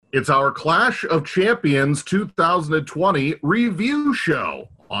It's our Clash of Champions 2020 review show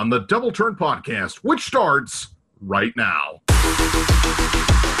on the Double Turn Podcast, which starts right now.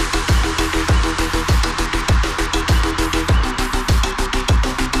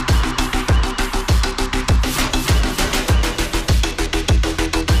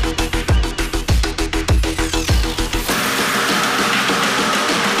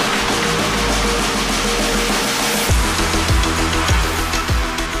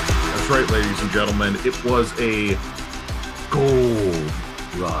 Right, ladies and gentlemen, it was a gold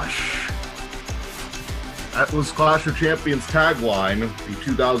rush. That was Clash of Champions tagline, the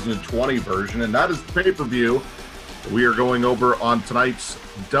 2020 version, and that is the pay-per-view we are going over on tonight's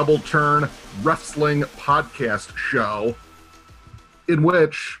Double Turn Wrestling Podcast show, in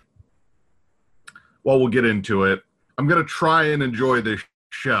which, well, we'll get into it. I'm going to try and enjoy this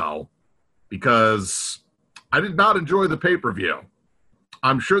show because I did not enjoy the pay-per-view.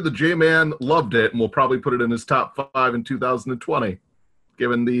 I'm sure the J-Man loved it and will probably put it in his top 5 in 2020,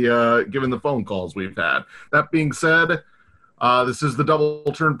 given the phone calls we've had. That being said, this is the Double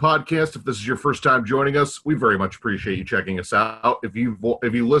Turn Podcast. If this is your first time joining us, we very much appreciate you checking us out. If you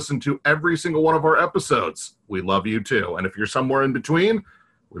listen to every single one of our episodes, we love you too. And if you're somewhere in between,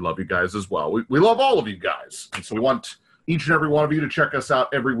 we love you guys as well. We love all of you guys. And so we want each and every one of you to check us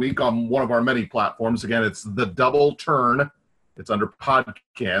out every week on one of our many platforms. Again, it's the Double Turn. It's under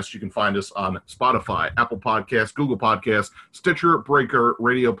podcast. You can find us on Spotify, Apple Podcasts, Google Podcasts, Stitcher, Breaker,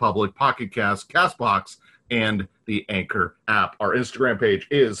 Radio Public, Pocket Cast, Castbox, and the Anchor app. Our Instagram page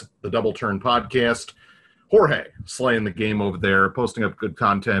is the Double Turn Podcast. Jorge, slaying the game over there, posting up good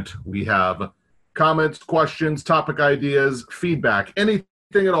content. We have comments, questions, topic ideas, feedback, anything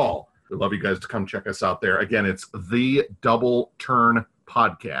at all. We'd love you guys to come check us out there. Again, it's the Double Turn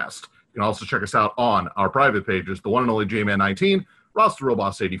Podcast. You can also check us out on our private pages, the one and only J-Man19, Ross the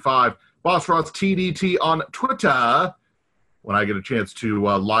Roboss 85, Boss Ross TDT on Twitter. When I get a chance to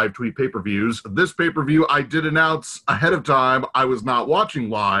live tweet pay-per-views, this pay-per-view I did announce ahead of time I was not watching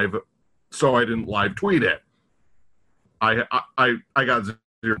live, so I didn't live tweet it. I got 0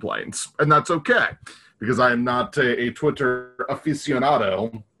 complaints, and that's okay because I am not a Twitter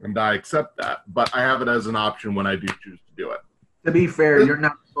aficionado, and I accept that. But I have it as an option when I do choose to do it. To be fair, you're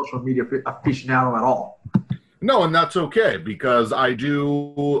not a social media aficionado at all. No, and that's okay because I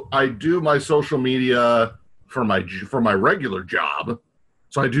do my social media for my regular job,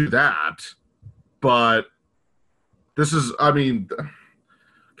 so I do that. But this is,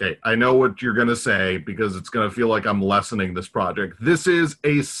 okay, I know what you're gonna say because it's gonna feel like I'm lessening this project. This is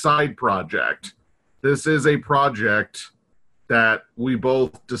a side project. This is a project that we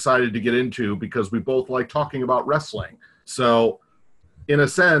both decided to get into because we both like talking about wrestling. So, in a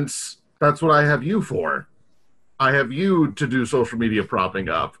sense, that's what I have you for. I have you to do social media propping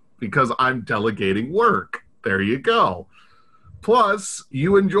up because I'm delegating work. There you go. Plus,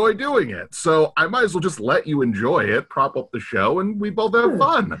 you enjoy doing it. So, I might as well just let you enjoy it, prop up the show, and we both have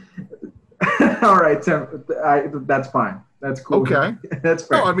fun. All right, Tim. That's fine. That's cool. Okay. That's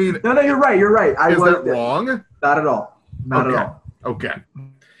fair. No, No, you're right. You're right. Is that wrong? Not at all. Not at all. Okay.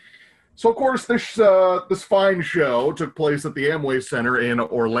 So, of course, this fine show took place at the Amway Center in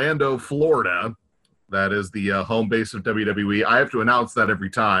Orlando, Florida. That is the home base of WWE. I have to announce that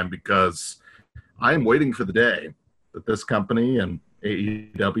every time because I am waiting for the day that this company and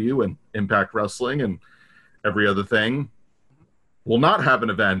AEW and Impact Wrestling and every other thing will not have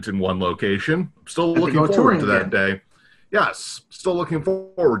an event in one location. I'm still looking forward to that day. Yes, still looking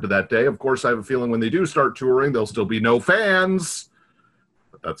forward to that day. Of course, I have a feeling when they do start touring, there'll still be no fans.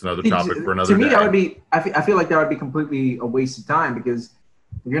 That's another topic for another day. To me, that would be. I feel like that would be completely a waste of time because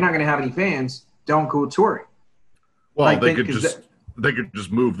if you're not going to have any fans, don't go touring. Well, they could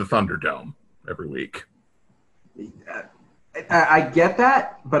just move the Thunderdome every week. I get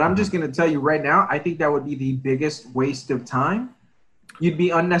that, but I'm just going to tell you right now, I think that would be the biggest waste of time. You'd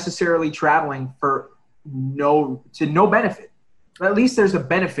be unnecessarily traveling for no benefit. At least there's a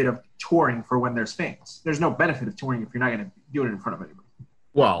benefit of touring for when there's fans. There's no benefit of touring if you're not going to do it in front of anybody.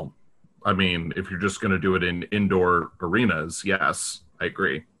 Well, if you're just going to do it in indoor arenas, yes, I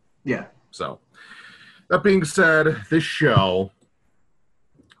agree. Yeah. So, that being said, this show,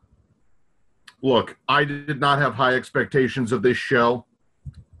 look, I did not have high expectations of this show.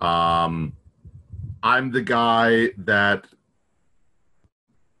 I'm the guy that,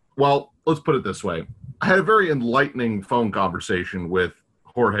 well, let's put it this way. I had a very enlightening phone conversation with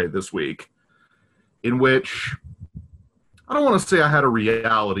Jorge this week in which I don't want to say I had a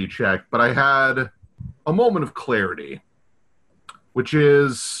reality check, but I had a moment of clarity, which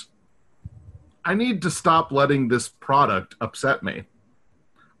is I need to stop letting this product upset me.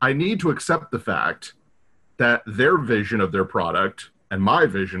 I need to accept the fact that their vision of their product and my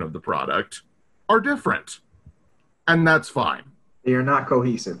vision of the product are different. And that's fine. They are not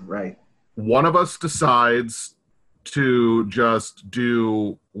cohesive, right? One of us decides to just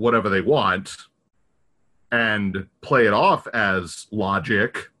do whatever they want and play it off as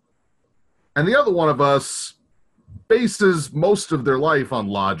logic. And the other one of us bases most of their life on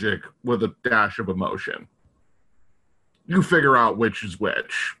logic with a dash of emotion. You figure out which is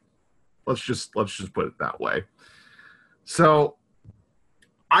which. Let's just put it that way. So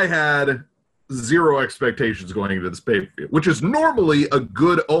I had zero expectations going into this pay-per-view, which is normally a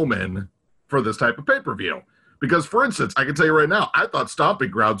good omen for this type of pay-per-view. Because, for instance, I can tell you right now, I thought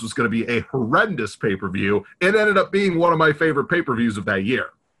Stomping Grounds was going to be a horrendous pay-per-view. It ended up being one of my favorite pay-per-views of that year.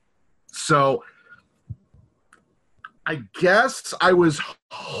 So I guess I was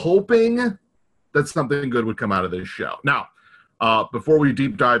hoping that something good would come out of this show. Now, before we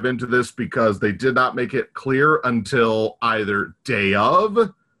deep dive into this, because they did not make it clear until either day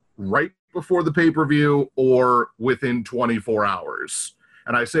of, right before the pay-per-view, or within 24 hours.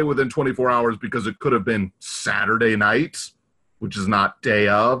 And I say within 24 hours because it could have been Saturday night, which is not day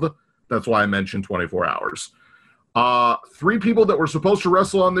of. That's why I mentioned 24 hours. 3 people that were supposed to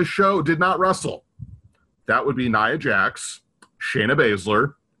wrestle on this show did not wrestle. That would be Nia Jax, Shayna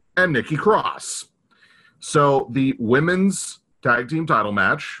Baszler, and Nikki Cross. So the women's tag team title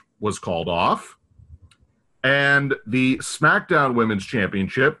match was called off, and the SmackDown Women's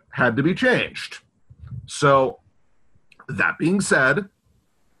Championship had to be changed. So that being said,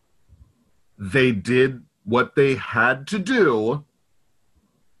 they did what they had to do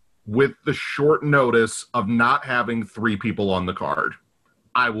with the short notice of not having 3 people on the card.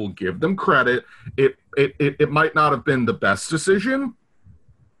 I will give them credit. It might not have been the best decision,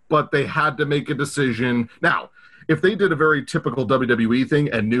 but they had to make a decision. Now, if they did a very typical WWE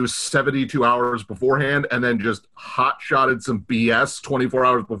thing and knew 72 hours beforehand and then just hot-shotted some BS 24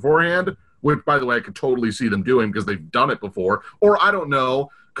 hours beforehand, which, by the way, I could totally see them doing because they've done it before, or, I don't know,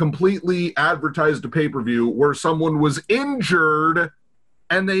 completely advertised a pay-per-view where someone was injured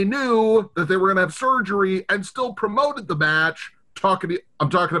and they knew that they were going to have surgery and still promoted the match. I'm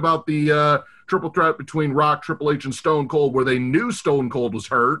talking about the triple threat between Rock, Triple H, and Stone Cold, where they knew Stone Cold was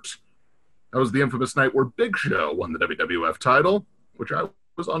hurt. That was the infamous night where Big Show won the WWF title, which I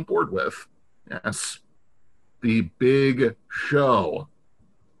was on board with. Yes. The Big Show.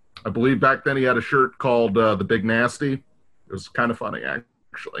 I believe back then he had a shirt called The Big Nasty. It was kind of funny,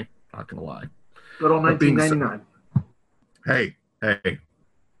 actually. Not going to lie. Little 1999. Hey.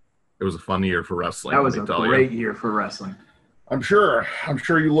 It was a fun year for wrestling. That was a great year for wrestling. I'm sure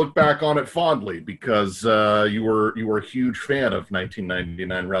you look back on it fondly because you were a huge fan of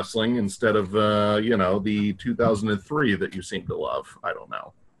 1999 wrestling instead of the 2003 that you seem to love. I don't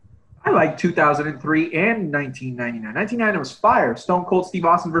know. I like 2003 and 1999. 1999 was fire. Stone Cold Steve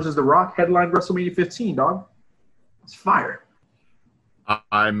Austin versus The Rock headlined WrestleMania 15, dog. It's fire.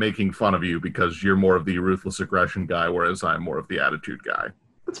 I'm making fun of you because you're more of the ruthless aggression guy, whereas I'm more of the attitude guy.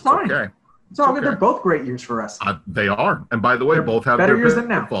 It's fine. It's okay. It's all good. They're both great years for us. They are. And by the way, both have better their years than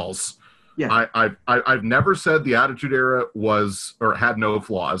now. pitfalls. Yeah. I've never said the Attitude Era was or had no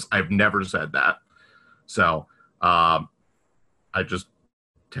flaws. I've never said that. So I just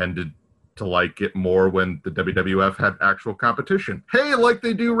tended to like it more when the WWF had actual competition. Hey, like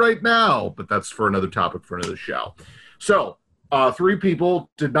they do right now. But that's for another topic for another show. So 3 people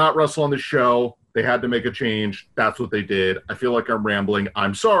did not wrestle on the show. They had to make a change. That's what they did. I feel like I'm rambling.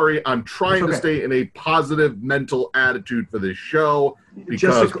 I'm sorry. I'm trying to stay in a positive mental attitude for this show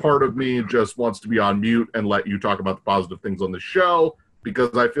because part of me just wants to be on mute and let you talk about the positive things on the show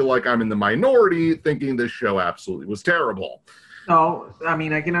because I feel like I'm in the minority thinking this show absolutely was terrible. No, I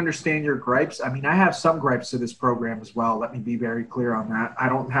mean, I can understand your gripes. I mean, I have some gripes to this program as well. Let me be very clear on that. I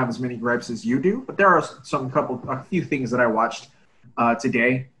don't have as many gripes as you do, but there are a few things that I watched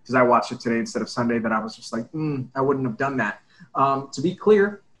today, because I watched it today instead of Sunday, that I was just like, I wouldn't have done that. To be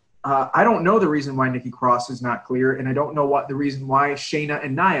clear, I don't know the reason why Nikki Cross is not clear, and I don't know what the reason why Shayna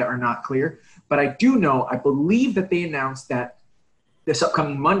and Nia are not clear, but I do know, I believe that they announced that this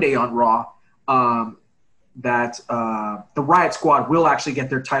upcoming Monday on Raw, that the Riot Squad will actually get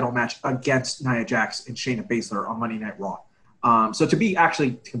their title match against Nia Jax and Shayna Baszler on Monday Night Raw. So to be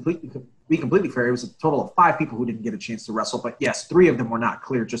actually completely fair, it was a total of 5 people who didn't get a chance to wrestle. But yes, 3 of them were not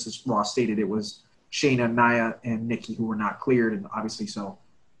cleared, just as Ross stated. It was Shayna, Nia, and Nikki who were not cleared, and obviously so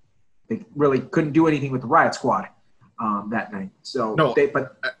they really couldn't do anything with the Riot Squad that night. So no,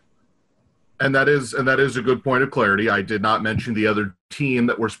 and that is a good point of clarity. I did not mention the other team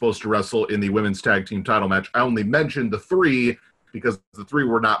that were supposed to wrestle in the women's tag team title match. I only mentioned the 3 because the 3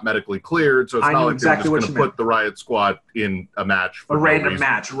 were not medically cleared. So it's not like they're just going to put the Riot Squad in a match. For a random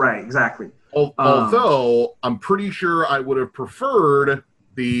match, right, exactly. Although I'm pretty sure I would have preferred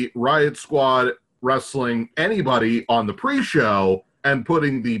the Riot Squad wrestling anybody on the pre-show and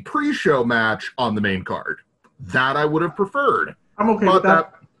putting the pre-show match on the main card. That I would have preferred. I'm okay with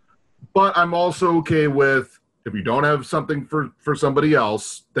that. But I'm also okay with, if you don't have something for somebody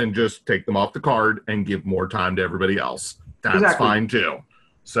else, then just take them off the card and give more time to everybody else. That's fine too.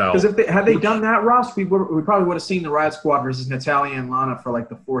 So, because had they done that, Ross, we probably would have seen the Riot Squad versus Natalya and Lana for like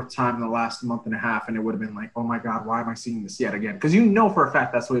the 4th time in the last month and a half, and it would have been like, oh my God, why am I seeing this yet again? Because for a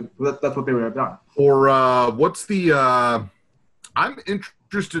fact that's what they would have done. Or what's the? I'm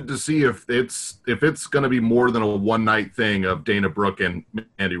interested to see if it's going to be more than a one night thing of Dana Brooke and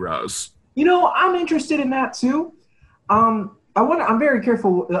Mandy Rose. I'm interested in that too. I'm very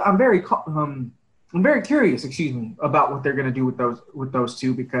careful. I'm very curious, about what they're going to do with those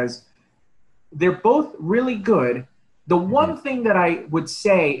two, because they're both really good. The one thing that I would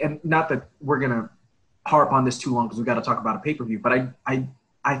say, and not that we're going to harp on this too long because we've got to talk about a pay-per-view, but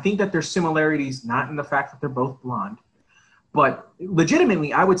I think that there's similarities, not in the fact that they're both blonde, but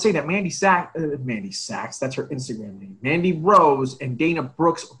legitimately, I would say that Mandy Sachs, that's her Instagram name, Mandy Rose and Dana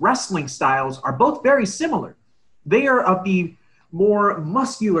Brooke's wrestling styles are both very similar. They are of the more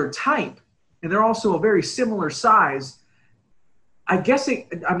muscular type, and they're also a very similar size. I guess it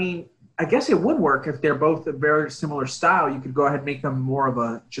would work if they're both a very similar style. You could go ahead and make them more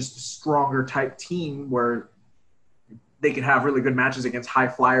of just a stronger type team where they could have really good matches against high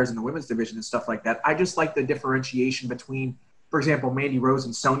flyers in the women's division and stuff like that. I just like the differentiation between, for example, Mandy Rose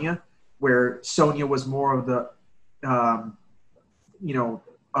and Sonya, where Sonya was more of the,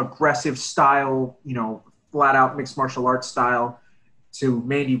 aggressive style, flat out mixed martial arts style, to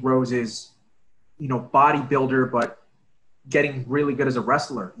Mandy Rose's, bodybuilder, but getting really good as a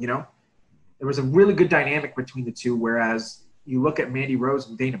wrestler. There was a really good dynamic between the two. Whereas you look at Mandy Rose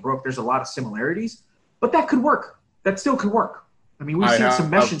and Dana Brooke, there's a lot of similarities, but that could work. That still could work. I mean, we've seen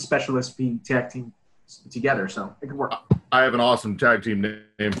some meshing specialists be tag team together, so it could work. I have an awesome tag team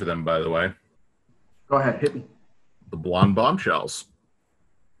name for them, by the way. Go ahead, hit me. The Blonde Bombshells.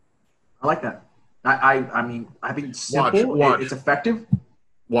 I like that. I mean, I think it's simple. Watch. It's effective.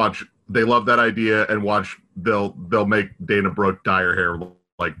 Watch. They love that idea, and watch. They'll make Dana Brooke dye her hair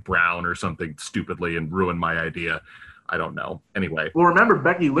like brown or something stupidly and ruin my idea. I don't know. Anyway. Well, remember,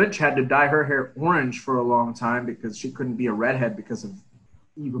 Becky Lynch had to dye her hair orange for a long time because she couldn't be a redhead because of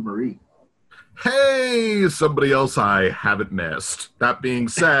Eva Marie. Hey, somebody else I haven't missed. That being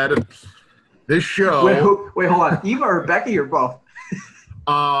said, this show... Wait, hold on. Eva or Becky or both?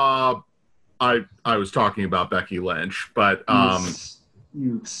 I was talking about Becky Lynch, but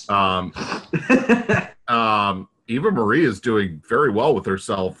Eva Marie is doing very well with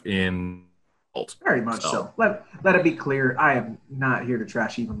herself in... Very much so. Let it be clear, I am not here to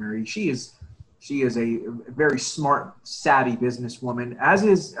trash Eva Marie. She is a very smart, savvy businesswoman, as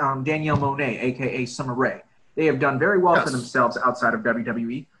is Danielle Monet, a.k.a. Summer Rae. They have done very well for themselves outside of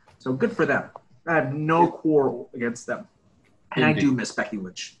WWE, so good for them. I have no quarrel against them. And I do miss Becky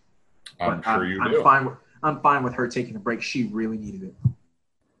Lynch. I'm sure you do. I'm fine with her taking a break. She really needed it.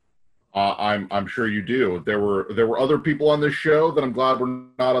 I'm sure you do. There were other people on this show that I'm glad we're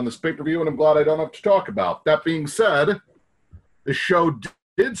not on this pay-per-view, and I'm glad I don't have to talk about. That being said, the show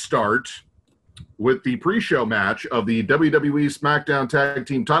did start with the pre-show match of the WWE SmackDown Tag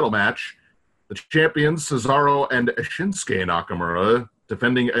Team title match. The champions, Cesaro and Shinsuke Nakamura,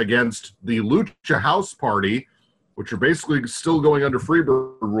 defending against the Lucha House Party, which are basically still going under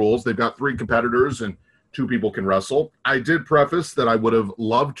Freebird rules. They've got 3 competitors and 2 people can wrestle. I did preface that I would have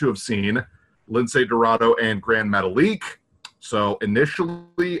loved to have seen Lince Dorado and Gran Metalik. So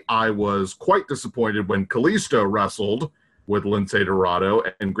initially, I was quite disappointed when Kalisto wrestled with Lince Dorado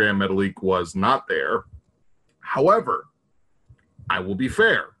and Gran Metalik was not there. However, I will be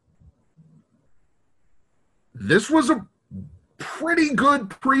fair. This was a pretty good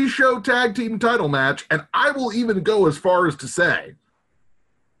pre-show tag team title match, and I will even go as far as to say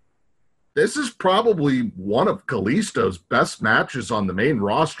this is probably one of Kalisto's best matches on the main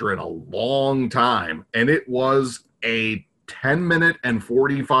roster in a long time, and it was a 10-minute and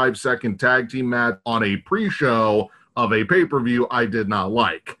 45-second tag team match on a pre-show of a pay-per-view I did not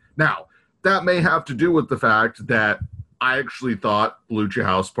like. Now, that may have to do with the fact that I actually thought Lucha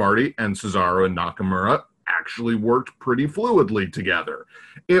House Party and Cesaro and Nakamura actually worked pretty fluidly together.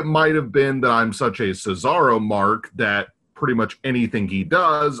 It might have been that I'm such a Cesaro mark that pretty much anything he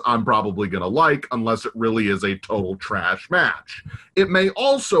does, I'm probably going to like, unless it really is a total trash match. It may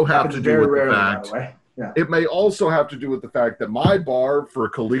also have to do with the fact... Yeah. It may also have to do with the fact that my bar for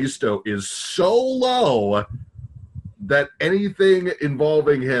Kalisto is so low that anything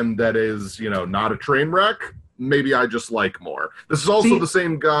involving him that is, not a train wreck, maybe I just like more. This is also the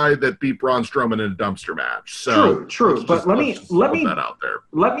same guy that beat Braun Strowman in a dumpster match. So true. But let me that out there.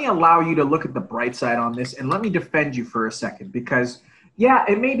 Let me allow you to look at the bright side on this, and let me defend you for a second, because yeah,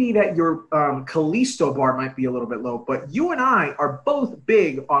 it may be that your Kalisto bar might be a little bit low, but you and I are both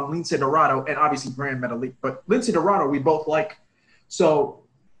big on Lince Dorado and obviously Grand Metalik, but Lince Dorado we both like. So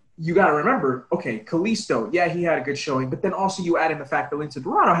you got to remember, okay, Kalisto, yeah, he had a good showing, but then also you add in the fact that Lince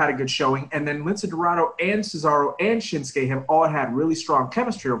Dorado had a good showing, and then Lince Dorado and Cesaro and Shinsuke have all had really strong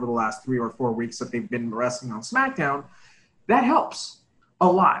chemistry over the last 3 or 4 weeks that they've been wrestling on SmackDown. That helps a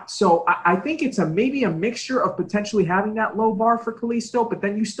lot. So I think it's maybe a mixture of potentially having that low bar for Kalisto, but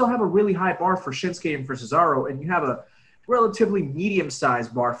then you still have a really high bar for Shinsuke and for Cesaro, and you have a relatively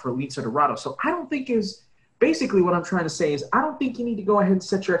medium-sized bar for Lince Dorado. So I don't think basically what I'm trying to say is I don't think you need to go ahead and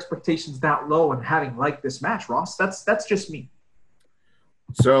set your expectations that low and having like this match, Ross. That's just me.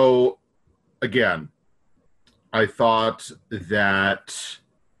 So, again, I thought that,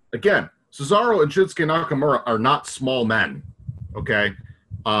 Cesaro and Shinsuke Nakamura are not small men, okay?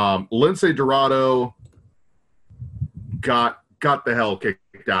 Lince Dorado got the hell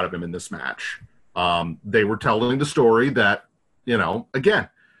kicked out of him in this match. They were telling the story that, again,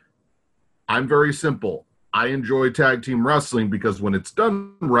 I'm very simple. I enjoy tag team wrestling because when it's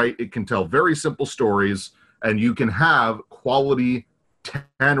done right, it can tell very simple stories, and you can have quality 10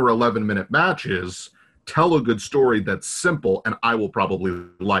 or 11-minute matches, tell a good story that's simple, and I will probably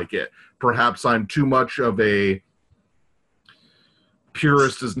like it. Perhaps I'm too much of a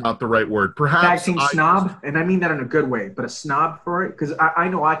purist is not the right word. Perhaps tag team snob, and I mean that in a good way, but a snob for it, because I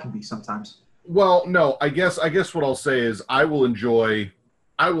know I can be sometimes. Well, no, I guess what I'll say is I will enjoy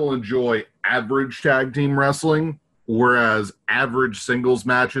average tag team wrestling, whereas average singles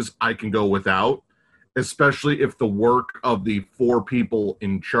matches I can go without, especially if the work of the 4 people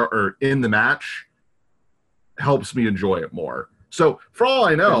in the match helps me enjoy it more. So for all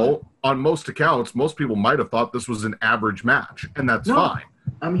I know, on most accounts, most people might have thought this was an average match, and that's fine.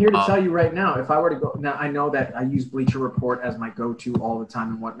 I'm here to tell you right now, if I were to go, now I know that I use Bleacher Report as my go-to all the time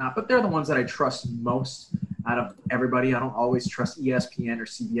and whatnot, but they're the ones that I trust most out of everybody. I don't always trust ESPN or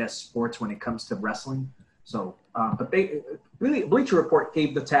CBS Sports when it comes to wrestling. So, but Bleacher Report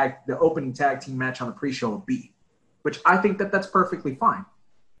gave the opening tag team match on the pre-show a B, which I think that's perfectly fine.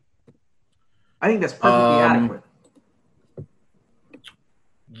 I think that's perfectly adequate.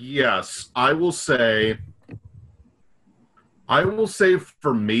 Yes, I will say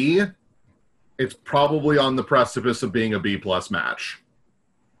for me, it's probably on the precipice of being a B+ match.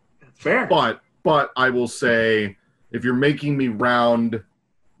 That's fair. But I will say, if you're making me round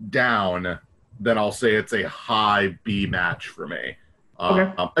down, then I'll say it's a high B match for me.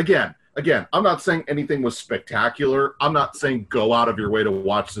 Okay. Again, I'm not saying anything was spectacular. I'm not saying go out of your way to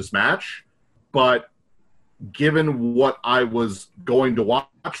watch this match, but given what I was going to watch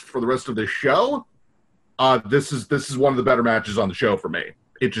for the rest of the show, this is one of the better matches on the show for me.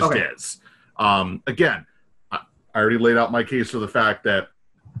 It just is. Again, I already laid out my case for the fact that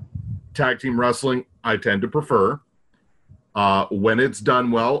tag team wrestling I tend to prefer. When it's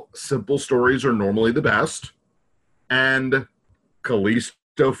done well, simple stories are normally the best. And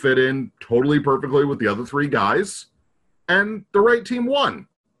Kalisto fit in totally perfectly with the other 3 guys. And the right team won.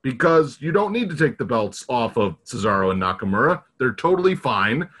 Because you don't need to take the belts off of Cesaro and Nakamura. They're totally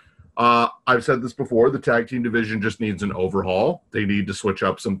fine. I've said this before, the tag team division just needs an overhaul. They need to switch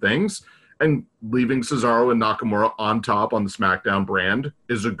up some things. And leaving Cesaro and Nakamura on top on the SmackDown brand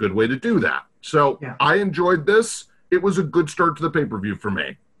is a good way to do that. So I enjoyed this. It was a good start to the pay-per-view for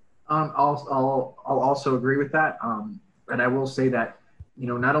me. I'll also agree with that. And I will say that,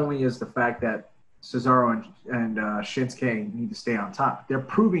 not only is the fact that Cesaro and Shinsuke need to stay on top, they're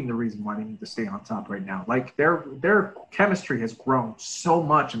proving the reason why they need to stay on top right now. Like their chemistry has grown so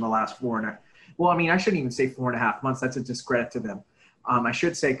much in the last 4.5. Well, I mean, I shouldn't even say 4.5 months. That's a discredit to them. I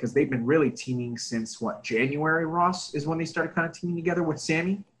should say, because they've been really teaming since January, Ross, is when they started kind of teaming together with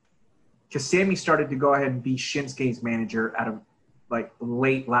Sammy. Because Sammy started to go ahead and be Shinsuke's manager out of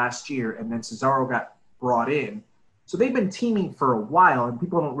late last year, and then Cesaro got brought in. So they've been teaming for a while, and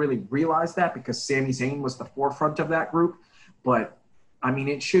people don't really realize that because Sami Zayn was the forefront of that group. But, I mean,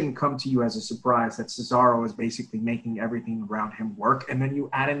 it shouldn't come to you as a surprise that Cesaro is basically making everything around him work. And then you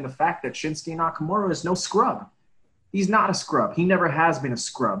add in the fact that Shinsuke Nakamura is no scrub. He's not a scrub. He never has been a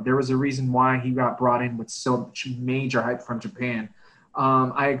scrub. There was a reason why he got brought in with so much major hype from Japan.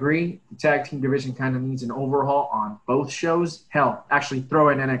 I agree. The tag team division kind of needs an overhaul on both shows. Hell, actually throw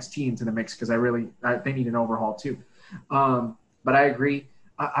in NXT into the mix because they need an overhaul too. But I agree.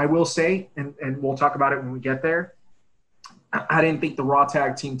 I will say, and we'll talk about it when we get there, I didn't think the Raw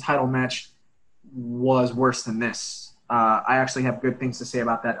Tag Team title match was worse than this. I actually have good things to say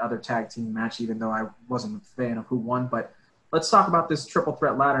about that other tag team match, even though I wasn't a fan of who won. But let's talk about this triple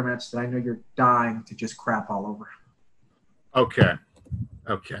threat ladder match that I know you're dying to just crap all over. Okay.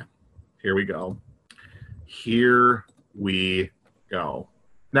 Here we go. Now,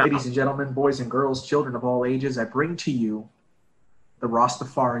 ladies and gentlemen, boys and girls, children of all ages, I bring to you the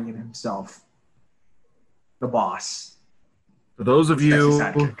Rastafarian himself, the boss. For those of you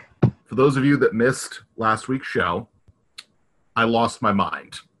that missed last week's show, I lost my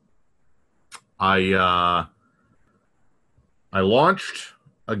mind. I launched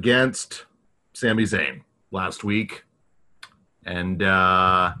against Sami Zayn last week. And,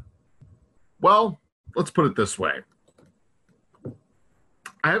 well, let's put it this way.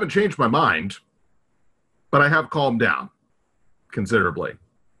 I haven't changed my mind, but I have calmed down considerably.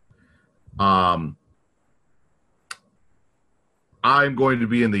 I'm going to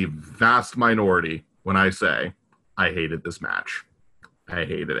be in the vast minority when I say I hated this match. I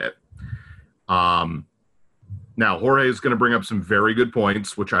hated it. Now, Jorge is going to bring up some very good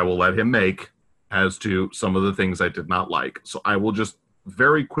points, which I will let him make as to some of the things I did not like. So I will just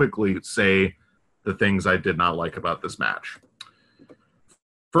very quickly say the things I did not like about this match.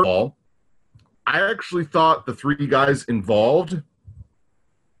 First of all, I actually thought the three guys involved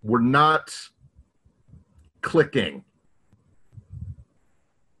were not clicking.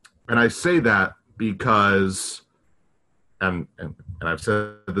 And I say that because, and I've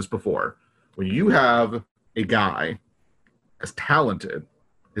said this before, when you have a guy as talented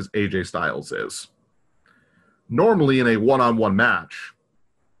as AJ Styles is, normally in a one-on-one match,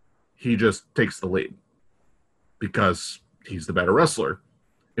 he just takes the lead because he's the better wrestler.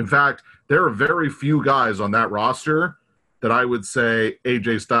 In fact, there are very few guys on that roster that I would say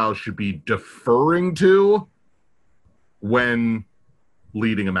AJ Styles should be deferring to when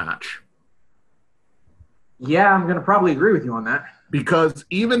leading a match. Yeah, I'm going to probably agree with you on that. Because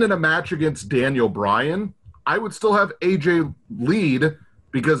even in a match against Daniel Bryan, I would still have AJ lead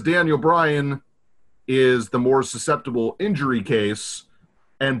because Daniel Bryan is the more susceptible injury case,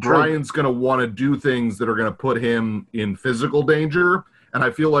 and True. Bryan's going to want to do things that are going to put him in physical danger. And I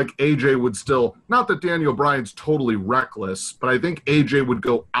feel like AJ would still, not that Daniel Bryan's totally reckless, but I think AJ would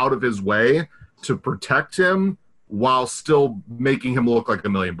go out of his way to protect him while still making him look like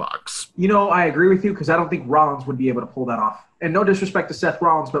 $1 million. You know, I agree with you because I don't think Rollins would be able to pull that off. And no disrespect to Seth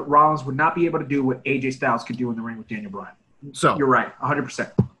Rollins, but Rollins would not be able to do what AJ Styles could do in the ring with Daniel Bryan. So you're right,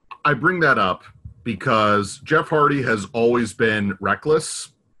 100%. I bring that up because Jeff Hardy has always been reckless.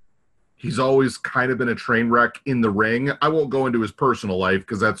 He's always kind of been a train wreck in the ring. I won't go into his personal life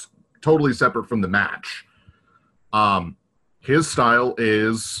because that's totally separate from the match. His style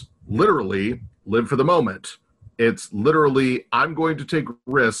is literally live for the moment. It's literally, I'm going to take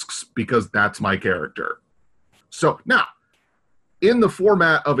risks because that's my character. So now, in the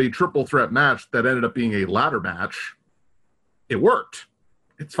format of a triple threat match that ended up being a ladder match, it worked.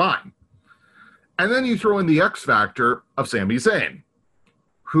 It's fine. And then you throw in the X factor of Sami Zayn,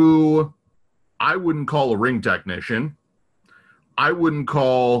 who I wouldn't call a ring technician. I wouldn't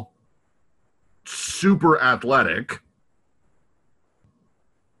call super athletic.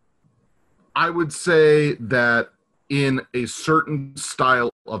 I would say that in a certain style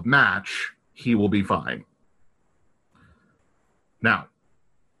of match, he will be fine. Now,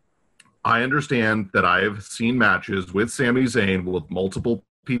 I understand that I have seen matches with Sami Zayn with multiple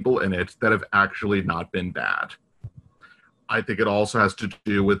people in it that have actually not been bad. I think it also has to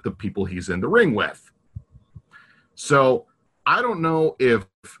do with the people he's in the ring with. So I don't know if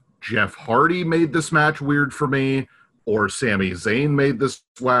Jeff Hardy made this match weird for me, or Sami Zayn made this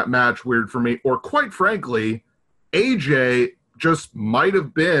match weird for me, or quite frankly, AJ just might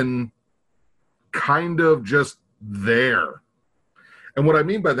have been kind of just there. And what I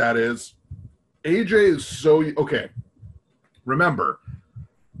mean by that is AJ is so... Okay, remember,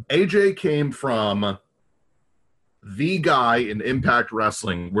 AJ came from the guy in Impact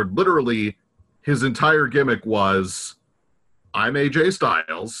Wrestling where literally his entire gimmick was, I'm AJ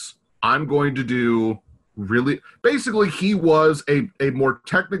Styles, I'm going to do really... Basically, he was a more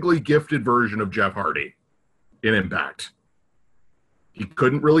technically gifted version of Jeff Hardy in Impact. He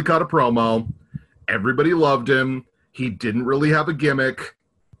couldn't really cut a promo. Everybody loved him. He didn't really have a gimmick.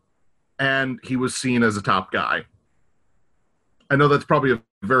 And he was seen as a top guy. I know that's probably a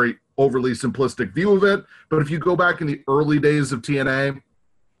very overly simplistic view of it, but if you go back in the early days of TNA,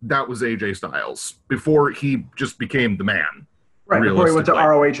 that was AJ Styles before he just became the man. Right, before he went to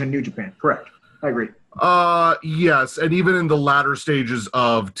ROH and New Japan. Correct. I agree. Yes, and even in the latter stages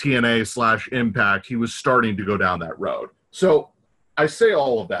of TNA / Impact, he was starting to go down that road. So I say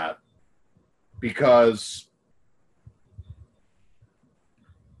all of that because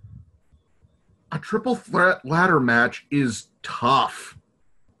a triple threat ladder match is tough.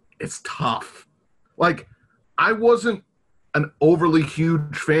 It's tough. Like, I wasn't an overly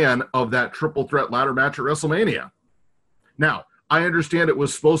huge fan of that triple threat ladder match at WrestleMania. Now, I understand it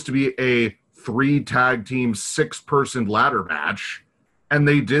was supposed to be a 3 tag team, 6-person ladder match, and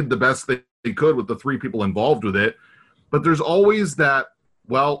they did the best they could with the 3 people involved with it. But there's always that,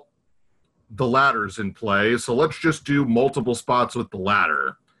 well, the ladder's in play, so let's just do multiple spots with the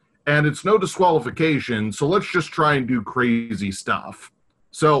ladder. And it's no disqualification, so let's just try and do crazy stuff.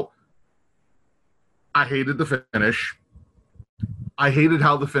 So I hated the finish. I hated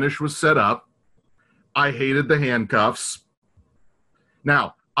how the finish was set up. I hated the handcuffs.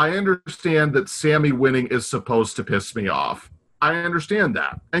 Now, I understand that Sammy winning is supposed to piss me off. I understand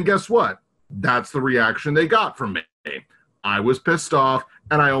that. And guess what? That's the reaction they got from me. I was pissed off,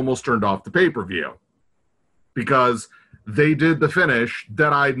 and I almost turned off the pay-per-view because they did the finish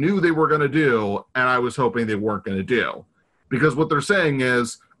that I knew they were going to do, and I was hoping they weren't going to do. Because what they're saying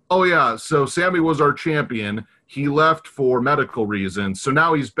is, oh yeah, so Sammy was our champion. He left for medical reasons, so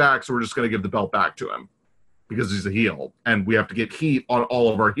now he's back, so we're just going to give the belt back to him because he's a heel, and we have to get heat on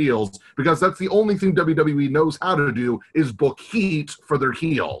all of our heels because that's the only thing WWE knows how to do is book heat for their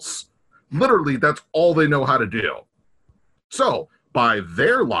heels. Literally, that's all they know how to do. So, by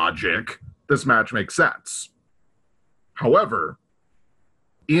their logic, this match makes sense. However,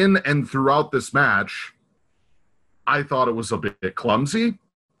 in and throughout this match, I thought it was a bit clumsy.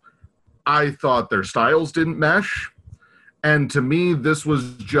 I thought their styles didn't mesh. And to me, this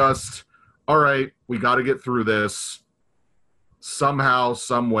was just, all right, we got to get through this. Somehow,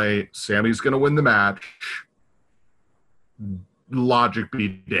 some way, Sammy's going to win the match. Logic be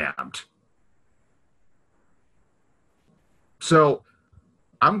damned. So,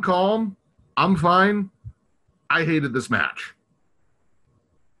 I'm calm. I'm fine. I hated this match.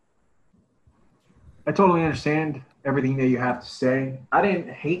 I totally understand everything that you have to say. I didn't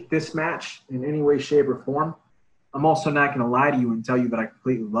hate this match in any way, shape, or form. I'm also not going to lie to you and tell you that I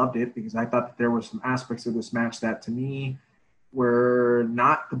completely loved it because I thought that there were some aspects of this match that to me were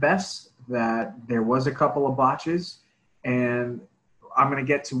not the best, that there was a couple of botches, and I'm going to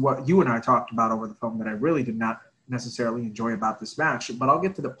get to what you and I talked about over the phone that I really did not necessarily enjoy about this match, but I'll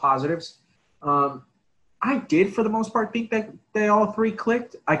get to the positives. I did, for the most part, think that they all 3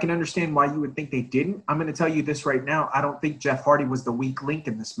 clicked. I can understand why you would think they didn't. I'm going to tell you this right now. I don't think Jeff Hardy was the weak link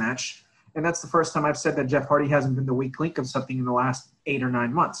in this match. And that's the first time I've said that Jeff Hardy hasn't been the weak link of something in the last 8 or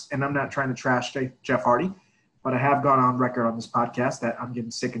 9 months. And I'm not trying to trash Jeff Hardy, but I have gone on record on this podcast that I'm getting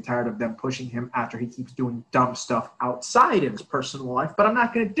sick and tired of them pushing him after he keeps doing dumb stuff outside of his personal life. But I'm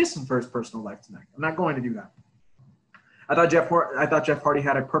not going to diss him for his personal life tonight. I'm not going to do that. I thought Jeff Hardy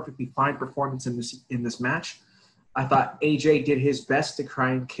had a perfectly fine performance in this match. I thought AJ did his best to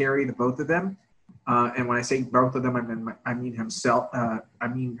try and carry the both of them. And when I say both of them, I mean himself. I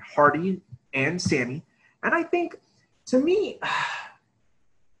mean Hardy and Sammy. And I think, to me,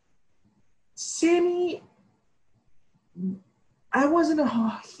 Sammy, I wasn't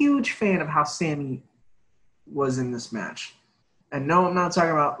a huge fan of how Sammy was in this match. And no, I'm not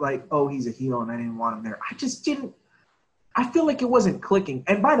talking about like, oh, he's a heel and I didn't want him there. I just didn't. I feel like it wasn't clicking.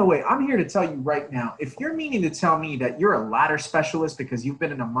 And by the way, I'm here to tell you right now, if you're meaning to tell me that you're a ladder specialist because you've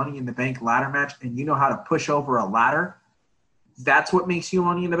been in a Money in the Bank ladder match and you know how to push over a ladder, that's what makes you a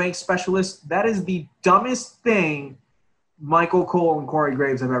Money in the Bank specialist. That is the dumbest thing Michael Cole and Corey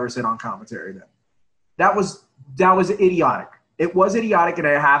Graves have ever said on commentary. That was idiotic. It was idiotic, and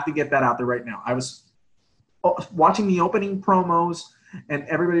I have to get that out there right now. I was watching the opening promos, and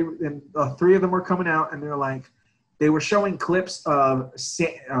everybody, and 3 of them were coming out, and they're like, they were showing clips of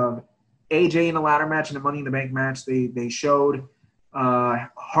AJ in a ladder match and a Money in the Bank match. They showed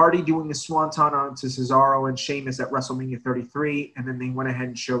Hardy doing a swanton onto Cesaro and Sheamus at WrestleMania 33, and then they went ahead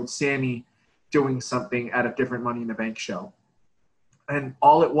and showed Sammy doing something at a different Money in the Bank show. And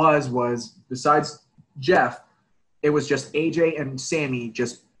all it was besides Jeff, it was just AJ and Sammy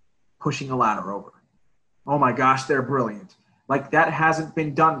just pushing a ladder over. Oh my gosh, they're brilliant. Like, that hasn't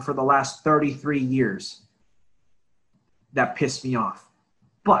been done for the last 33 years. That pissed me off.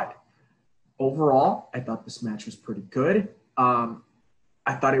 But overall, I thought this match was pretty good. I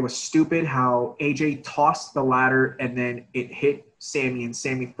I thought it was stupid how AJ tossed the ladder and then it hit Sammy and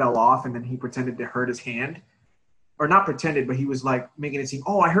Sammy fell off and then he pretended to hurt his hand. Or not pretended, but he was like making it seem,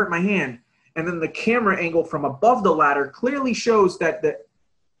 oh, I hurt my hand. And then the camera angle from above the ladder clearly shows that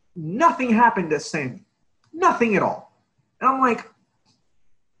nothing happened to Sammy. Nothing at all. And I'm like,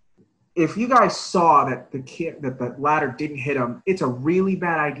 if you guys saw that the ladder didn't hit him, it's a really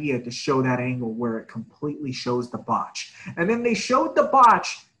bad idea to show that angle where it completely shows the botch. And then they showed the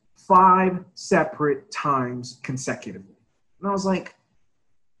botch 5 separate times consecutively. And I was like,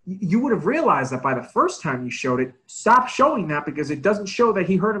 you would have realized that by the first time you showed it, stop showing that because it doesn't show that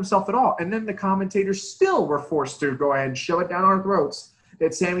he hurt himself at all. And then the commentators still were forced to go ahead and shove it down our throats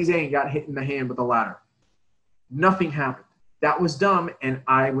that Sami Zayn got hit in the hand with a ladder. Nothing happened. That was dumb, and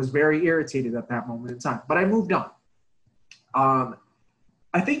I was very irritated at that moment in time. But I moved on.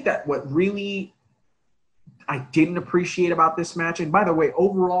 I think that what really I didn't appreciate about this match, and by the way,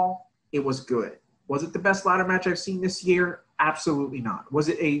 overall, it was good. Was it the best ladder match I've seen this year? Absolutely not. Was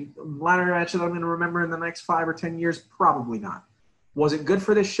it a ladder match that I'm going to remember in the next 5 or 10 years? Probably not. Was it good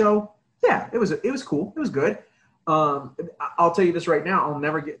for this show? Yeah, it was cool. It was good. I'll tell you this right now. I'll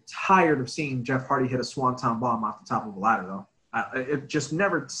never get tired of seeing Jeff Hardy hit a swanton bomb off the top of a ladder, though. It just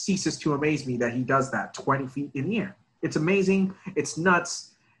never ceases to amaze me that he does that 20 feet in the air. It's amazing. It's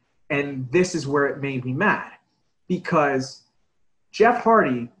nuts. And this is where it made me mad because Jeff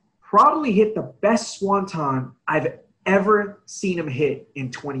Hardy probably hit the best swanton I've ever seen him hit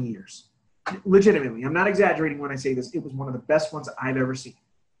in 20 years. Legitimately. I'm not exaggerating when I say this. It was one of the best ones I've ever seen.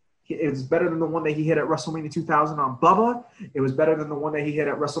 It was better than the one that he hit at WrestleMania 2000 on Bubba. It was better than the one that he hit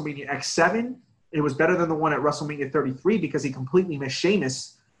at WrestleMania X7. It was better than the one at WrestleMania 33 because he completely missed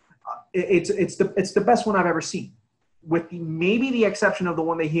Sheamus. It's the best one I've ever seen, with maybe the exception of the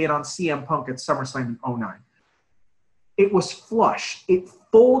one they hit on CM Punk at SummerSlam in 2009. It was flush. It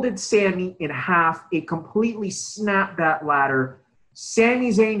folded Sami in half. It completely snapped that ladder. Sami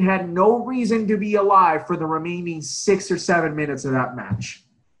Zayn had no reason to be alive for the remaining 6 or 7 minutes of that match.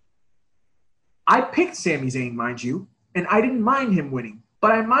 I picked Sami Zayn, mind you, and I didn't mind him winning.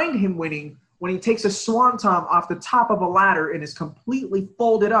 But I mind him winning when he takes a swanton off the top of a ladder and is completely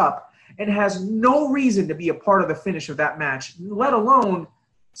folded up and has no reason to be a part of the finish of that match, let alone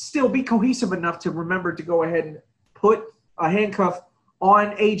still be cohesive enough to remember to go ahead and put a handcuff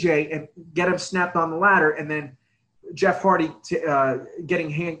on AJ and get him snapped on the ladder, and then Jeff Hardy getting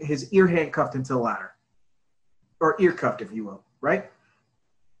his ear handcuffed into the ladder. Or ear cuffed, if you will, right?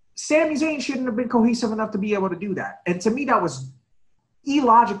 Sami Zayn shouldn't have been cohesive enough to be able to do that. And to me, that was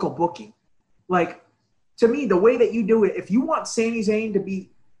illogical booking. Like, to me, the way that you do it, if you want Sami Zayn to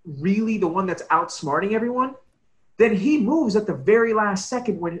be really the one that's outsmarting everyone, then he moves at the very last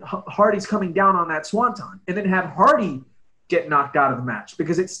second when Hardy's coming down on that swanton, and then have Hardy get knocked out of the match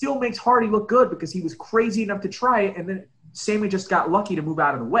because it still makes Hardy look good because he was crazy enough to try it, and then Sami just got lucky to move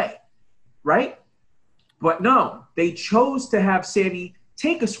out of the way, right? But no, they chose to have Sami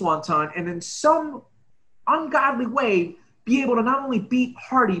take a swanton and in some ungodly way be able to not only beat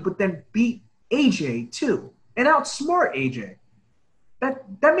Hardy but then beat AJ too and outsmart AJ.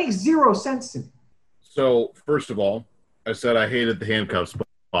 That makes zero sense to me. So, first of all, I said I hated the handcuff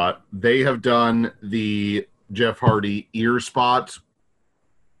spot. They have done the Jeff Hardy ear spot.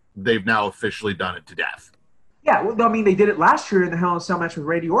 They've now officially done it to death. Yeah, well, I mean, they did it last year in the Hell in a Cell match with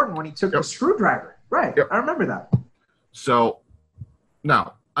Randy Orton when he took the screwdriver. Right, I remember that. So,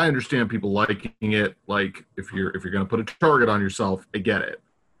 now, I understand people liking it. Like, if you're going to put a target on yourself, I get it.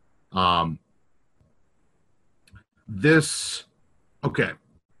 Okay.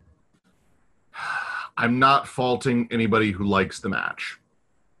 I'm not faulting anybody who likes the match.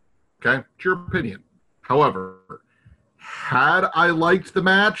 Okay? It's your opinion. However, had I liked the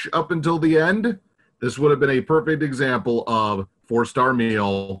match up until the end, this would have been a perfect example of 4-star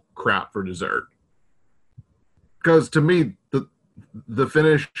meal, crap for dessert. Because to me, the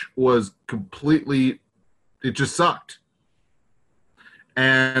finish was completely, it just sucked.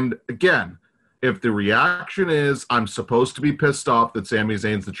 And again, if the reaction is I'm supposed to be pissed off that Sami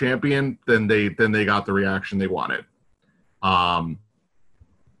Zayn's the champion, then they got the reaction they wanted.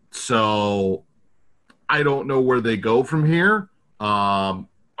 So I don't know where they go from here.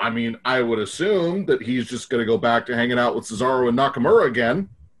 I mean, I would assume that he's just going to go back to hanging out with Cesaro and Nakamura again,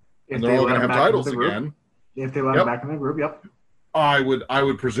 and they're all going to have titles again. If they let him back in the group, yep. I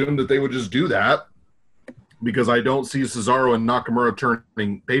would presume that they would just do that because I don't see Cesaro and Nakamura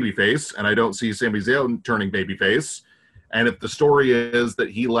turning babyface, and I don't see Sami Zayn turning babyface. And if the story is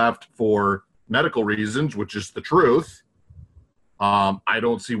that he left for medical reasons, which is the truth, I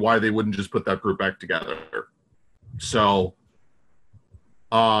don't see why they wouldn't just put that group back together. So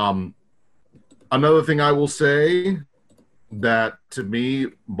Another thing I will say that to me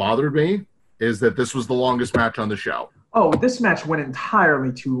bothered me is that this was the longest match on the show. Oh, this match went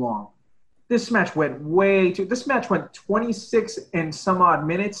entirely too long. This match went way too. This match went 26 and some odd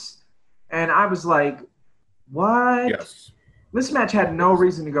minutes, and I was like, "What?" Yes. This match had no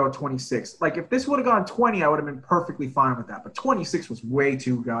reason to go 26. Like, if this would have gone 20, I would have been perfectly fine with that. But 26 was way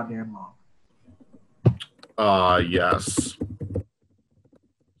too goddamn long. Yes.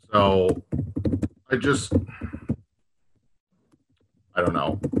 So, I don't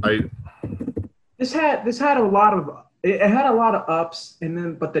know. This had a lot of ups,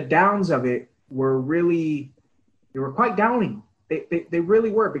 but the downs of it were quite downing. They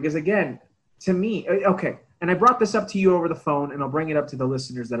really were, because again, to me, okay. And I brought this up to you over the phone, and I'll bring it up to the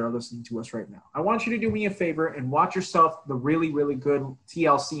listeners that are listening to us right now. I want you to do me a favor and watch yourself the really, really good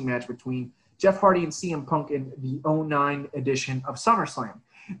TLC match between Jeff Hardy and CM Punk in the 2009 edition of SummerSlam.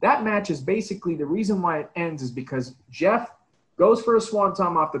 That match is basically, the reason why it ends is because Jeff goes for a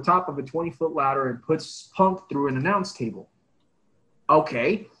swanton off the top of a 20-foot ladder and puts Punk through an announce table.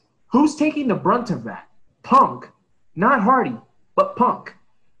 Okay, who's taking the brunt of that? Punk, not Hardy, but Punk.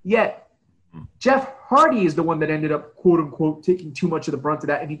 Yet, Jeff Hardy is the one that ended up, quote-unquote, taking too much of the brunt of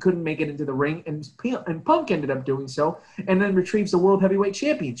that, and he couldn't make it into the ring, and Punk ended up doing so, and then retrieves the World Heavyweight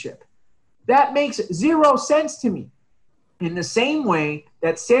Championship. That makes zero sense to me. In the same way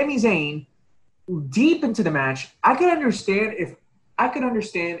that Sami Zayn, deep into the match, I could understand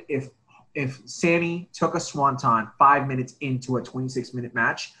if Sami took a swanton 5 minutes into a 26-minute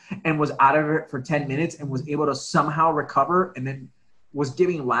match and was out of it for 10 minutes and was able to somehow recover and then was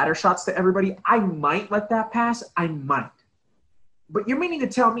giving ladder shots to everybody. I might let that pass. I might. But you're meaning to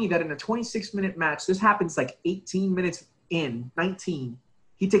tell me that in a 26-minute match, this happens like 18 minutes in, 19,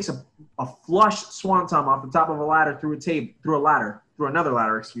 he takes a flush swanton off the top of a ladder through another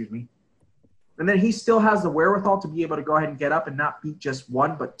ladder, and then he still has the wherewithal to be able to go ahead and get up and not beat just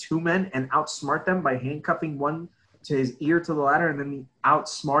one, but two men and outsmart them by handcuffing one to his ear to the ladder and then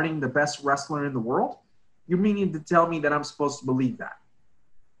outsmarting the best wrestler in the world? You're meaning to tell me that I'm supposed to believe that?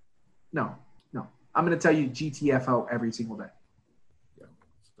 No. I'm going to tell you GTFO every single day.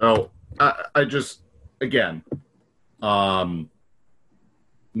 So I just, again,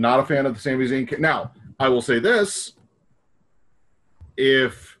 not a fan of the Sami Zayn. Now, I will say this.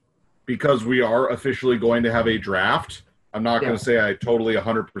 Because we are officially going to have a draft, I'm not going to say I totally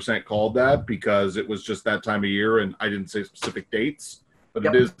 100% called that, because it was just that time of year and I didn't say specific dates. But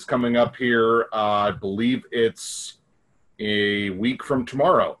it is coming up here. I believe it's a week from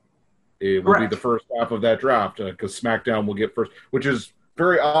tomorrow. It will be the first half of that draft, because SmackDown will get first, which is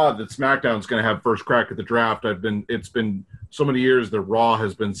very odd that SmackDown's going to have first crack at the draft. It's been so many years that Raw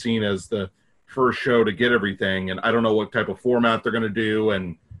has been seen as the first show to get everything, and I don't know what type of format they're going to do.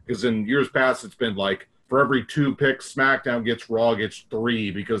 And because in years past, it's been like for every 2 picks, SmackDown gets, Raw gets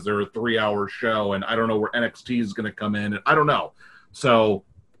 3 because they're a 3-hour show, and I don't know where NXT is going to come in. And I don't know. So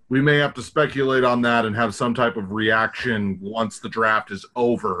we may have to speculate on that and have some type of reaction once the draft is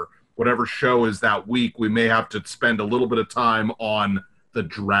over. Whatever show is that week, we may have to spend a little bit of time on the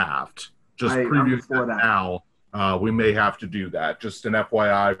draft. Just preview that now. We may have to do that. Just an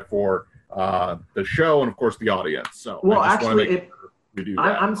FYI for the show and, of course, the audience. So, well, actually,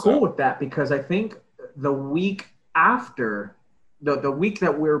 I'm cool with that, because I think the week after, the week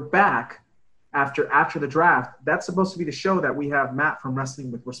that we're back after the draft, that's supposed to be the show that we have Matt from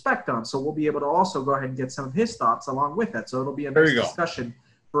Wrestling with Respect on. So we'll be able to also go ahead and get some of his thoughts along with that. So it'll be a nice discussion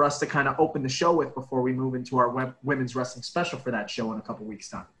for us to kind of open the show with before we move into our women's wrestling special for that show in a couple weeks'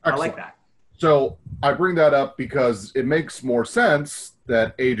 time. Excellent. I like that. So I bring that up because it makes more sense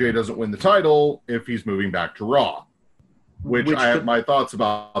that AJ doesn't win the title if he's moving back to Raw, which I have my thoughts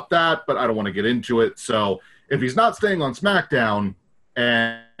about that, but I don't want to get into it. So if he's not staying on SmackDown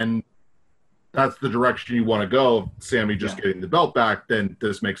and that's the direction you want to go, Sammy just getting the belt back, then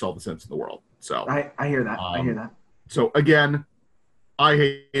this makes all the sense in the world. So I hear that. I hear that. So again, I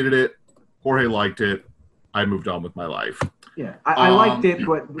hated it. Jorge liked it. I moved on with my life. Yeah, I liked it,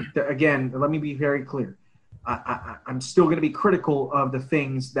 but again, let me be very clear. I'm still going to be critical of the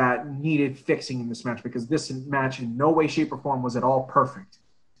things that needed fixing in this match, because this match in no way, shape, or form was at all perfect.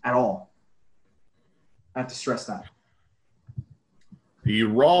 At all. I have to stress that. The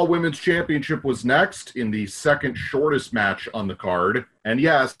Raw Women's Championship was next in the second shortest match on the card. And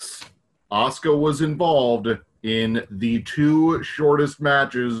yes, Asuka was involved in the 2 shortest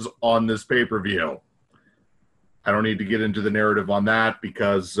matches on this pay-per-view. I don't need to get into the narrative on that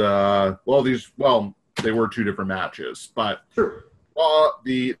because, they were 2 different matches. But sure.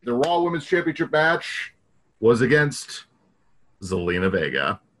 The Raw Women's Championship match was against Zelina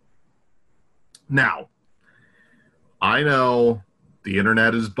Vega. Now, I know the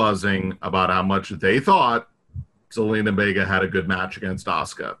internet is buzzing about how much they thought Zelina Vega had a good match against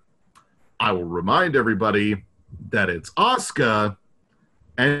Asuka. I will remind everybody that it's Asuka,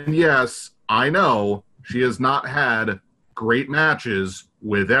 and yes, I know she has not had great matches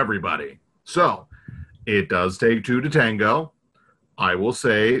with everybody. So, it does take two to tango. I will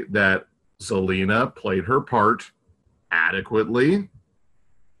say that Zelina played her part adequately.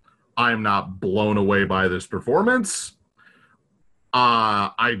 I'm not blown away by this performance.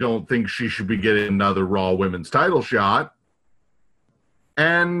 I don't think she should be getting another Raw Women's title shot.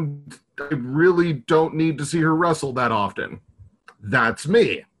 And I really don't need to see her wrestle that often. That's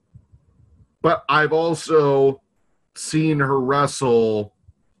me. But I've also seen her wrestle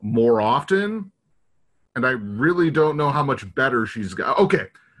more often, and I really don't know how much better she's got. Okay,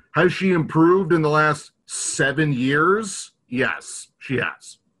 has she improved in the last 7 years? Yes, she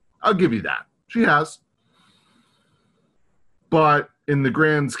has. I'll give you that. She has. But in the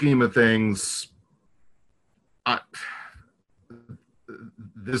grand scheme of things,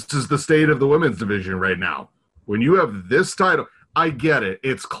 this is the state of the women's division right now. When you have this title, I get it.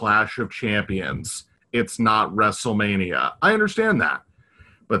 It's Clash of Champions. It's not WrestleMania. I understand that.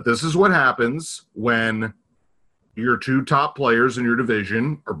 But this is what happens when your two top players in your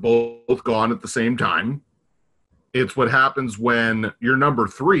division are both gone at the same time. It's what happens when your number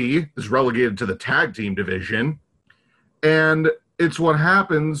 3 is relegated to the tag team division. And it's what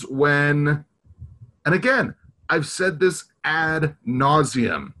happens when, and again, I've said this ad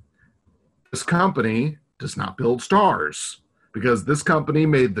nauseum, this company does not build stars, because this company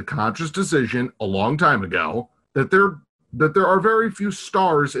made the conscious decision a long time ago that there are very few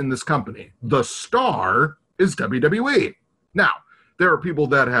stars in this company. The star is WWE. Now, there are people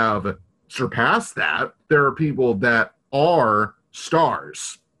that have surpassed that. There are people that are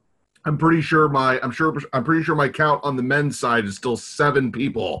stars. I'm pretty sure my count on the men's side is still 7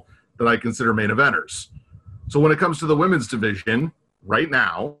 people that I consider main eventers. So when it comes to the women's division, right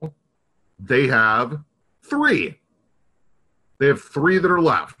now, they have 3. They have 3 that are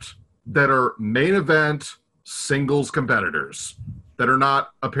left that are main event singles competitors that are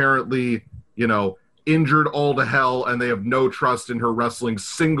not apparently, injured all to hell and they have no trust in her wrestling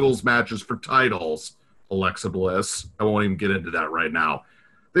singles matches for titles. Alexa Bliss. I won't even get into that right now.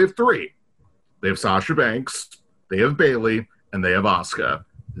 They have 3. They have Sasha Banks, they have Bayley, and they have Asuka.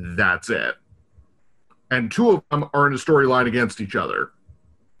 That's it. And 2 of them are in a storyline against each other.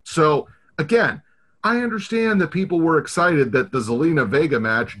 So, again, I understand that people were excited that the Zelina Vega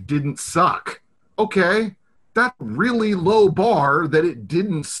match didn't suck. Okay, that's a really low bar that it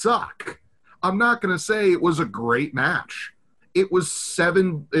didn't suck. I'm not going to say it was a great match. It was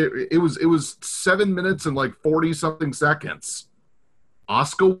 7 minutes and like 40 something seconds.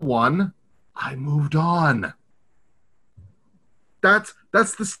 Asuka won. I moved on. That's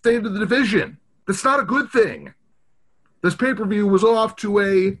the state of the division. That's not a good thing. This pay-per-view was off to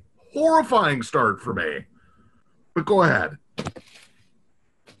a horrifying start for me. But go ahead.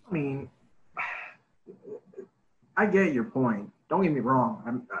 I mean, I get your point. Don't get me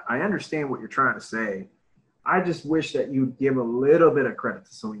wrong. I understand what you're trying to say. I just wish that you'd give a little bit of credit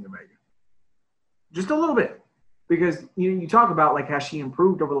to Zelina Vega. Just a little bit. Because you talk about, like, has she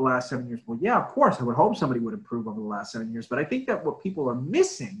improved over the last 7 years? Well, yeah, of course. I would hope somebody would improve over the last 7 years. But I think that what people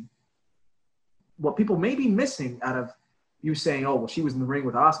may be missing out of you saying, oh, well, she was in the ring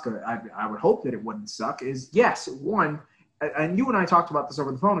with Asuka, I would hope that it wouldn't suck, is, yes, one, and you and I talked about this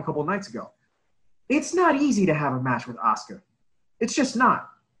over the phone a couple of nights ago. It's not easy to have a match with Asuka. It's just not.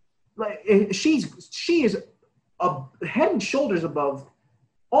 Like, she is head and shoulders above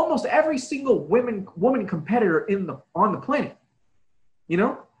almost every single woman competitor on the planet.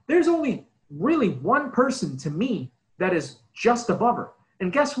 There's only really one person to me that is just above her.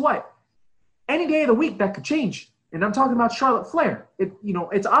 And guess what? Any day of the week that could change. And I'm talking about Charlotte Flair.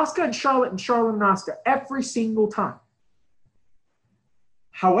 It's Asuka and Charlotte and Asuka every single time.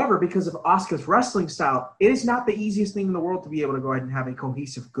 However, because of Asuka's wrestling style, it is not the easiest thing in the world to be able to go ahead and have a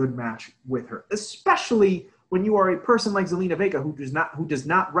cohesive, good match with her, especially when you are a person like Zelina Vega who does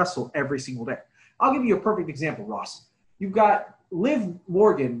not wrestle every single day. I'll give you a perfect example, Ross. You've got Liv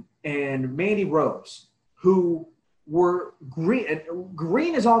Morgan and Mandy Rose, who were green, and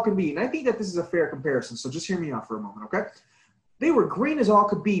green as all can be. And I think that this is a fair comparison, so just hear me out for a moment, okay? They were green as all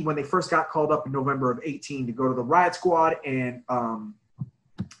could be when they first got called up in November of 2018 to go to the Riot Squad, and I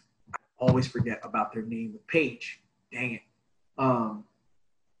always forget about their name, Paige. Dang it.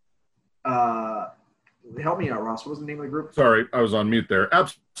 Help me out, Ross. What was the name of the group? Sorry, I was on mute there.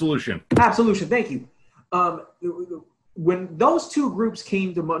 Absolution. Absolution. Thank you. when those two groups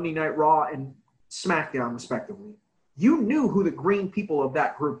came to Monday Night Raw and SmackDown, respectively, you knew who the green people of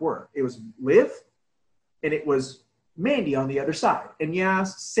that group were. It was Liv, and it was Mandy on the other side. And yeah,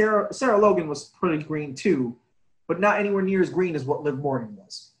 Sarah Logan was pretty green too, but not anywhere near as green as what Liv Morgan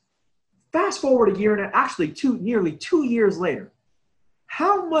was. Fast forward a year and actually nearly 2 years later,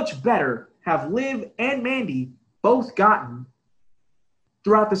 how much better have Liv and Mandy both gotten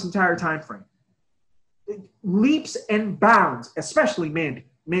throughout this entire time frame? Leaps and bounds, especially Mandy.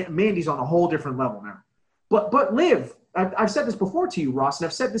 Mandy's on a whole different level now. But Liv, I've said this before to you, Ross, and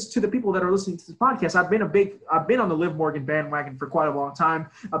I've said this to the people that are listening to this podcast. I've been on the Liv Morgan bandwagon for quite a long time.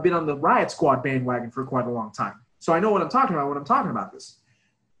 I've been on the Riot Squad bandwagon for quite a long time. So I know what I'm talking about when I'm talking about this.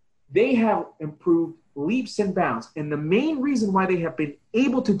 They have improved leaps and bounds. And the main reason why they have been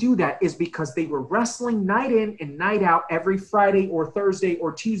able to do that is because they were wrestling night in and night out every Friday or Thursday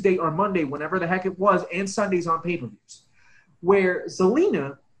or Tuesday or Monday, whenever the heck it was, and Sundays on pay-per-views. Where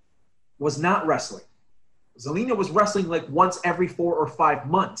Zelina was not wrestling. Zelina was wrestling like once every 4 or 5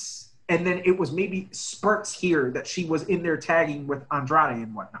 months. And then it was maybe spurts here that she was in there tagging with Andrade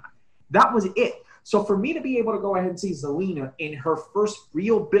and whatnot. That was it. So for me to be able to go ahead and see Zelina in her first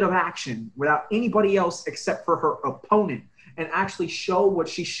real bit of action without anybody else except for her opponent and actually show what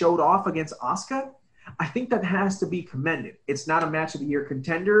she showed off against Asuka, I think that has to be commended. It's not a match of the year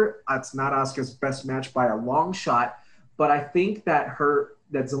contender. It's not Asuka's best match by a long shot, but I think that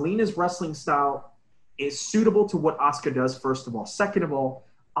Zelina's wrestling style is suitable to what Asuka does, first of all. Second of all,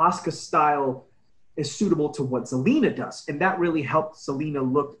 Asuka's style is suitable to what Zelina does, and that really helped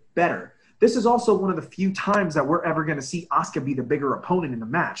Zelina look better. This is also one of the few times that we're ever going to see Asuka be the bigger opponent in the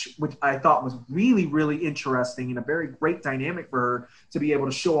match, which I thought was really, really interesting and a very great dynamic for her to be able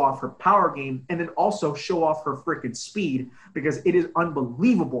to show off her power game and then also show off her freaking speed, because it is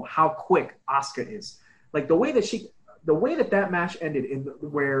unbelievable how quick Asuka is. Like the way that match ended,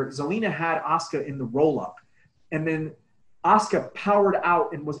 where Zelina had Asuka in the roll-up, and then Asuka powered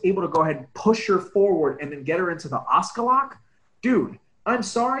out and was able to go ahead and push her forward and then get her into the Asuka lock. Dude, I'm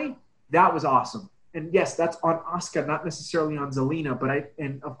sorry. That was awesome. And yes, that's on Asuka, not necessarily on Zelina. But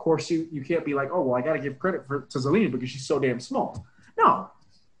of course you can't be like, oh, well, I got to give credit to Zelina because she's so damn small. No,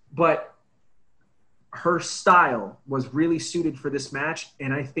 but her style was really suited for this match.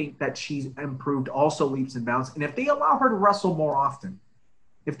 And I think that she's improved also leaps and bounds. And if they allow her to wrestle more often,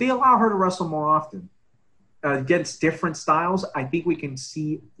 against different styles, I think we can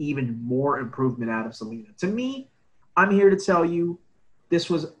see even more improvement out of Zelina. To me, I'm here to tell you this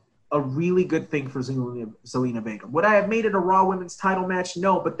was a really good thing for Zelina Vega. Would I have made it a Raw Women's title match?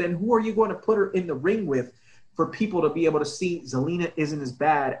 No, but then who are you going to put her in the ring with for people to be able to see Zelina isn't as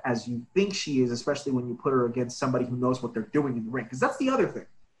bad as you think she is, especially when you put her against somebody who knows what they're doing in the ring? Because that's the other thing.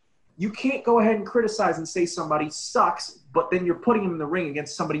 You can't go ahead and criticize and say somebody sucks, but then you're putting them in the ring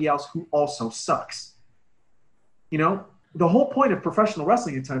against somebody else who also sucks. You know, the whole point of professional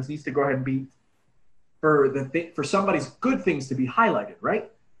wrestling at times needs to go ahead and be for somebody's good things to be highlighted, right?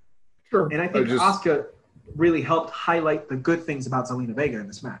 Sure. And I think Asuka really helped highlight the good things about Zelina Vega in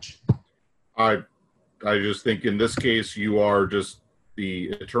this match. I just think in this case you are just the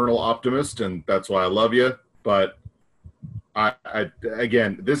eternal optimist, and that's why I love you. But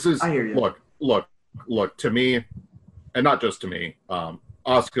this is, I hear you. Look to me, and not just to me.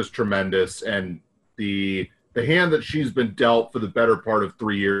 Asuka's tremendous, and the hand that she's been dealt for the better part of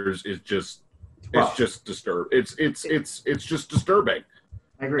 3 years is just it's just it's just disturbing.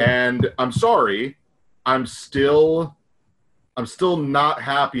 I agree. And I'm sorry, I'm still not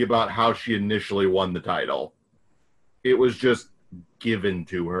happy about how she initially won the title. It was just given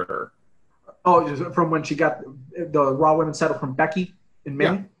to her. Oh, from when she got the Raw Women's title from Becky in May?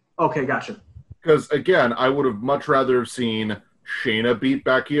 Yeah. Okay, gotcha. Because, again, I would have much rather have seen Shayna beat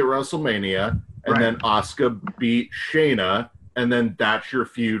Becky at WrestleMania, and then Asuka beat Shayna, and then that's your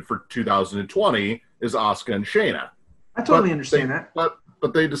feud for 2020 is Asuka and Shayna. I totally understand that.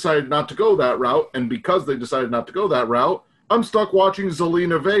 But they decided not to go that route, and because they decided not to go that route, I'm stuck watching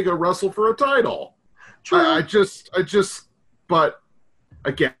Zelina Vega wrestle for a title. True. But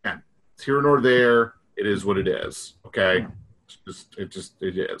again, it's here nor there. It is what it is. Okay,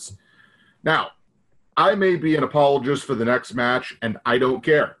 it is. Now, I may be an apologist for the next match, and I don't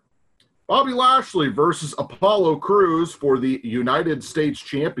care. Bobby Lashley versus Apollo Crews for the United States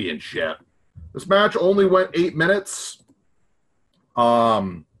Championship. This match only went 8 minutes.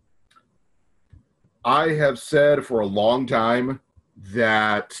 I have said for a long time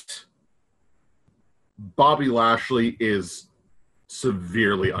that Bobby Lashley is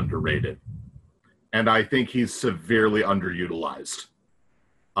severely underrated, and I think he's severely underutilized.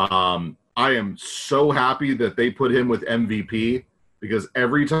 I am so happy that they put him with MVP, because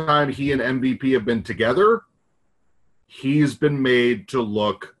every time he and MVP have been together, he's been made to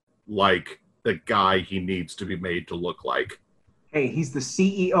look like the guy he needs to be made to look like. Hey, he's the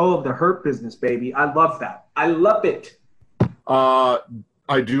CEO of the Hurt Business, baby. I love that. I love it.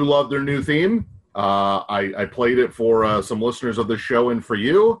 I do love their new theme. I played it for some listeners of the show and for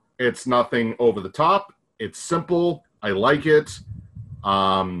you. It's nothing over the top. It's simple. I like it.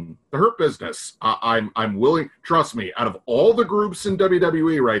 The Hurt Business. I'm willing. Trust me. Out of all the groups in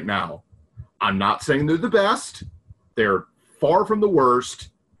WWE right now, I'm not saying they're the best. They're far from the worst,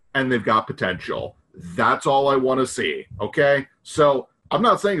 and they've got potential. That's all I want to see. Okay, so I'm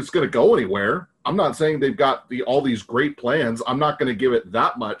not saying it's going to go anywhere. I'm not saying they've got all these great plans. I'm not going to give it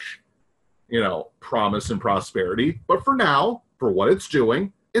that much, promise and prosperity. But for now, for what it's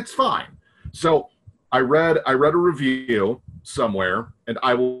doing, it's fine. So I read a review somewhere, and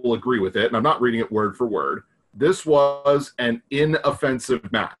I will agree with it, and I'm not reading it word for word. This was an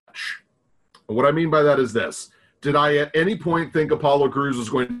inoffensive match. And what I mean by that is this. Did I at any point think Apollo Crews was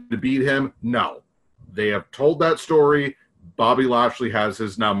going to beat him? No. They have told that story. Bobby Lashley has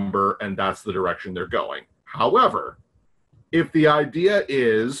his number, and that's the direction they're going. However, if the idea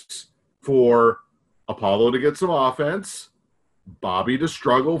is for Apollo to get some offense, Bobby to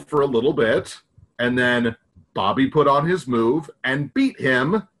struggle for a little bit, and then Bobby put on his move and beat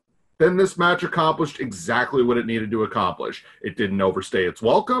him, then this match accomplished exactly what it needed to accomplish. It didn't overstay its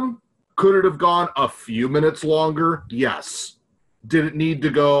welcome. Could it have gone a few minutes longer? Yes. Did it need to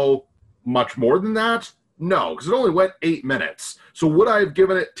go much more than that? No, because it only went 8 minutes. So would I have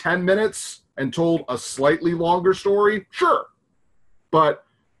given it 10 minutes and told a slightly longer story? Sure. But,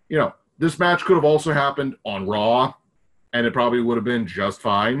 this match could have also happened on Raw, and it probably would have been just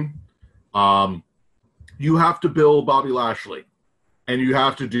fine. You have to build Bobby Lashley, and you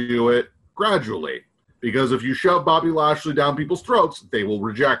have to do it gradually. Because if you shove Bobby Lashley down people's throats, they will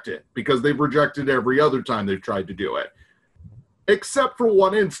reject it. Because they've rejected every other time they've tried to do it. Except for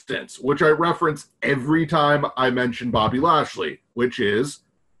one instance, which I reference every time I mention Bobby Lashley, which is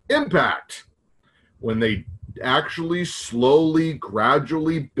Impact. When they actually slowly,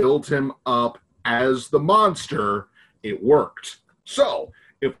 gradually built him up as the monster, it worked. So,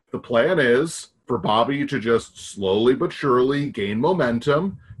 if the plan is for Bobby to just slowly but surely gain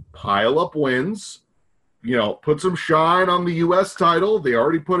momentum, pile up wins, put some shine on the U.S. title. They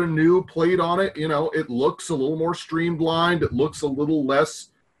already put a new plate on it. It looks a little more streamlined. It looks a little less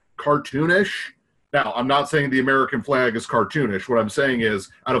cartoonish. Now, I'm not saying the American flag is cartoonish. What I'm saying is,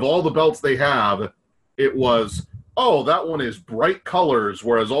 out of all the belts they have, it was, that one is bright colors,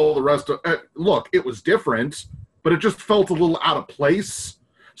 whereas all the rest of look, it was different, but it just felt a little out of place.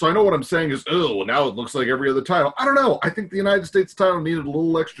 So I know what I'm saying is, now it looks like every other title. I don't know. I think the United States title needed a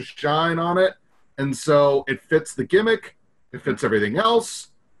little extra shine on it. And so it fits the gimmick. It fits everything else.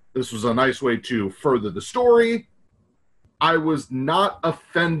 This was a nice way to further the story. I was not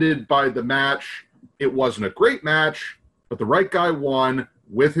offended by the match. It wasn't a great match, but the right guy won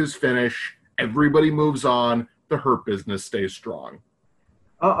with his finish. Everybody moves on. The Hurt Business stays strong.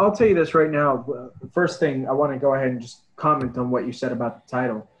 I'll tell you this right now. First thing, I want to go ahead and just comment on what you said about the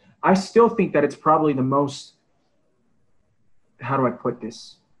title. I still think that it's probably the most, how do I put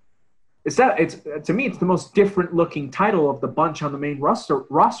this? To me, it's the most different looking title of the bunch on the main roster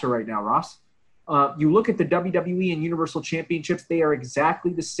right now, Ross. You look at the WWE and Universal Championships, they are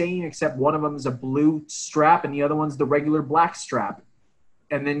exactly the same, except one of them is a blue strap and the other one's the regular black strap.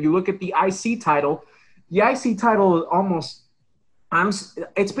 And then you look at the IC title. The IC title almost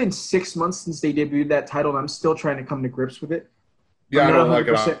it's been 6 months since they debuted that title, and I'm still trying to come to grips with it. Yeah, I don't like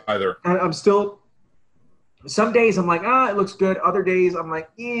it either. I'm still – some days I'm like, it looks good. Other days I'm like,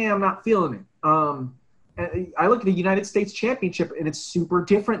 I'm not feeling it. I look at the United States Championship, and it's super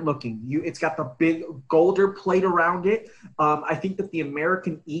different looking. It's got the big golder plate around it. I think that the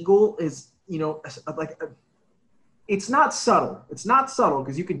American Eagle is, it's not subtle. It's not subtle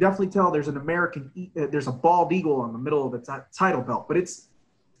because you can definitely tell there's there's a bald eagle on the middle of the title belt. But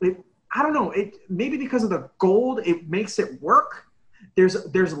I don't know. Maybe because of the gold, it makes it work.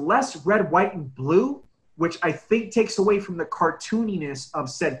 There's less red, white, and blue, which I think takes away from the cartooniness of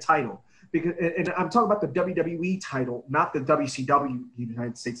said title. And I'm talking about the WWE title, not the WCW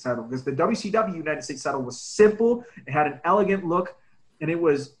United States title, because the WCW United States title was simple. It had an elegant look, and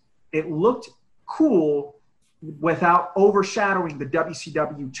it looked cool without overshadowing the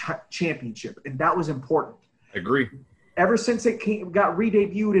WCW championship, and that was important. I agree. Ever since it got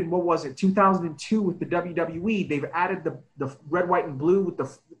re-debuted in 2002 with the WWE, they've added the red, white, and blue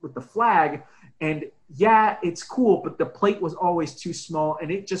with the flag, and yeah, it's cool, but the plate was always too small, and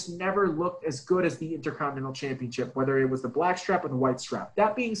it just never looked as good as the Intercontinental Championship, whether it was the black strap or the white strap.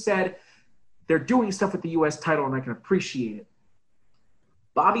 That being said, they're doing stuff with the U.S. title, and I can appreciate it.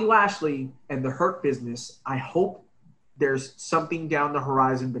 Bobby Lashley and the Hurt Business, I hope there's something down the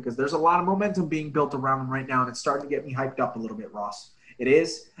horizon because there's a lot of momentum being built around him right now, and it's starting to get me hyped up a little bit, Ross. It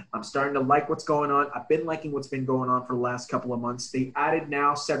is. I'm starting to like what's going on. I've been liking what's been going on for the last couple of months. They added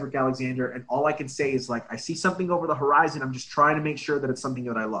now Cedric Alexander, and all I can say is, like, I see something over the horizon. I'm just trying to make sure that it's something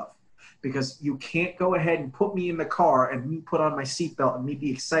that I love. Because you can't go ahead and put me in the car and me put on my seatbelt and me be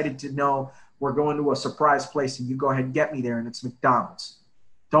excited to know we're going to a surprise place and you go ahead and get me there and it's McDonald's.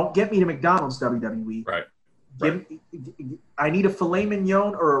 Don't get me to McDonald's, WWE. Right. I need a filet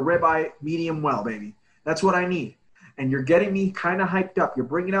mignon or a ribeye medium well, baby. That's what I need. And you're getting me kind of hyped up. You're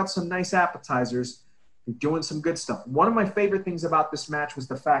bringing out some nice appetizers. You're doing some good stuff. One of my favorite things about this match was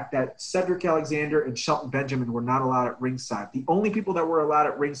the fact that Cedric Alexander and Shelton Benjamin were not allowed at ringside. The only people that were allowed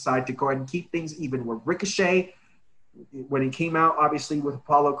at ringside to go ahead and keep things even were Ricochet, when he came out, obviously, with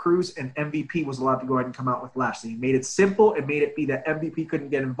Apollo Crews, and MVP was allowed to go ahead and come out with Lashley. He made it simple. It made it be that MVP couldn't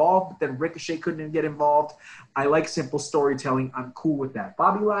get involved, but then Ricochet couldn't get involved. I like simple storytelling. I'm cool with that.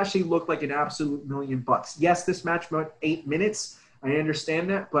 Bobby Lashley looked like an absolute $1,000,000. Yes, this match went 8 minutes. I understand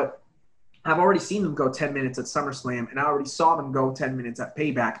that, but I've already seen them go 10 minutes at SummerSlam, and I already saw them go 10 minutes at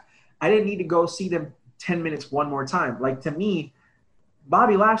Payback. I didn't need to go see them 10 minutes one more time. Like, to me,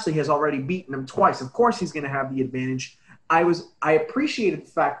 Bobby Lashley has already beaten him twice. Of course he's going to have the advantage. I appreciated the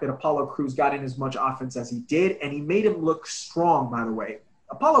fact that Apollo Crews got in as much offense as he did, and he made him look strong, by the way.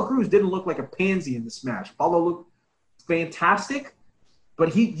 Apollo Crews didn't look like a pansy in this match. Apollo looked fantastic,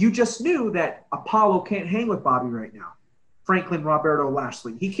 but you just knew that Apollo can't hang with Bobby right now. Franklin Roberto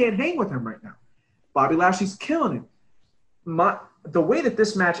Lashley. He can't hang with him right now. Bobby Lashley's killing him. The way that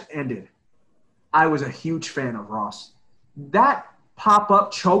this match ended, I was a huge fan of, Ross. That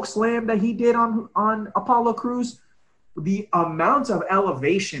pop-up choke slam that he did on Apollo Crews, the amount of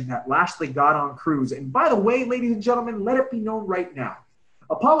elevation that Lashley got on Crews. And by the way, ladies and gentlemen, let it be known right now.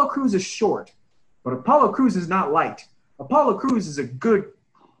 Apollo Crews is short, but Apollo Crews is not light. Apollo Crews is a good,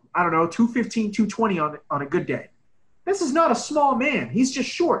 215, 220 on a good day. This is not a small man. He's just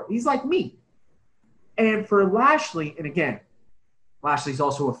short. He's like me. And for Lashley, and again, Lashley's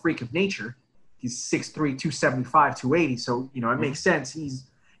also a freak of nature. He's 6'3", 275, 280. So, it makes sense. He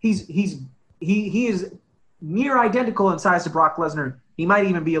is near identical in size to Brock Lesnar. He might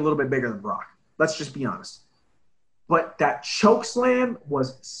even be a little bit bigger than Brock. Let's just be honest. But that choke slam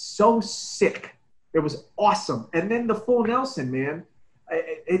was so sick. It was awesome. And then the full Nelson, man.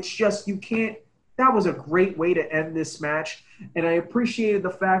 It's just, you can't. That was a great way to end this match. And I appreciated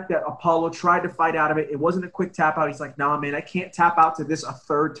the fact that Apollo tried to fight out of it. It wasn't a quick tap out. He's like, nah, man, I can't tap out to this a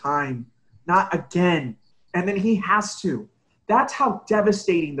third time. Not again. And then he has to. That's how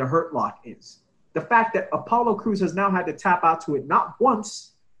devastating the Hurt Lock is. The fact that Apollo Crews has now had to tap out to it not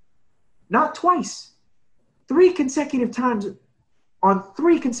once, not twice, 3 consecutive times on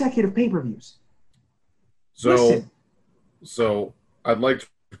 3 consecutive pay-per-views. So I'd like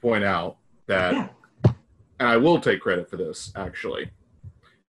to point out that, and I will take credit for this, actually.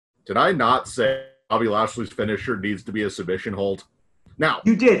 Did I not say Bobby Lashley's finisher needs to be a submission hold? Now,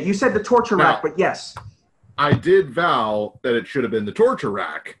 you did. You said the torture rack, but yes. I did vow that it should have been the torture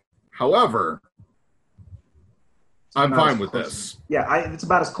rack. However, I'm fine with this. Yeah, it's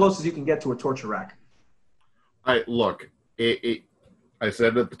about as close as you can get to a torture rack. I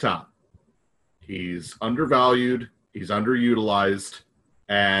said at the top, he's undervalued, he's underutilized,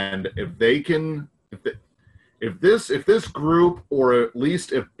 and if this group, or at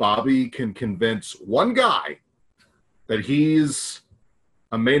least if Bobby can convince one guy that he's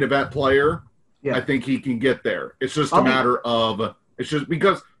a main event player, I think he can get there. It's just a matter of, it's just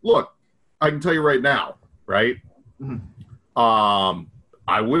because, look, I can tell you right now, right? Mm-hmm.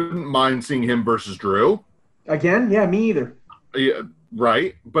 I wouldn't mind seeing him versus Drew. Again? Yeah, me either. Yeah,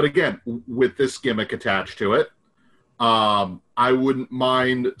 right. But again, with this gimmick attached to it, I wouldn't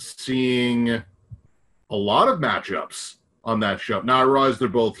mind seeing a lot of matchups on that show. Now, I realize they're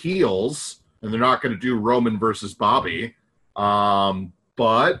both heels, and they're not going to do Roman versus Bobby.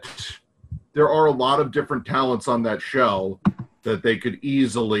 But there are a lot of different talents on that show that they could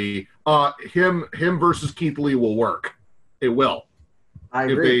easily him versus Keith Lee will work. It will. I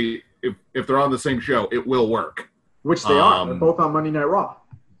agree. If they're on the same show, it will work. Which they are. They're both on Monday Night Raw.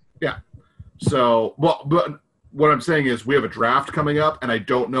 Yeah. So, but what I'm saying is we have a draft coming up, and I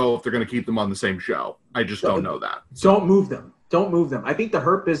don't know if they're going to keep them on the same show. I just don't know that. So. Don't move them. Don't move them. I think the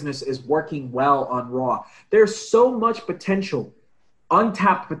Hurt Business is working well on Raw. There's so much potential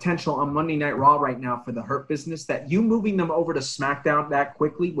untapped potential on Monday Night Raw right now for the Hurt Business that you moving them over to SmackDown that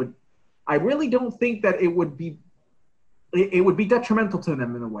quickly would – I really don't think that it would be detrimental to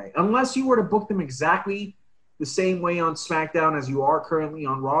them in a way. Unless you were to book them exactly the same way on SmackDown as you are currently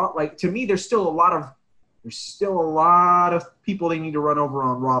on Raw. Like, to me, there's still a lot of people they need to run over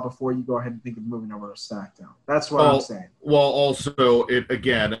on Raw before you go ahead and think of moving over to SmackDown. That's what I'm saying. Well, also,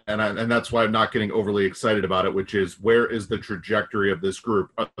 and that's why I'm not getting overly excited about it, which is where is the trajectory of this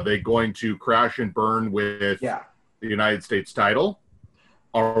group? Are they going to crash and burn with the United States title?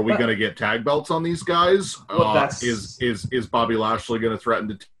 Are we going to get tag belts on these guys? Well, is Bobby Lashley going to threaten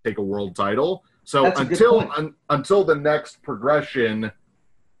to take a world title? So until the next progression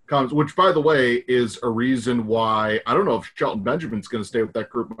comes, which, by the way, is a reason why I don't know if Shelton Benjamin's going to stay with that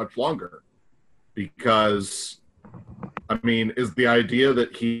group much longer. Because, I mean, is the idea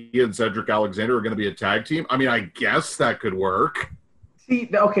that he and Cedric Alexander are going to be a tag team? I mean, I guess that could work. See,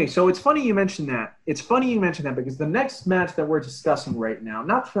 okay, so it's funny you mentioned that. Because the next match that we're discussing right now,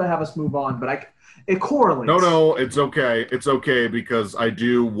 not to have us move on, but it correlates. No, it's okay. It's okay because I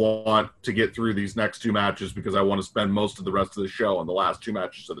do want to get through these next two matches because I want to spend most of the rest of the show on the last two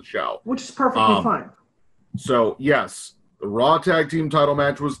matches of the show. Which is perfectly fine. So, yes, the Raw Tag Team title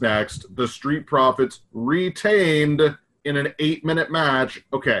match was next. The Street Profits retained in an 8-minute match.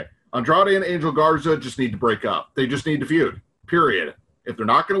 Okay, Andrade and Angel Garza just need to break up. They just need to feud, period. If they're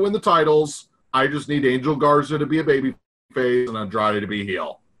not going to win the titles, I just need Angel Garza to be a babyface and Andrade to be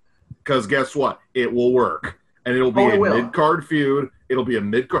heel. Because guess what? It will work. And it'll be a mid-card feud. It'll be a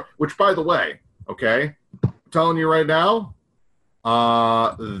mid-card, which, by the way, okay, I'm telling you right now,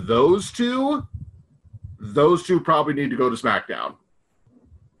 those two probably need to go to SmackDown.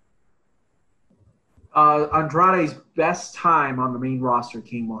 Andrade's best time on the main roster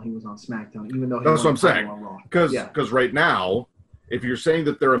came while he was on SmackDown, even though he That's what I'm saying. On Raw. Because right now, if you're saying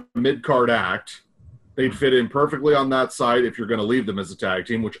that they're a mid-card act, they'd fit in perfectly on that side if you're going to leave them as a tag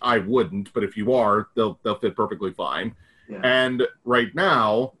team, which I wouldn't, but if you are, they'll fit perfectly fine. Yeah. And right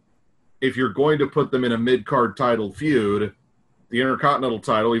now, if you're going to put them in a mid-card title feud, the Intercontinental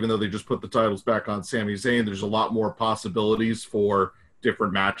title, even though they just put the titles back on Sami Zayn, there's a lot more possibilities for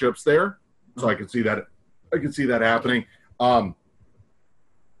different matchups there. So I can see that. I can see that happening.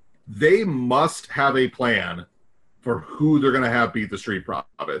 They must have a plan for who they're going to have beat the Street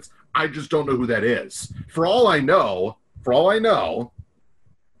Profits. I just don't know who that is. For all I know,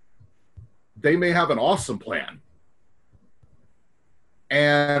 they may have an awesome plan.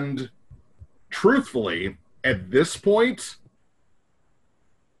 And truthfully, at this point,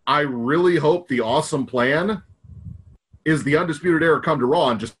 I really hope the awesome plan is the Undisputed Era come to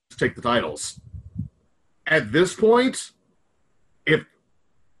Raw and just take the titles. At this point,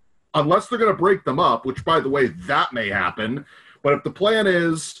 unless they're going to break them up, which, by the way, that may happen, but if the plan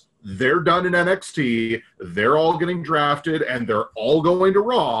is they're done in NXT, they're all getting drafted, and they're all going to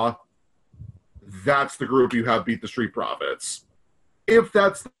Raw, that's the group you have beat the Street Profits. If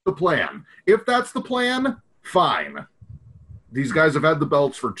that's the plan. If that's the plan, fine. These guys have had the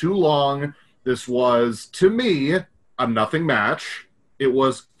belts for too long. This was, to me, a nothing match. It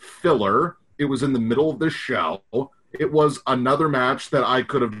was filler. It was in the middle of the show. It was another match that I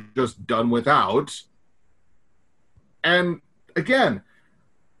could have just done without. And again,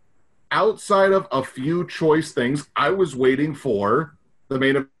 outside of a few choice things, I was waiting for the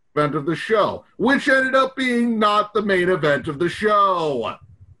main event of the show, which ended up being not the main event of the show.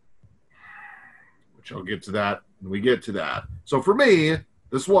 Which I'll get to that when we get to that. So for me,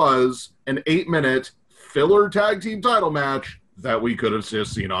 this was an 8-minute filler tag team title match that we could have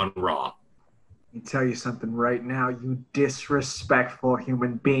just seen on Raw. Let me tell you something right now, you disrespectful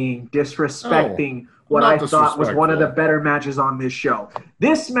human being, disrespecting what I thought was one of the better matches on this show.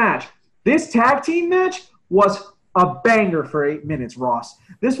 This match, this tag team match, was a banger for 8 minutes, Ross.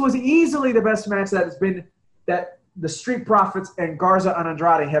 This was easily the best match that the Street Profits and Garza and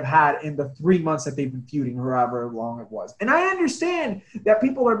Andrade have had in the 3 months that they've been feuding, however long it was. And I understand that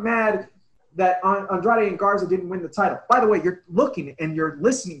people are mad that Andrade and Garza didn't win the title. By the way, you're looking and you're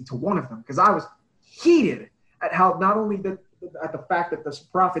listening to one of them because I was heated at how not only at the fact that the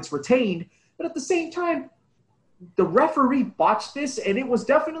Profits retained, but at the same time, the referee botched this, and it was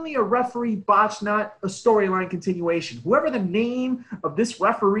definitely a referee botch, not a storyline continuation. Whoever the name of this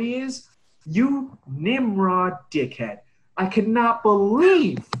referee is, you Nimrod dickhead. I cannot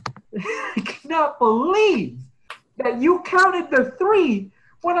believe that you counted the 3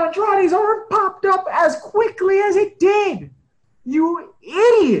 when Andrade's arm popped up as quickly as it did. You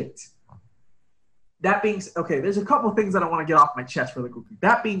idiot. That being okay, there's a couple things that I want to get off my chest really quickly.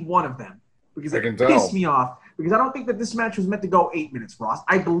 That being one of them, because it pissed me off. because I don't think that this match was meant to go 8 minutes, Ross.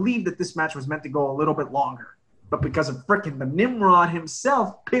 I believe that this match was meant to go a little bit longer. But because of frickin' the Nimrod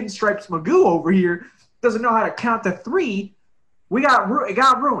himself, Pinstripes Magoo over here, doesn't know how to count to 3, it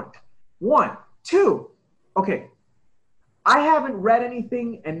got ruined. 1, 2. Okay. I haven't read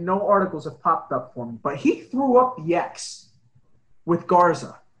anything and no articles have popped up for me, but he threw up the X with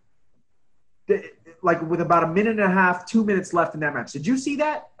Garza. Like with about a minute and a half, 2 minutes left in that match. Did you see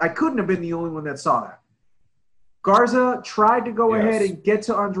that? I couldn't have been the only one that saw that. Garza tried to go ahead and get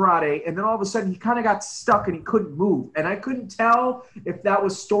to Andrade, and then all of a sudden he kind of got stuck and he couldn't move. And I couldn't tell if that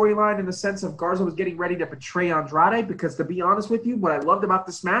was storyline in the sense of Garza was getting ready to betray Andrade, because to be honest with you, what I loved about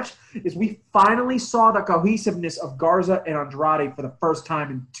this match is we finally saw the cohesiveness of Garza and Andrade for the first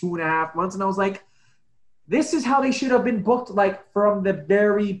time in 2.5 months. And I was like, this is how they should have been booked, like, from the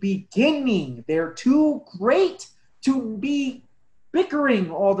very beginning. They're too great to be bickering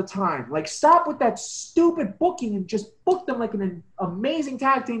all the time. Like, stop with that stupid booking and just book them like an amazing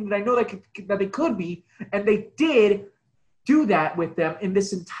tag team that I know that they could be. And they did do that with them in the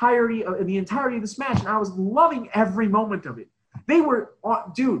entirety of this match. And I was loving every moment of it. They were,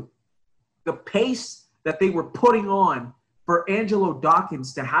 dude, the pace that they were putting on for Angelo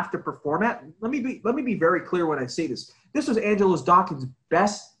Dawkins to have to perform at. Let me be very clear when I say this. This was Angelo Dawkins'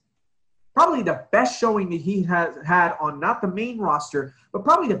 probably the best showing that he has had on not the main roster, but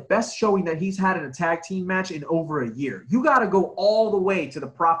probably the best showing that he's had in a tag team match in over a year. You got to go all the way to the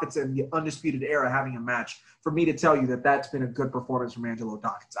Profits and the Undisputed Era having a match for me to tell you that that's been a good performance from Angelo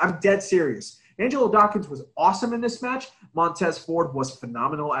Dawkins. I'm dead serious. Angelo Dawkins was awesome in this match. Montez Ford was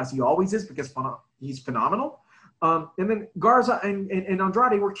phenomenal, as he always is, because he's phenomenal. And then Garza and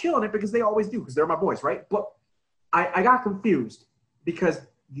Andrade were killing it, because they always do, because they're my boys, right? But I got confused because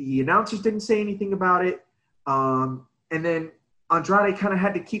the announcers didn't say anything about it. And then Andrade kind of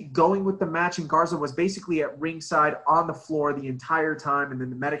had to keep going with the match, and Garza was basically at ringside on the floor the entire time, and then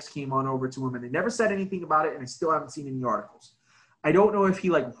the medics came on over to him, and they never said anything about it, and I still haven't seen any articles. I don't know if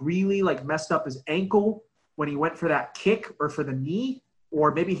he really messed up his ankle when he went for that kick or for the knee,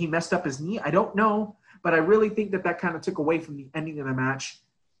 or maybe he messed up his knee. I don't know, but I really think that kind of took away from the ending of the match.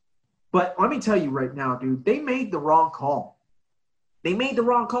 But let me tell you right now, dude, they made the wrong call. They made the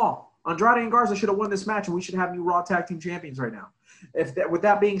wrong call. Andrade and Garza should have won this match, and we should have new Raw Tag Team Champions right now. With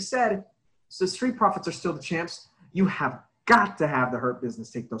that being said, so Street Profits are still the champs. You have got to have the Hurt Business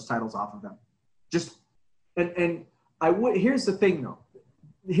take those titles off of them. Here's the thing, though.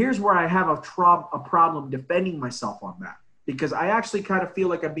 Here's where I have a problem defending myself on that, because I actually kind of feel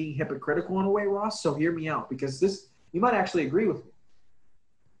like I'm being hypocritical in a way, Ross. So hear me out, because you might actually agree with me.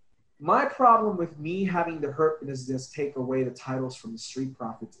 My problem with me having the Hurt Business take away the titles from the Street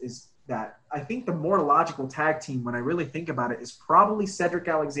Profits is that I think the more logical tag team, when I really think about it, is probably Cedric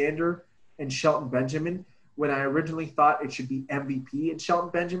Alexander and Shelton Benjamin, when I originally thought it should be MVP and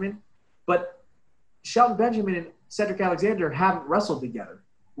Shelton Benjamin. But Shelton Benjamin and Cedric Alexander haven't wrestled together,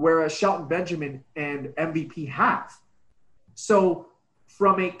 whereas Shelton Benjamin and MVP have. So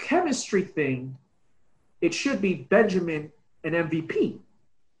from a chemistry thing, it should be Benjamin and MVP.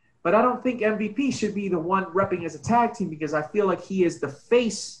 But I don't think MVP should be the one repping as a tag team, because I feel like he is the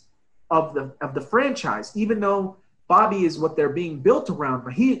face of the franchise, even though Bobby is what they're being built around.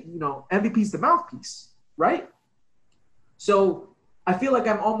 But MVP's the mouthpiece, right? So I feel like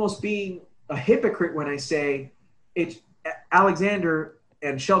I'm almost being a hypocrite when I say it's Alexander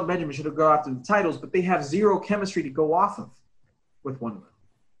and Shelton Benjamin should have gone after the titles, but they have zero chemistry to go off of with one another.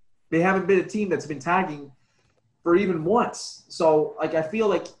 They haven't been a team that's been tagging for even once. So I feel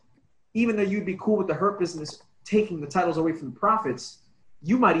like even though you'd be cool with the Hurt Business taking the titles away from the Profits,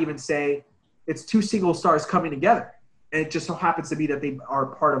 you might even say it's two single stars coming together. And it just so happens to be that they are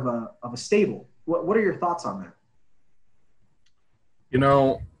part of a stable. What are your thoughts on that?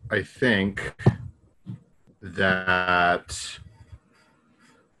 I think that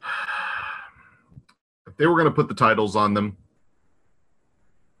if they were going to put the titles on them,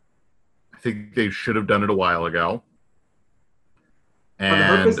 I think they should have done it a while ago. On the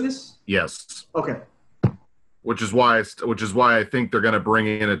Hurt Business? Yes. Okay. Which is why I think they're going to bring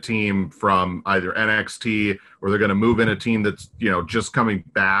in a team from either NXT, or they're going to move in a team that's, just coming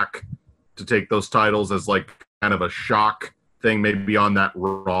back to take those titles as kind of a shock thing, maybe on that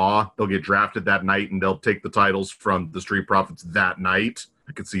Raw. They'll get drafted that night and they'll take the titles from the Street Profits that night.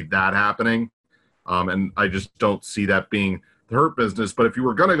 I could see that happening. And I just don't see that being the Hurt Business. But if you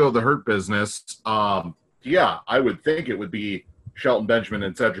were going to go the Hurt Business, I would think it would be Shelton Benjamin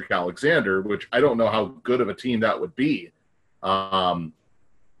and Cedric Alexander, which I don't know how good of a team that would be. I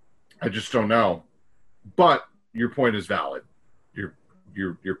just don't know. But your point is valid.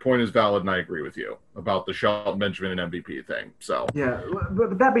 your point is valid, and I agree with you about the Shelton Benjamin and MVP thing. So yeah,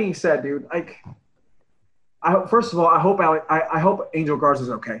 but that being said, dude, like, first of all, I hope Angel Garza's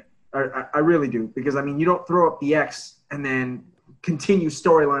okay. I really do, because I mean, you don't throw up the X and then continue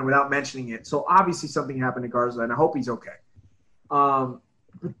storyline without mentioning it. So obviously something happened to Garza, and I hope he's okay. But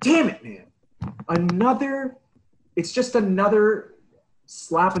damn it, man! It's just another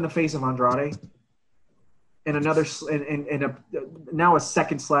slap in the face of Andrade, and now a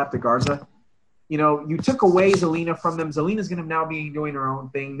second slap to Garza. You know, you took away Zelina from them. Zelina's going to now be doing her own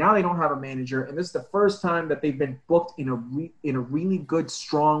thing. Now they don't have a manager, and this is the first time that they've been booked in a really good,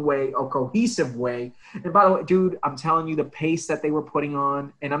 strong way, a cohesive way. And by the way, dude, I'm telling you, the pace that they were putting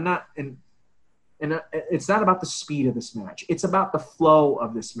on, and it's not about the speed of this match. It's about the flow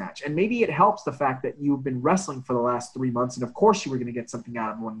of this match. And maybe it helps the fact that you've been wrestling for the last 3 months, and of course you were going to get something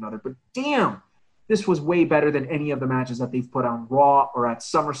out of one another. But damn, this was way better than any of the matches that they've put on Raw or at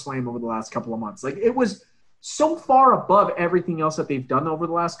SummerSlam over the last couple of months. Like, it was so far above everything else that they've done over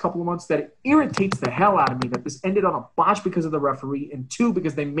the last couple of months that it irritates the hell out of me that this ended on a botch because of the referee, and 2,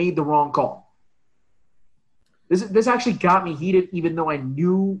 because they made the wrong call. This actually got me heated, even though I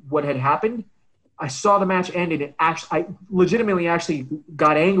knew what had happened. I saw the match end, and I legitimately actually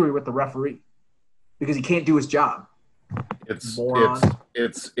got angry with the referee because he can't do his job. It's the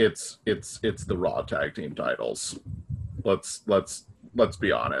Raw tag team titles. Let's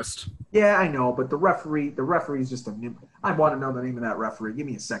be honest. Yeah, I know, but the referee's just a new. I want to know the name of that referee. Give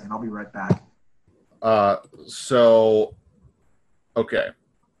me a second. I'll be right back. Okay.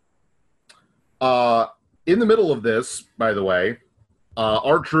 In the middle of this, by the way,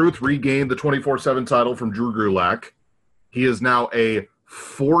 R-Truth regained the 24/7 title from Drew Gulak. He is now a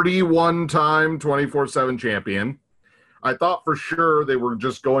 41-time 24/7 champion. I thought for sure they were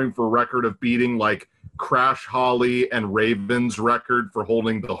just going for a record of beating like Crash Holly and Raven's record for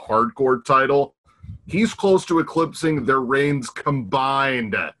holding the hardcore title. He's close to eclipsing their reigns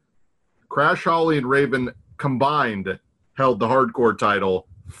combined. Crash Holly and Raven combined held the hardcore title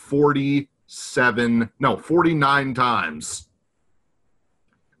 49 times.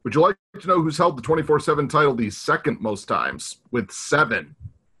 Would you like to know who's held the 24/7 title the second most times, with 7?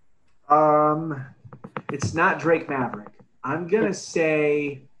 It's not Drake Maverick. I'm going to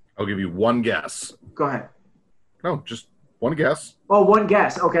say... I'll give you one guess. Go ahead. No, just one guess. Oh, one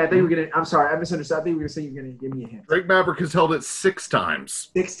guess. Okay, I thought you were going to... I'm sorry, I misunderstood. I think you were going to say you were going to give me a hint. Drake Maverick has held it 6 times.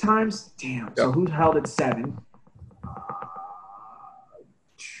 6 times? Damn. Yep. So who held it 7?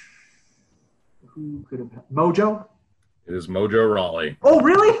 Who could have... Mojo? It is Mojo Rawley. Oh,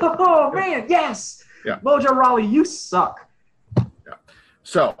 really? Oh, man, yes! Yeah. Mojo Rawley, you suck. Yeah.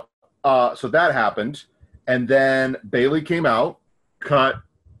 So that happened, and then Bayley came out, cut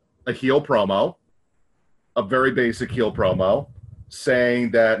a heel promo, a very basic heel promo, saying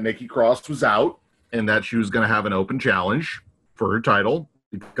that Nikki Cross was out and that she was going to have an open challenge for her title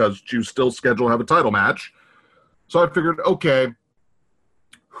because she was still scheduled to have a title match. So I figured, okay,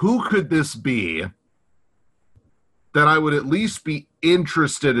 who could this be that I would at least be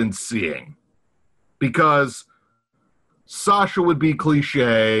interested in seeing? Because Sasha would be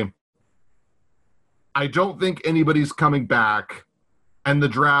cliche. I don't think anybody's coming back, and the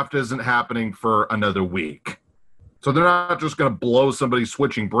draft isn't happening for another week. So they're not just going to blow somebody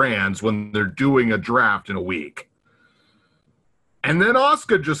switching brands when they're doing a draft in a week. And then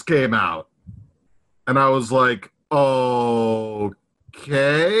Asuka just came out, and I was like, okay.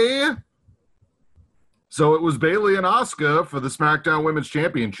 So it was Bayley and Asuka for the SmackDown Women's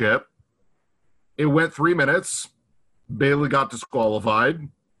Championship. It went 3 minutes. Bayley got disqualified.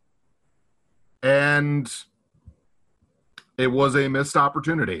 And it was a missed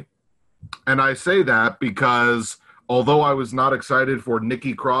opportunity. And I say that because although I was not excited for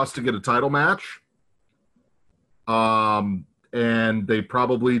Nikki Cross to get a title match, and they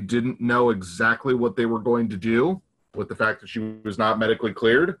probably didn't know exactly what they were going to do with the fact that she was not medically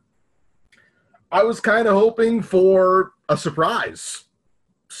cleared, I was kind of hoping for a surprise.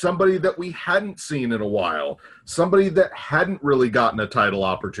 Somebody that we hadn't seen in a while. Somebody that hadn't really gotten a title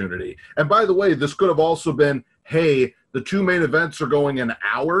opportunity. And by the way, this could have also been, hey, the 2 main events are going an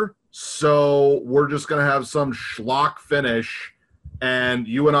hour, so we're just going to have some schlock finish, and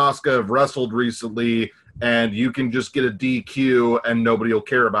you and Asuka have wrestled recently, and you can just get a DQ, and nobody will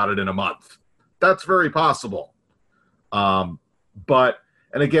care about it in a month. That's very possible. But,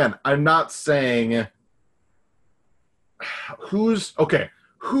 and again, I'm not saying who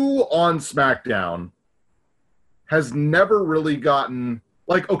on SmackDown has never really gotten,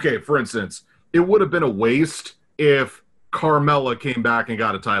 like, okay, for instance, it would have been a waste if Carmella came back and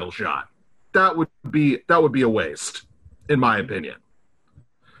got a title shot. That would be a waste, in my opinion.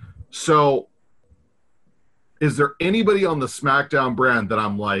 So, is there anybody on the SmackDown brand that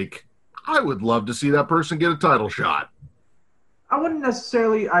I'm like, I would love to see that person get a title shot? I wouldn't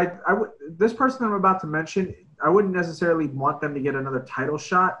necessarily. This person I'm about to mention, I wouldn't necessarily want them to get another title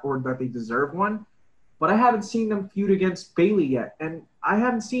shot or that they deserve one. But I haven't seen them feud against Bayley yet, and I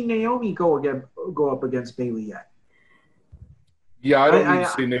haven't seen Naomi go up against Bayley yet. Yeah, I don't need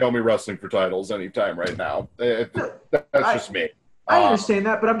to see Naomi wrestling for titles anytime right now. That's just me. I understand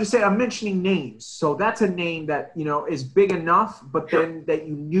that, but I'm just saying I'm mentioning names. So that's a name that is big enough, but then that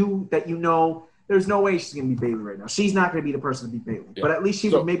there's no way she's going to be Bayley right now. She's not going to be the person to beat Bayley, but at least she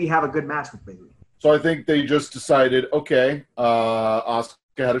would maybe have a good match with Bayley. So I think they just decided, okay, Asuka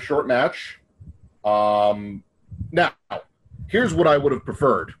had a short match. Now, here's what I would have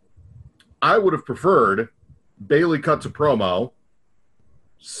preferred. I would have preferred Bayley cuts a promo,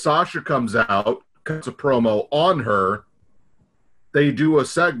 Sasha comes out, cuts a promo on her, they do a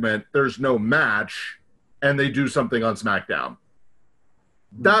segment, there's no match, and they do something on SmackDown.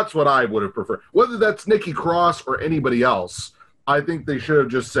 That's what I would have preferred. Whether that's Nikki Cross or anybody else, I think they should have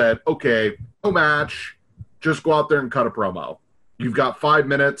just said, okay, no match, just go out there and cut a promo. You've got 5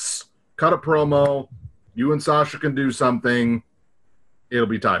 minutes, cut a promo, you and Sasha can do something, it'll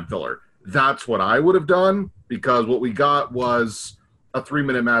be time filler. That's what I would have done, because what we got was a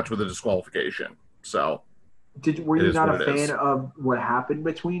 3-minute match with a disqualification. So, were you not a fan of what happened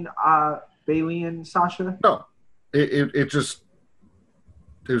between Bayley and Sasha? No, it was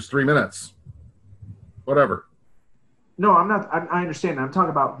 3 minutes. Whatever. No, I'm not. I understand. I'm talking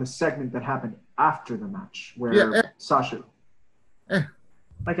about the segment that happened after the match where Sasha.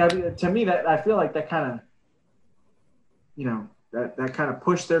 Like to me, that I feel like that kind of, that kind of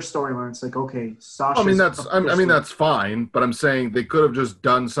pushed their storyline. It's like, okay, Sasha. That's fine, but I'm saying they could have just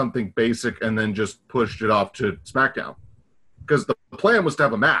done something basic and then just pushed it off to SmackDown, because the plan was to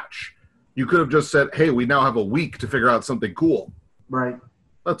have a match. You could have just said, "Hey, we now have a week to figure out something cool." Right.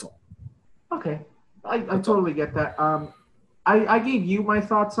 That's all. Okay, I totally get that. I gave you my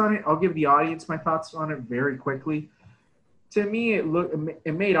thoughts on it. I'll give the audience my thoughts on it very quickly. To me, it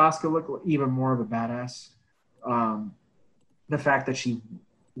made Asuka look even more of a badass. The fact that she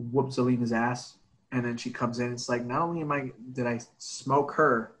whoops Alina's ass and then she comes in, it's like, not only did I smoke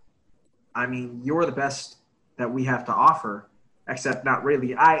her, I mean, you're the best that we have to offer, except not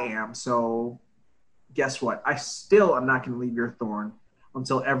really, I am. So guess what? I still am not going to leave your thorn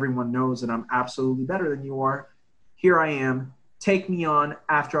until everyone knows that I'm absolutely better than you are. Here I am. Take me on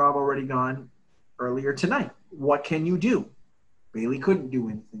after I've already gone earlier tonight. What can you do? Bayley couldn't do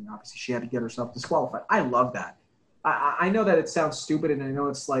anything. Obviously, she had to get herself disqualified. I love that. I know that it sounds stupid, and I know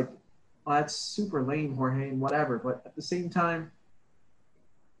it's like, oh, that's super lame, Jorge, and whatever. But at the same time,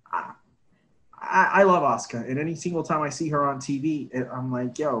 I love Asuka. And any single time I see her on TV, I'm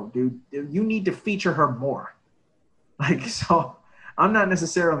like, yo, dude, you need to feature her more. Like, so I'm not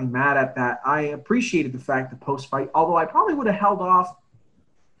necessarily mad at that. I appreciated the fact that post-fight, although I probably would have held off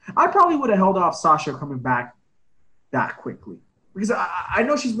Sasha coming back that quickly. Because I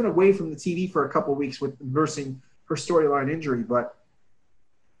know she's been away from the TV for a couple of weeks with nursing her storyline injury, but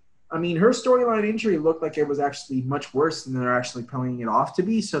I mean, her storyline injury looked like it was actually much worse than they're actually playing it off to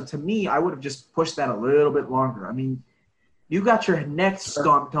be. So to me, I would have just pushed that a little bit longer. I mean, you got your neck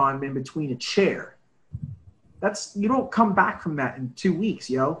stomped on in between a chair. You don't come back from that in 2 weeks,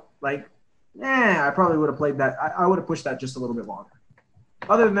 yo. Like, I probably would have played that. I would have pushed that just a little bit longer.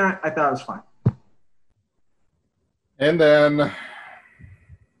 Other than that, I thought it was fine. And then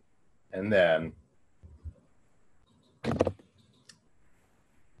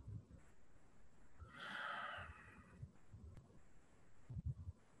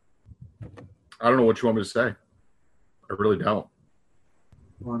I don't know what you want me to say. I really don't.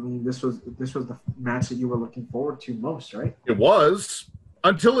 Well, I mean, this was the match that you were looking forward to most, right? It was,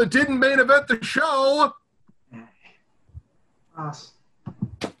 until it didn't main event the show. Us.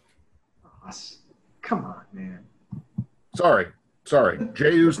 Come on, man. Sorry.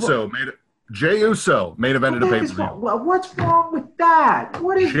 Jey Uso main evented a pay-per-view. What's wrong with that?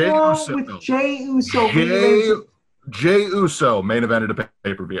 What is wrong with Jey Uso? Jey Uso main evented a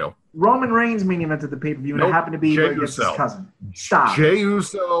pay-per-view. Roman Reigns main evented the pay-per-view, and it happened to be against his cousin. Stop. Jey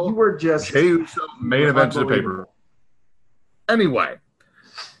Uso. You were just Jey Uso main evented a pay-per-view. Anyway,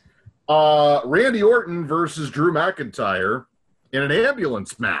 Randy Orton versus Drew McIntyre in an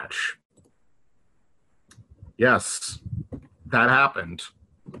ambulance match. Yes, that happened.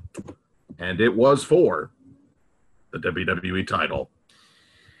 And it was for the WWE title.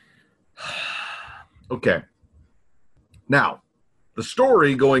 Okay. Now, the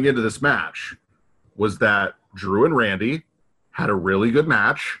story going into this match was that Drew and Randy had a really good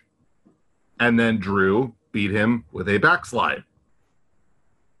match. and then Drew beat him with a backslide.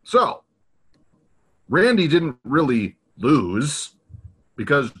 So, Randy didn't really lose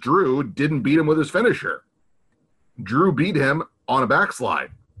because Drew didn't beat him with his finisher. Drew beat him on a backslide.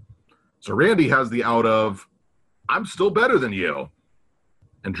 So Randy has the out of, I'm still better than you.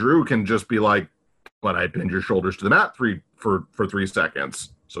 And Drew can just be like, but I pinned your shoulders to the mat for 3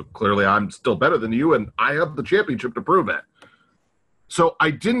 seconds. So clearly I'm still better than you, and I have the championship to prove it. So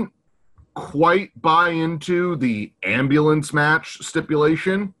I didn't quite buy into the ambulance match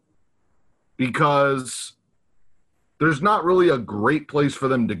stipulation because there's not really a great place for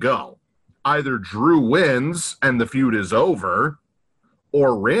them to go. Either Drew wins and the feud is over,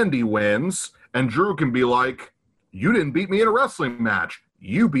 or Randy wins and Drew can be like, you didn't beat me in a wrestling match.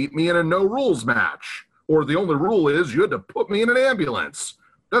 You beat me in a no rules match. Or the only rule is you had to put me in an ambulance.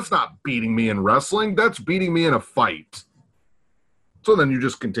 That's not beating me in wrestling. That's beating me in a fight. So then you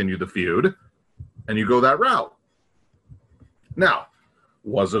just continue the feud and you go that route. Now,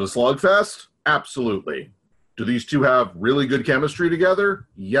 was it a slugfest? Absolutely. Do these two have really good chemistry together?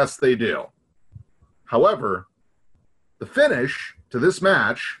 Yes, they do. However, the finish to this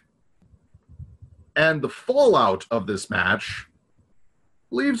match and the fallout of this match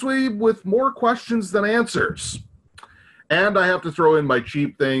leaves me with more questions than answers. And I have to throw in my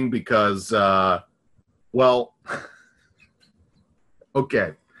cheap thing because, well,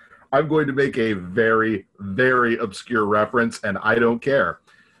 okay. I'm going to make a very, very obscure reference, and I don't care.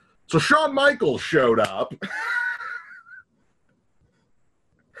 So Shawn Michaels showed up,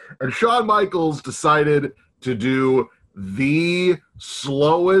 and Shawn Michaels decided to do the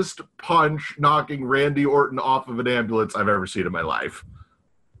slowest punch knocking Randy Orton off of an ambulance I've ever seen in my life.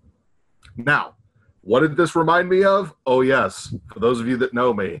 Now, what did this remind me of? Oh, yes. For those of you that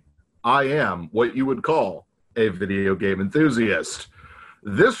know me, I am what you would call a video game enthusiast.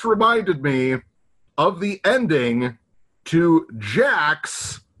 This reminded me of the ending to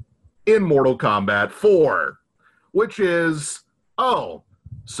Jax in Mortal Kombat 4, which is,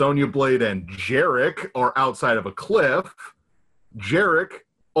 Sonya Blade and Jarek are outside of a cliff. Jarek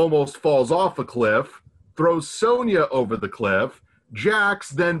almost falls off a cliff, throws Sonya over the cliff. Jax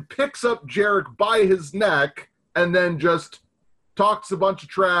then picks up Jarek by his neck and then just talks a bunch of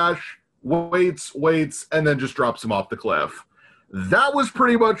trash, waits, and then just drops him off the cliff. That was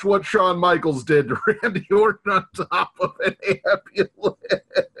pretty much what Shawn Michaels did to Randy Orton on top of an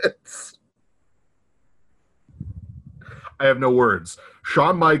ambulance. I have no words.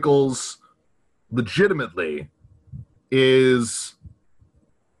 Shawn Michaels legitimately is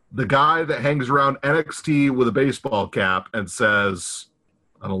the guy that hangs around NXT with a baseball cap and says,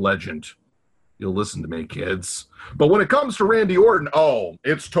 I'm a legend. You'll listen to me, kids. But when it comes to Randy Orton,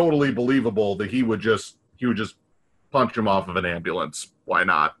 it's totally believable that he would just punch him off of an ambulance. Why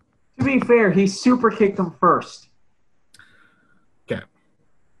not? To be fair, he super kicked him first. Okay.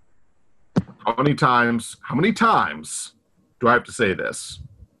 How many times do I have to say this?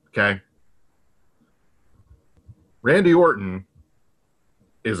 Okay. Randy Orton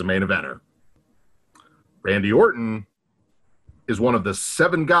is a main eventer. Randy Orton is one of the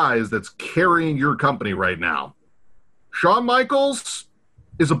 7 guys that's carrying your company right now. Shawn Michaels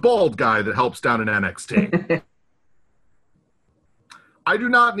is a bald guy that helps down in NXT. I do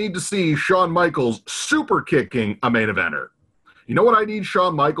not need to see Shawn Michaels super kicking a main eventer. You know what I need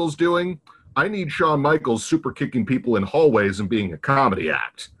Shawn Michaels doing? I need Shawn Michaels super kicking people in hallways and being a comedy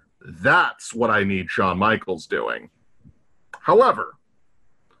act. That's what I need Shawn Michaels doing. However,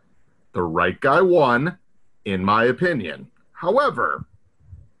 the right guy won, in my opinion. However,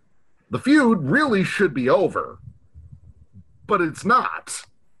 the feud really should be over, but it's not,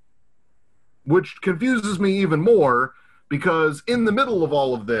 which confuses me even more because in the middle of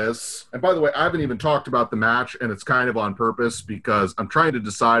all of this, and by the way, I haven't even talked about the match, and it's kind of on purpose because I'm trying to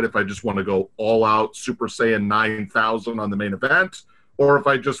decide if I just want to go all out Super Saiyan 9000 on the main event, or if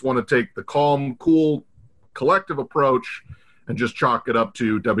I just want to take the calm, cool, collective approach and just chalk it up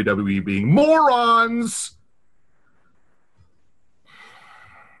to WWE being morons.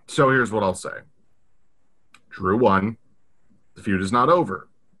 So here's what I'll say. Drew won. The feud is not over.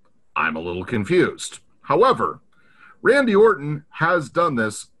 I'm a little confused. However, Randy Orton has done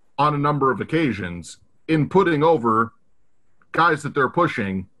this on a number of occasions in putting over guys that they're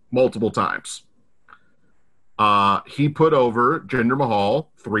pushing multiple times. He put over Jinder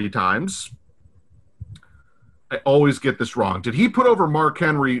Mahal 3 times. I always get this wrong. Did he put over Mark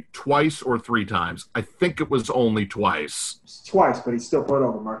Henry twice or 3 times? I think it was only twice. It's twice, but he still put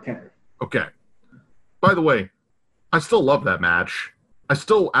over Mark Henry. Okay. By the way, I still love that match. I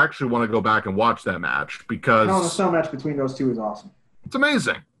still actually want to go back and watch that match because... No, the cell match between those two is awesome. It's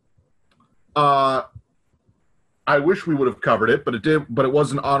amazing. I wish we would have covered it, but it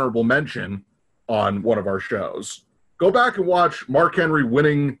was an honorable mention on one of our shows. Go back and watch Mark Henry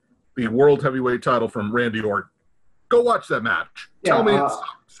winning the World Heavyweight title from Randy Orton. Go watch that match. Tell me it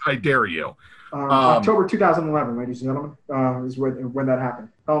sucks. I dare you. October 2011, ladies and gentlemen, is when that happened.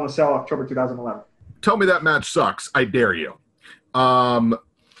 Hell in a Cell, October 2011. Tell me that match sucks. I dare you.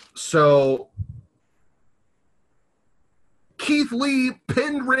 So Keith Lee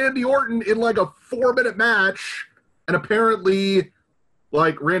pinned Randy Orton in like a 4-minute match, and apparently,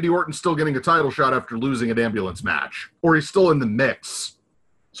 like, Randy Orton's still getting a title shot after losing an ambulance match, or he's still in the mix.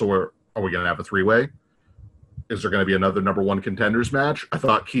 So are we going to have a 3-way? Is there going to be another number 1 contenders match? I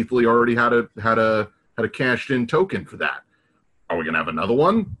thought Keith Lee already had a cashed in token for that. Are we going to have another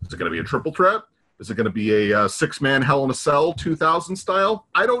one? Is it going to be a triple threat? Is it going to be a 6-man Hell in a Cell 2000 style?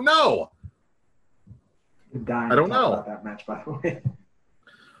 I don't know. I don't know about that match, by the way.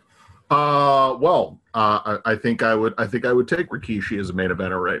 I think I would take Rikishi as a main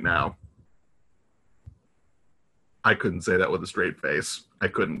eventer right now. I couldn't say that with a straight face. I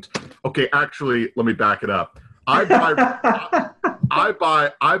couldn't. Okay, actually, let me back it up. I buy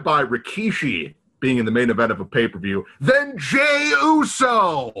Rikishi being in the main event of a pay-per-view, then Jey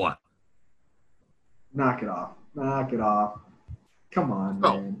Uso. Knock it off. Come on,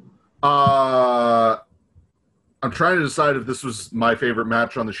 man. I'm trying to decide if this was my favorite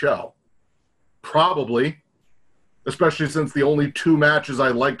match on the show. Probably. Especially since the only 2 matches I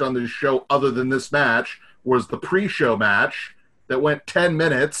liked on this show other than this match was the pre-show match that went 10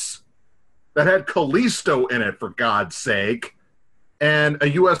 minutes that had Kalisto in it, for God's sake, and a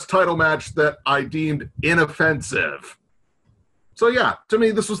U.S. title match that I deemed inoffensive. So yeah, to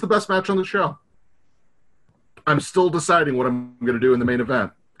me, this was the best match on the show. I'm still deciding what I'm going to do in the main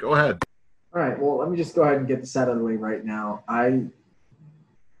event. Go ahead. All right, well, let me just go ahead and get this out of the way right now. I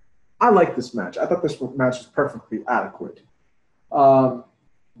like this match. I thought this match was perfectly adequate. I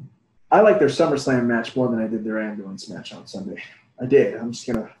like their SummerSlam match more than I did their ambulance match on Sunday. I did. I'm just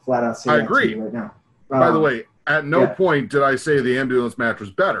going to flat out say I that agree. to you right now. By the way, at no point did I say the ambulance match was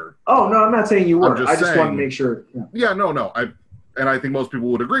better. Oh, no, I'm not saying you were. I just saying, wanted to make sure. Yeah, no. I think most people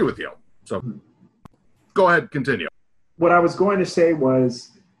would agree with you. So go ahead, continue. What I was going to say was,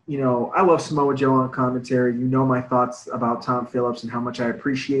 I love Samoa Joe on commentary. You know my thoughts about Tom Phillips and how much I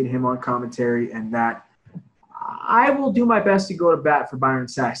appreciate him on commentary, and that I will do my best to go to bat for Byron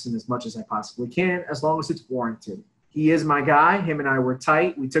Saxton as much as I possibly can, as long as it's warranted. He is my guy. Him and I were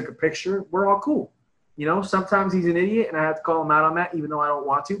tight. We took a picture. We're all cool. Sometimes he's an idiot, and I have to call him out on that, even though I don't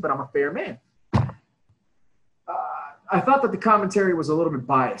want to, but I'm a fair man. I thought that the commentary was a little bit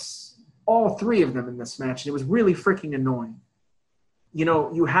biased. All 3 of them in this match, and it was really freaking annoying.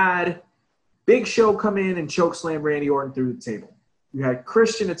 You had Big Show come in and chokeslam Randy Orton through the table. You had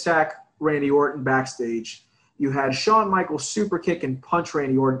Christian attack Randy Orton backstage. You had Shawn Michaels super kick and punch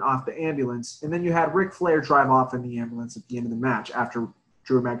Randy Orton off the ambulance. And then you had Ric Flair drive off in the ambulance at the end of the match after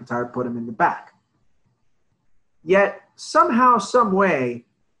Drew McIntyre put him in the back. Yet, somehow, some way,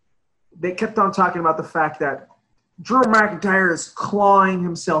 they kept on talking about the fact that Drew McIntyre is clawing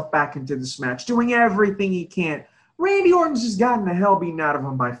himself back into this match, doing everything he can. Randy Orton's just gotten the hell beaten out of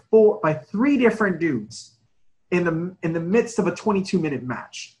him by 3 different dudes in the midst of a 22-minute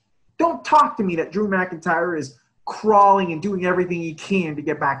match. Don't talk to me that Drew McIntyre is crawling and doing everything he can to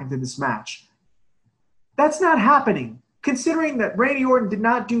get back into this match. That's not happening, considering that Randy Orton did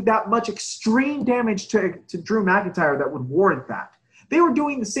not do that much extreme damage to Drew McIntyre that would warrant that. They were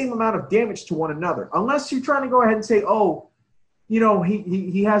doing the same amount of damage to one another, unless you're trying to go ahead and say,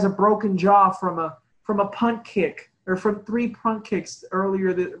 he has a broken jaw from a punt kick or from 3 punt kicks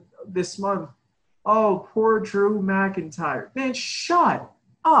earlier this month. Oh, poor Drew McIntyre. Man, shut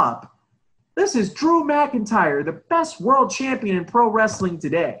up. This is Drew McIntyre, the best world champion in pro wrestling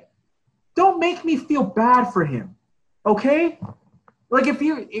today. Don't make me feel bad for him, okay? Like, if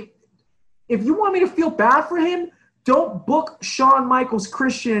you want me to feel bad for him, don't book Shawn Michaels,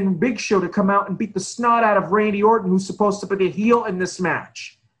 Christian, and Big Show to come out and beat the snot out of Randy Orton, who's supposed to be the heel in this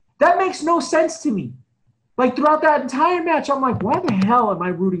match. That makes no sense to me. Like, throughout that entire match, I'm like, why the hell am I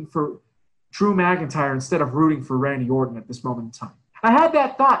rooting for Drew McIntyre instead of rooting for Randy Orton at this moment in time? I had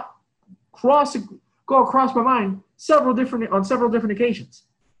that thought go across my mind on several different occasions.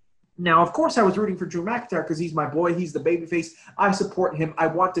 Now, of course, I was rooting for Drew McIntyre because he's my boy. He's the babyface. I support him. I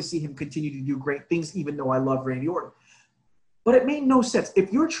want to see him continue to do great things, even though I love Randy Orton. But it made no sense.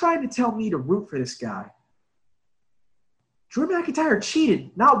 If you're trying to tell me to root for this guy, Drew McIntyre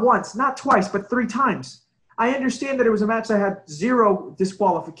cheated not once, not twice, but 3 times. I understand that it was a match that had 0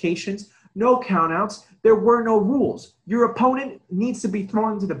 disqualifications, no countouts. There were no rules. Your opponent needs to be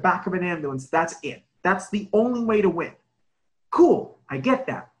thrown into the back of an ambulance. That's it. That's the only way to win. Cool. I get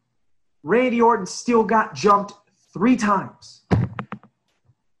that. Randy Orton still got jumped 3 times.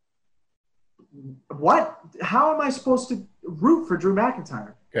 What? How am I supposed to root for Drew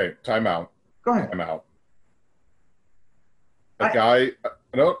McIntyre? Okay, time out. Go ahead. Time out. The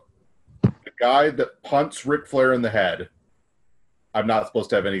guy that punts Ric Flair in the head, I'm not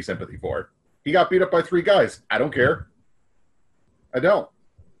supposed to have any sympathy for. He got beat up by 3 guys. I don't care. I don't.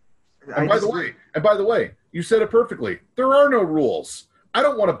 And by the way, you said it perfectly. There are no rules. I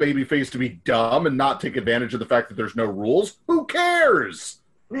don't want a babyface to be dumb and not take advantage of the fact that there's no rules. Who cares?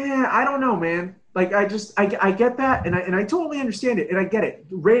 Yeah, I don't know, man. Like, I get that, and I totally understand it, and I get it.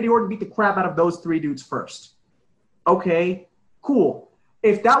 Randy Orton beat the crap out of those 3 dudes first. Okay, cool.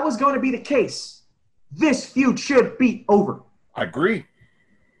 If that was going to be the case, this feud should be over. I agree.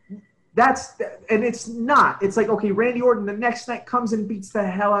 And it's not. It's like, okay, Randy Orton the next night comes and beats the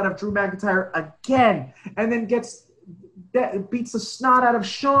hell out of Drew McIntyre again, and then beats the snot out of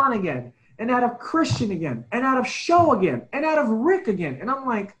Shawn again, and out of Christian again, and out of Show again, and out of Rick again. And I'm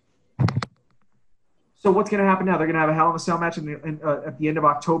like, so what's going to happen now? They're going to have a Hell in a Cell match at the end of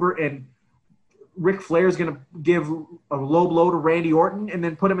October, and Ric Flair is going to give a low blow to Randy Orton and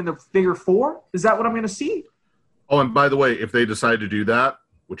then put him in the figure 4? Is that what I'm going to see? Oh, and by the way, if they decide to do that,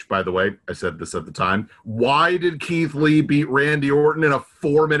 which, by the way, I said this at the time, why did Keith Lee beat Randy Orton in a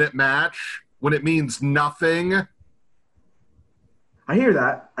 4-minute match when it means nothing? I hear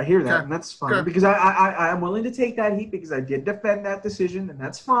that, okay. And that's fine, because I'm willing to take that heat because I did defend that decision, and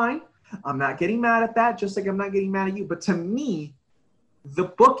that's fine. I'm not getting mad at that, just like I'm not getting mad at you. But to me, the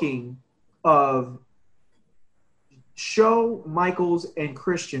booking of Show, Michaels, and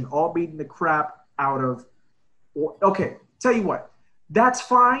Christian all beating the crap out of – okay, tell you what. That's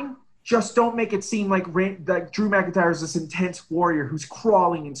fine. Just don't make it seem like Drew McIntyre is this intense warrior who's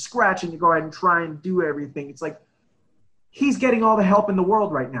crawling and scratching to go ahead and try and do everything. It's like he's getting all the help in the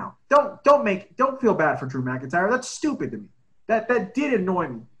world right now. Don't feel bad for Drew McIntyre. That's stupid to me. That did annoy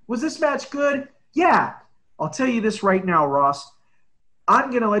me. Was this match good? Yeah. I'll tell you this right now, Ross. I'm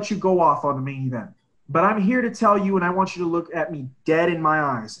going to let you go off on the main event. But I'm here to tell you, and I want you to look at me dead in my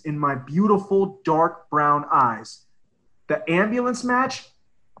eyes, in my beautiful dark brown eyes. The ambulance match,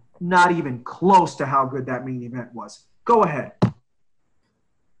 not even close to how good that main event was. Go ahead.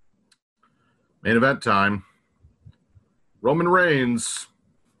 Main event time. Roman Reigns.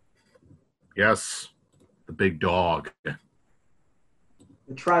 Yes, the big dog. The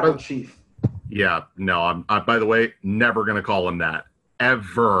tribal chief. Yeah, no, I'm by the way, never going to call him that.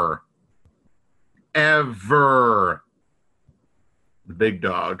 Ever. The big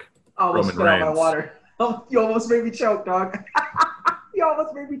dog. I almost spit out my water. You almost made me choke, dog. You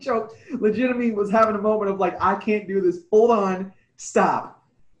almost made me choke. Legitimately was having a moment of like, I can't do this. Hold on. Stop.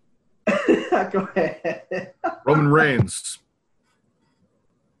 Go ahead. Roman Reigns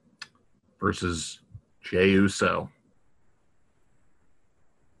versus Jey Uso.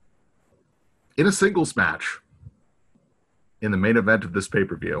 In a singles match in the main event of this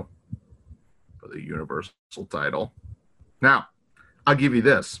pay-per-view for the Universal title. Now, I'll give you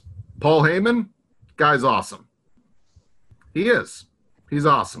this. Paul Heyman, guy's awesome. He is. He's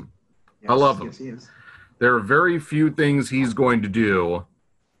awesome. Yes, I love him. Yes, he is. There are very few things he's going to do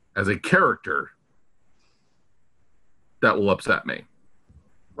as a character that will upset me.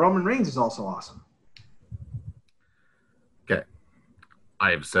 Roman Reigns is also awesome. Okay.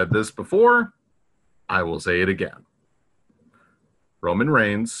 I have said this before. I will say it again. Roman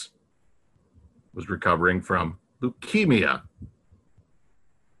Reigns was recovering from leukemia.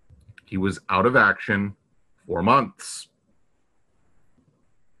 He was out of action for months.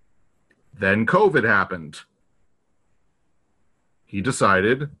 Then COVID happened. He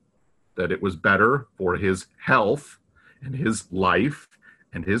decided that it was better for his health and his life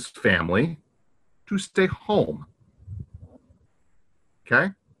and his family to stay home.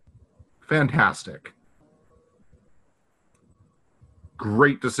 Okay? Fantastic.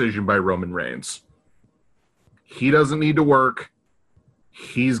 Great decision by Roman Reigns. He doesn't need to work.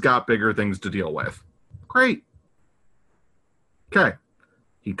 He's got bigger things to deal with. Great. Okay.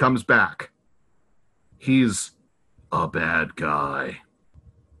 He comes back. He's a bad guy.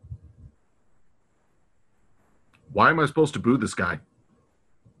 Why am I supposed to boo this guy?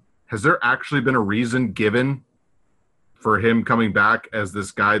 Has there actually been a reason given for him coming back as this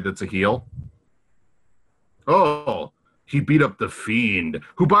guy that's a heel? Oh, he beat up the Fiend,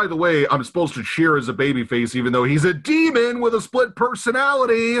 who, by the way, I'm supposed to cheer as a babyface, even though he's a demon with a split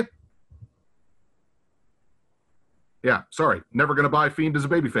personality. Yeah, sorry. Never going to buy Fiend as a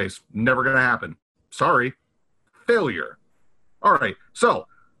babyface. Never going to happen. Sorry. Failure. All right, so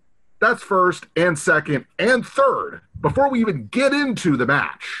that's first and second and third before we even get into the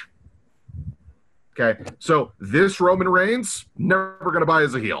match. Okay, so this Roman Reigns, never going to buy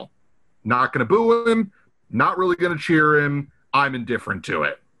as a heel. Not going to boo him, not really going to cheer him. I'm indifferent to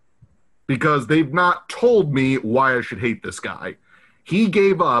it because they've not told me why I should hate this guy. He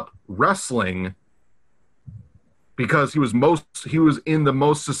gave up wrestling because he was in the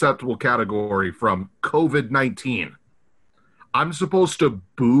most susceptible category from COVID-19. I'm supposed to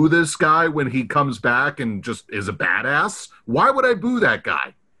boo this guy when he comes back and just is a badass? Why would I boo that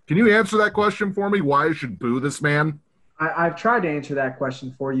guy? Can you answer that question for me? Why I should boo this man? I've tried to answer that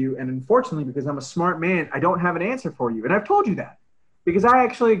question for you, and unfortunately, because I'm a smart man, I don't have an answer for you. And I've told you that because I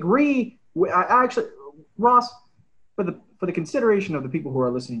actually agree. Ross, for the consideration of the people who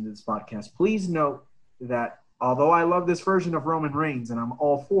are listening to this podcast, please note that although I love this version of Roman Reigns and I'm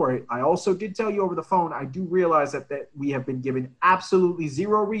all for it, I also did tell you over the phone, I do realize that we have been given absolutely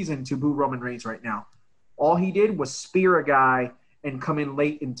zero reason to boo Roman Reigns right now. All he did was spear a guy and come in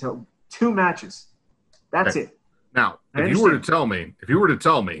late into 2 matches. That's it. Now, if you were to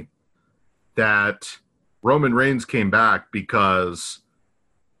tell me that Roman Reigns came back because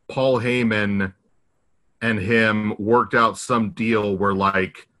Paul Heyman and him worked out some deal where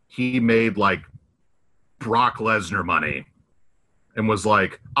like he made like Brock Lesnar money and was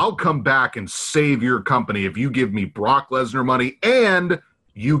like, I'll come back and save your company if you give me Brock Lesnar money and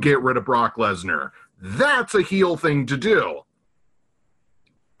you get rid of Brock Lesnar. That's a heel thing to do.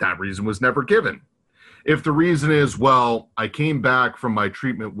 That reason was never given. If the reason is, well, I came back from my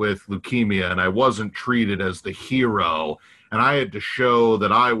treatment with leukemia and I wasn't treated as the hero and I had to show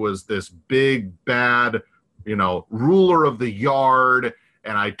that I was this big, bad, ruler of the yard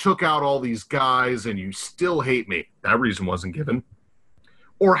and I took out all these guys and you still hate me. That reason wasn't given.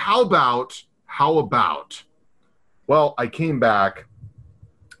 Or how about, well, I came back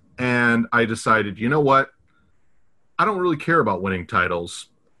and I decided, you know what? I don't really care about winning titles.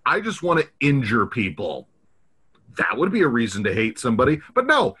 I just want to injure people. That would be a reason to hate somebody. But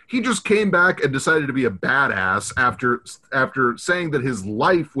no, he just came back and decided to be a badass after saying that his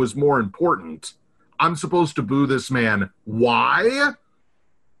life was more important. I'm supposed to boo this man. Why?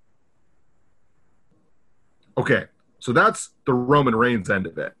 Okay, so that's the Roman Reigns end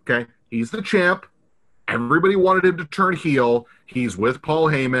of it, okay? He's the champ. Everybody wanted him to turn heel. He's with Paul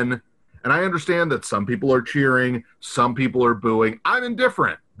Heyman. And I understand that some people are cheering, some people are booing. I'm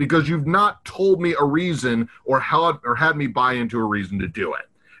indifferent because you've not told me a reason or had me buy into a reason to do it.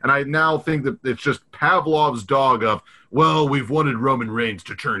 And I now think that it's just Pavlov's dog of, well, we've wanted Roman Reigns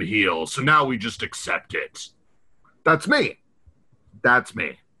to turn heel, so now we just accept it. That's me. That's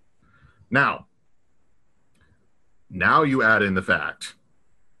me. Now you add in the fact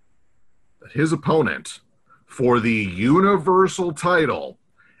that his opponent for the Universal title,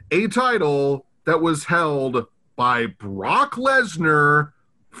 a title that was held by Brock Lesnar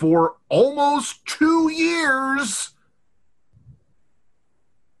for almost 2 years,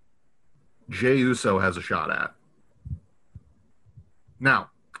 Jey Uso has a shot at. Now,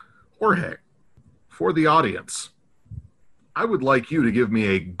 Jorge, for the audience, I would like you to give me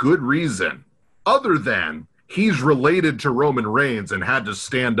a good reason other than he's related to Roman Reigns and had to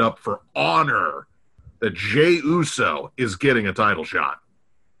stand up for honor that Jey Uso is getting a title shot.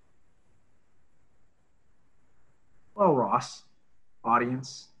 Well, Ross,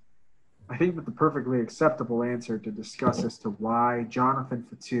 audience, I think that the perfectly acceptable answer to discuss as to why Jonathan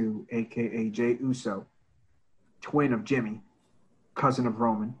Fatu, a.k.a. Jey Uso, twin of Jimmy, cousin of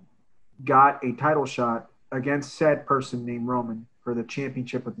Roman, got a title shot against said person named Roman for the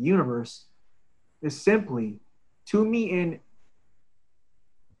championship of the universe is simply, to me in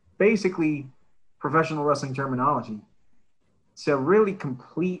basically professional wrestling terminology, to really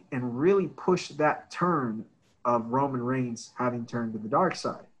complete and really push that turn of Roman Reigns having turned to the dark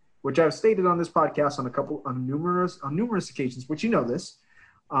side, which I've stated on this podcast on numerous occasions, which you know this.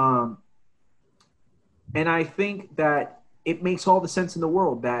 And I think that it makes all the sense in the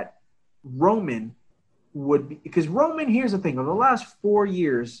world that Roman would be, because Roman, here's the thing, over the last 4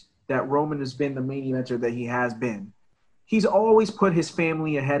 years that Roman has been the main eventer that he has been, he's always put his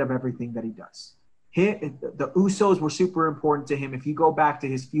family ahead of everything that he does. The Usos were super important to him. If you go back to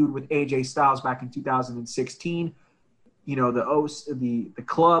his feud with AJ Styles back in 2016, the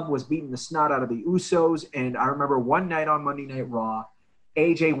club was beating the snot out of the Usos. And I remember one night on Monday Night Raw,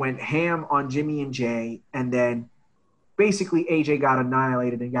 AJ went ham on Jimmy and Jay, and then basically AJ got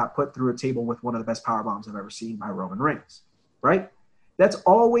annihilated and got put through a table with one of the best power bombs I've ever seen by Roman Reigns, right? That's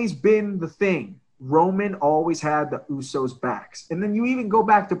always been the thing Roman always had the Usos' backs. And then you even go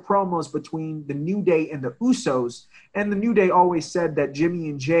back to promos between the New Day and the Usos, and the New Day always said that Jimmy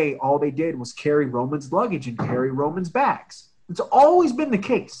and Jay, all they did was carry Roman's luggage and carry Roman's bags. It's always been the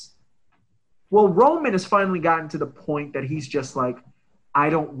case. Well, Roman has finally gotten to the point that he's just like,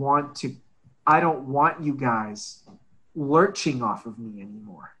 I don't want you guys lurching off of me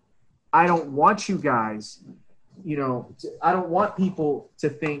anymore. I don't want you guys, I don't want people to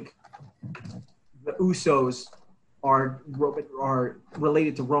think the Usos are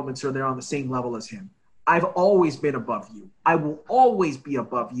related to Roman, so they're on the same level as him. I've always been above you. I will always be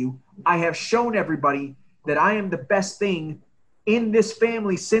above you. I have shown everybody that I am the best thing in this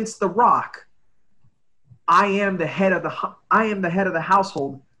family since The Rock. I am the head of the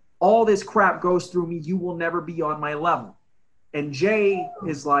household. All this crap goes through me. You will never be on my level. And Jay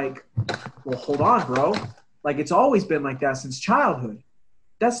is like, well, hold on, bro. Like, it's always been like that since childhood.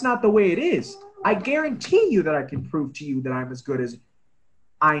 That's not the way it is. I guarantee you that I can prove to you that I'm as good as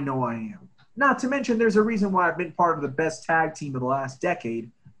I know I am. Not to mention, there's a reason why I've been part of the best tag team of the last decade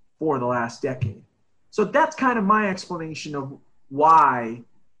for the last decade. So that's kind of my explanation of why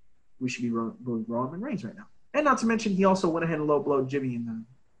we should be booing Roman Reigns right now. And not to mention, he also went ahead and low-blowed Jimmy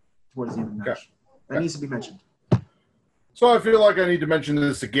towards the end of the match. Okay. That needs to be mentioned. So I feel like I need to mention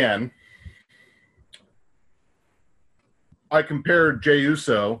this again. I compared Jey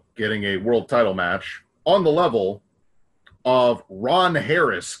Uso getting a world title match on the level of Ron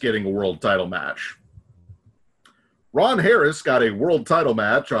Harris getting a world title match. Ron Harris got a world title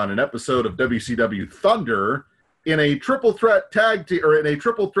match on an episode of WCW Thunder in a triple threat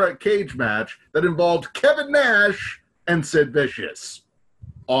cage match that involved Kevin Nash and Sid Vicious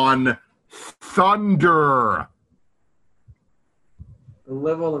on Thunder. The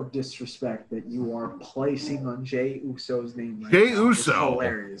level of disrespect that you are placing on Jey Uso's name right Jey now Uso. is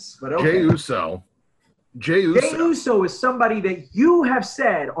hilarious. But okay. Jey Uso is somebody that you have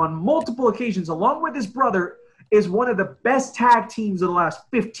said on multiple occasions, along with his brother, is one of the best tag teams of the last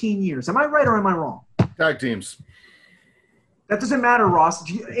 15 years. Am I right or am I wrong? Tag teams. That doesn't matter, Ross.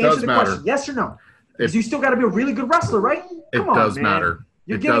 Answer the question. Yes or no? Because you still got to be a really good wrestler, right? Come on, does man. matter.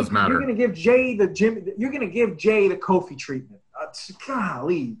 Does matter. You're going to give Jay the Kofi treatment.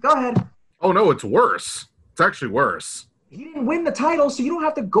 Golly. Go ahead. Oh, no, it's worse. It's actually worse. He didn't win the title, so you don't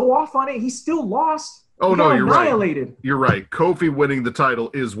have to go off on it. He still lost. Oh, no, you're annihilated. Right. You're right. Kofi winning the title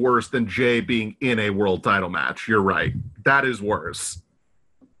is worse than Jay being in a world title match. You're right. That is worse.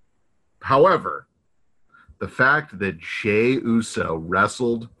 However, the fact that Jey Uso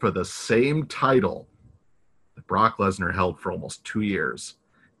wrestled for the same title that Brock Lesnar held for almost 2 years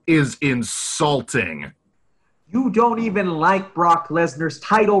is insulting. You don't even like Brock Lesnar's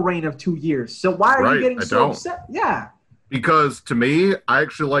title reign of 2 years. So why are you getting so upset? Yeah. Because to me, I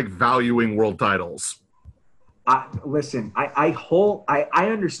actually like valuing world titles. Listen, I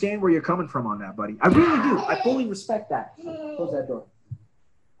understand where you're coming from on that, buddy. I really do. I fully respect that. Close that door.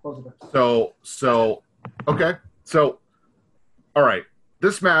 Close the door. Okay. So, all right.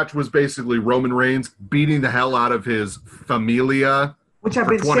 This match was basically Roman Reigns beating the hell out of his familia Which I've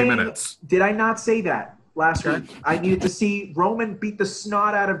for been 20 saying, minutes. Did I not say that last week? I needed to see Roman beat the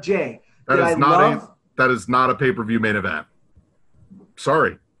snot out of Jay. That is not a pay-per-view main event.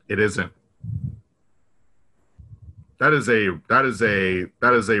 Sorry, it isn't. That is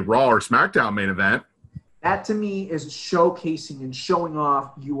a Raw or SmackDown main event. That to me is showcasing and showing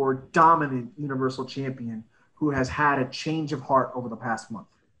off your dominant Universal Champion who has had a change of heart over the past month.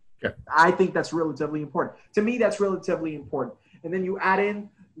 Okay. I think that's relatively important. To me, that's relatively important. And then you add in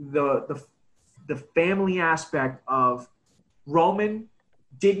the family aspect of Roman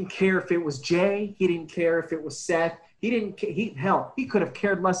didn't care if it was Jay. He didn't care if it was Seth. He could have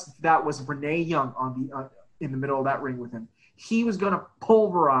cared less if that was Renee Young in the middle of that ring with him. He was going to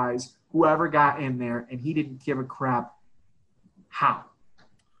pulverize whoever got in there, and he didn't give a crap how.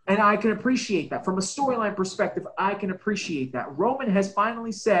 And I can appreciate that. From a storyline perspective, I can appreciate that. Roman has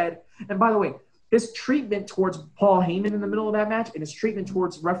finally said, and by the way, his treatment towards Paul Heyman in the middle of that match and his treatment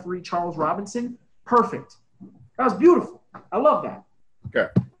towards referee Charles Robinson, perfect. That was beautiful. I love that. Okay.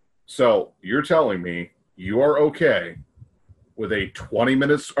 So you're telling me you are okay with a 20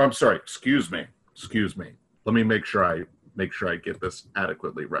 minutes – I'm sorry, excuse me. Let me make sure I get this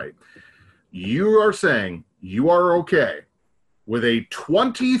adequately right. You are saying you are okay with a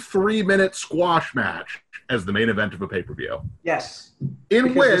 23-minute squash match as the main event of a pay-per-view. Yes.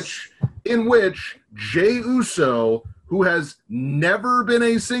 In which Jey Uso, who has never been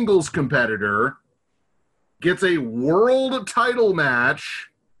a singles competitor, gets a world title match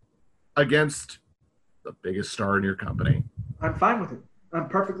against the biggest star in your company. I'm fine with it. I'm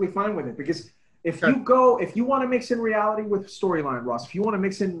perfectly fine with it because If you want to mix in reality with storyline, Ross, if you want to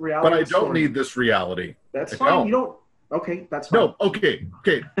mix in reality, but I don't need this reality. That's fine. You don't. Okay, that's fine. No, okay.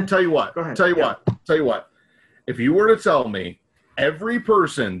 Tell you what. Go ahead. Tell you what. If you were to tell me every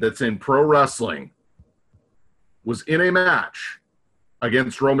person that's in pro wrestling was in a match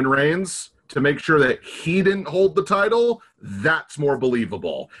against Roman Reigns to make sure that he didn't hold the title, that's more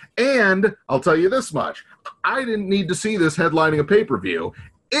believable. And I'll tell you this much. I didn't need to see this headlining a pay-per-view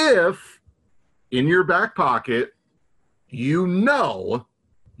if in your back pocket you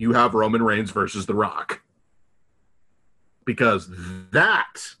have Roman Reigns versus The Rock. Because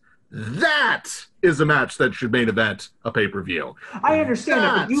that is a match that should main event a pay-per-view. I understand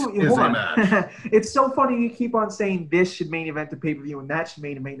that, but hold on. It's so funny you keep on saying this should main event a pay-per-view and that should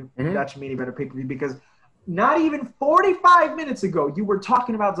main event a pay-per-view, because not even 45 minutes ago you were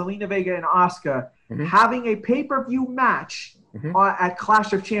talking about Zelina Vega and Asuka having a pay-per-view match at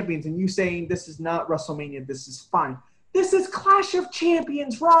Clash of Champions, and you saying this is not WrestleMania, this is fine. This is Clash of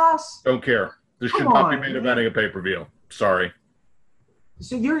Champions, Ross. Don't care. This should not be main eventing a pay-per-view. Sorry.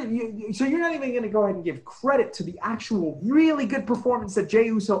 So you're not even going to go ahead and give credit to the actual really good performance that Jey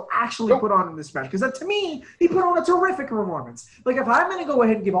Uso actually put on in this match, because to me he put on a terrific performance. Like, if I'm going to go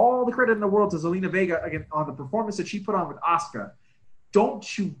ahead and give all the credit in the world to Zelina Vega again on the performance that she put on with Asuka,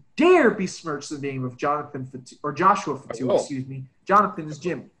 don't you dare besmirch the name of Joshua Fatu. Excuse me, Jonathan is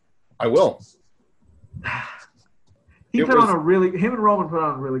Jimmy. I will. Him and Roman put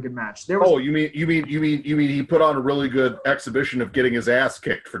on a really good match. You mean he put on a really good exhibition of getting his ass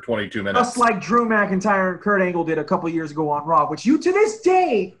kicked for 22 minutes. Just like Drew McIntyre and Kurt Angle did a couple years ago on Raw, which you to this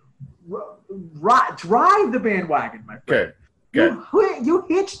day drive the bandwagon, my friend. Okay. You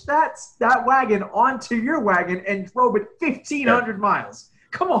hitched that wagon onto your wagon and drove it 1,500 miles.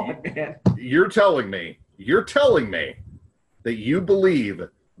 Come on, man. You're telling me that you believe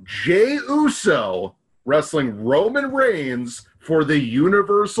Jey Uso wrestling Roman Reigns for the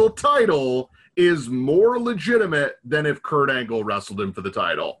Universal title is more legitimate than if Kurt Angle wrestled him for the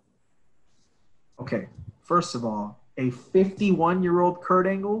title? Okay, first of all, a 51-year-old Kurt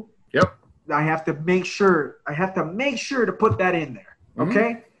Angle. Yep. I have to make sure to put that in there.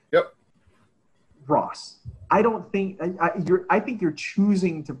 Okay. Yep. Ross, I don't think I think you're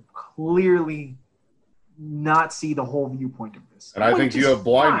choosing to clearly not see the whole viewpoint of this. And I think you have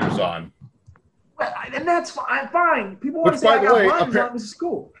blinders on. And that's fine. People want to say I got blinders on. This is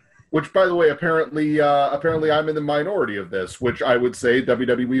cool. Which, by the way, apparently I'm in the minority of this, which I would say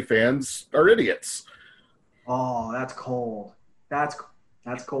WWE fans are idiots. Oh, that's cold. That's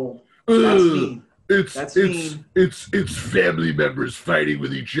cold. That's mean. It's family members fighting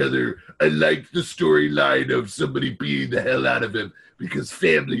with each other. I liked the storyline of somebody beating the hell out of him because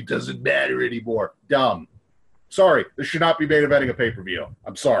family doesn't matter anymore. Dumb. Sorry, this should not be main eventing a pay-per-view.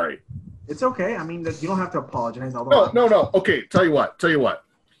 I'm sorry. It's okay. I mean, you don't have to apologize. No. Okay, tell you what.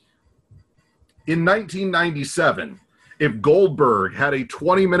 In 1997, if Goldberg had a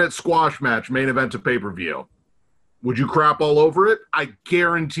 20-minute squash match main event to pay-per-view, would you crap all over it? I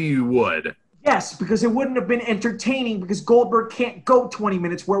guarantee you would. Yes, because it wouldn't have been entertaining because Goldberg can't go 20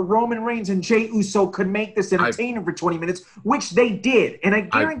 minutes where Roman Reigns and Jey Uso could make this entertaining for 20 minutes, which they did. And I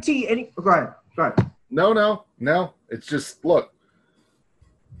guarantee Go ahead. No. It's just, look.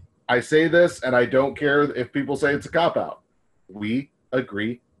 I say this, and I don't care if people say it's a cop-out. We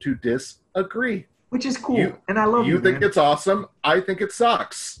agree to disagree. Which is cool, and I love you, You think it's awesome. I think it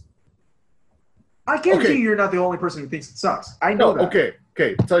sucks. I guarantee you're not the only person who thinks it sucks. I know that.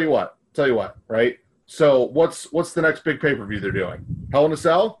 Okay. Tell you what, right? So what's the next big pay-per-view they're doing? Hell in a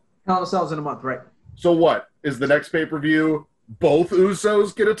Cell? Hell in a Cell's in a month, right? So what? Is the next pay-per-view both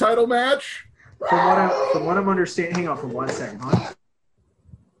Usos get a title match? From what I'm understanding, hang on for 1 second, huh?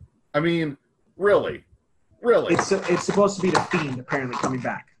 I mean, really? It's supposed to be the Fiend apparently coming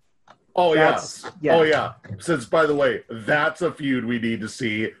back. Oh, yeah. Oh, yeah. Since, by the way, that's a feud we need to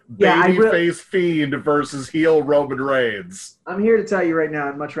see. Babyface Fiend versus heel Roman Reigns. I'm here to tell you right now,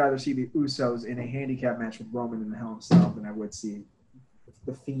 I'd much rather see the Usos in a handicap match with Roman in the Hell in a Cell than I would see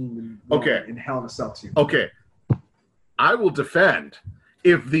the Fiend and Roman in Hell in a Cell too. Okay. I will defend.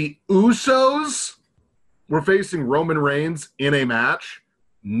 If the Usos were facing Roman Reigns in a match,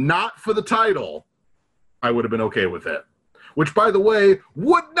 not for the title, I would have been okay with it. Which, by the way,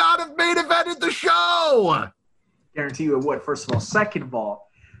 would not have main evented the show. Guarantee you it would, first of all. Second of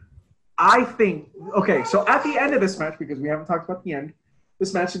all, I think, so at the end of this match, because we haven't talked about the end,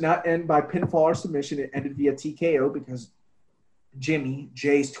 this match did not end by pinfall or submission. It ended via TKO because Jimmy,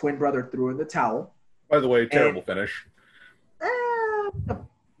 Jay's twin brother, threw in the towel. By the way, terrible finish.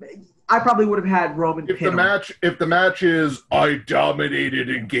 I probably would have had Roman if pin him. if the match is I dominated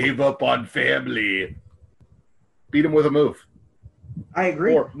and gave up on family, beat him with a move. I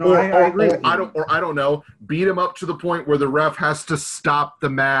agree. I agree with you. I don't know. Beat him up to the point where the ref has to stop the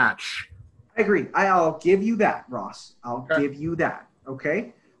match. I agree. I'll give you that, Ross. I'll give you that.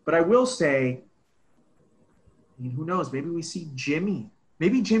 Okay? But I will say, I mean, who knows? Maybe we see Jimmy.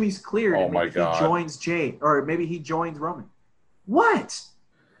 Maybe Jimmy's cleared and maybe he joins Jay. Or maybe he joins Roman. What?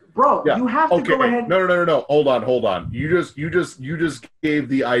 Bro, you have to go ahead. No. Hold on. You just gave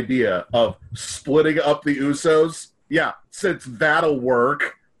the idea of splitting up the Usos. Yeah, since that'll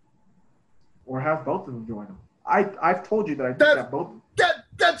work. Or have both of them join them. I've told you that I think that both.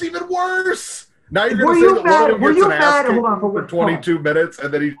 That's even worse. Now you're going to say that one of them gets an ass kick for 22 minutes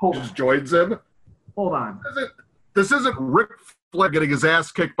and then he just joins him? Hold on. This isn't Ric Flair getting his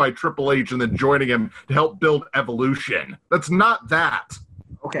ass kicked by Triple H and then joining him to help build Evolution. That's not that.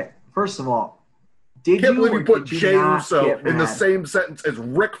 Okay, first of all, I can't believe you put Jey Uso in the same sentence as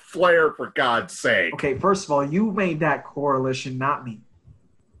Ric Flair, for God's sake. Okay, first of all, you made that correlation, not me.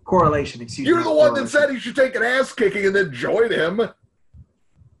 Correlation, excuse me. You're the one that said he should take an ass kicking and then join him. Oh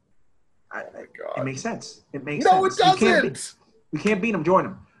my God. It makes sense. It makes sense. No, it doesn't. You can't beat him, join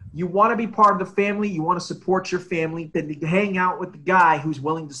him. You want to be part of the family, you want to support your family, then you hang out with the guy who's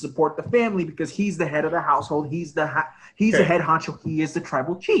willing to support the family because he's the head of the household, he's the head honcho, he is the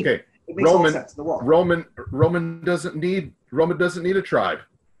tribal chief. Okay. It makes all sense in the world. Roman doesn't need a tribe.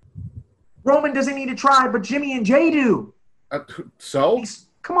 Roman doesn't need a tribe, but Jimmy and Jay do. So?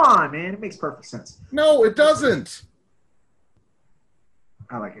 Come on, man. It makes perfect sense. No, it doesn't.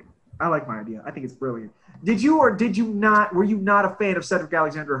 I like it. I like my idea. I think it's brilliant. Did you or did you not? Were you not a fan of Cedric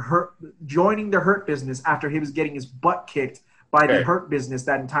Alexander joining the Hurt Business after he was getting his butt kicked by the Hurt Business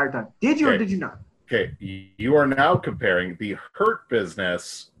that entire time? Did you or did you not? Okay, you are now comparing the Hurt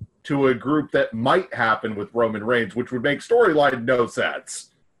Business to a group that might happen with Roman Reigns, which would make storyline no sense.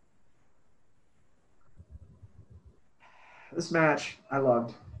 This match, I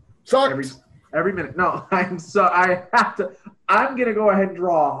loved. Sucked. Every minute. No, I'm gonna go ahead and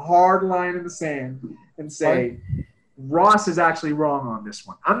draw a hard line in the sand and say Ross is actually wrong on this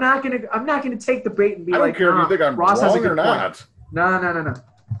one. I'm not gonna take the bait and be like, I don't care if you think I'm Ross wrong has a good or not. No.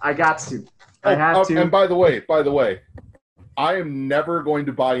 I got to. I have to. And by the way, I am never going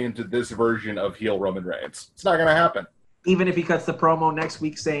to buy into this version of heel Roman Reigns. It's not going to happen. Even if he cuts the promo next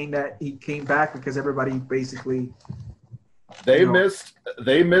week saying that he came back because everybody basically they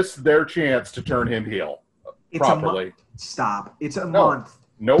missed their chance to turn him heel properly. Stop. It's a month.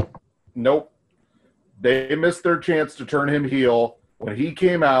 Nope. They missed their chance to turn him heel when he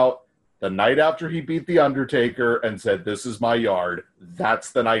came out the night after he beat The Undertaker and said, "This is my yard."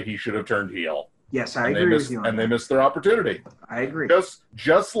 That's the night he should have turned heel. Yes, I agree with you. And they missed their opportunity. I agree.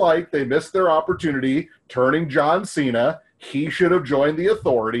 Just like they missed their opportunity turning John Cena, he should have joined the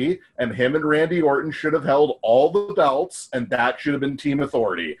Authority, and him and Randy Orton should have held all the belts, and that should have been Team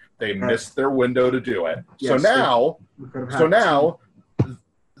Authority. They missed their window to do it. Yes, so now,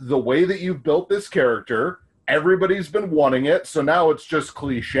 the way that you've built this character, everybody's been wanting it, so now it's just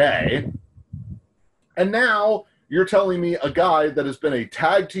cliche. And now you're telling me a guy that has been a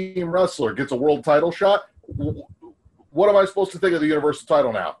tag team wrestler gets a world title shot? What am I supposed to think of the Universal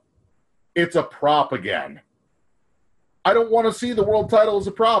title now? It's a prop again. I don't want to see the world title as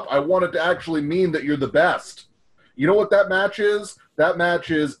a prop. I want it to actually mean that you're the best. You know what that match is? That match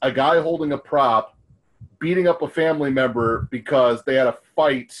is a guy holding a prop, beating up a family member because they had a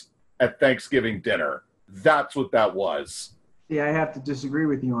fight at Thanksgiving dinner. That's what that was. Yeah, I have to disagree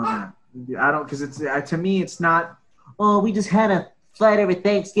with you on that. I don't, because it's to me, it's not. Oh, we just had a fight over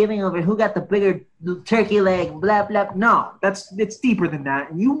Thanksgiving over who got the bigger turkey leg. Blah blah. No, it's deeper than that,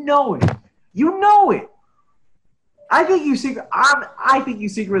 and you know it. You know it. I think you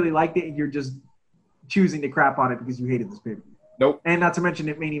secretly liked it, and you're just choosing to crap on it because you hated this pay-per-view. Nope. And not to mention,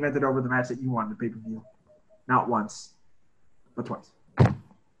 it main evented over the match that you wanted the pay-per-view. Not once, but twice. It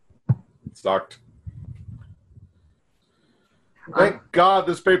sucked. Thank God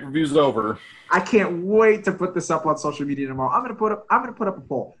this pay-per-view's over. I can't wait to put this up on social media tomorrow. I'm gonna put up a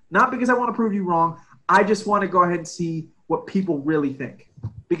poll. Not because I want to prove you wrong. I just want to go ahead and see what people really think.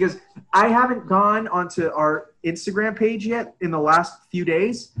 Because I haven't gone onto our Instagram page yet in the last few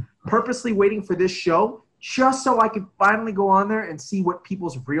days, purposely waiting for this show, just so I could finally go on there and see what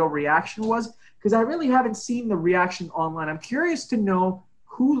people's real reaction was. Because I really haven't seen the reaction online. I'm curious to know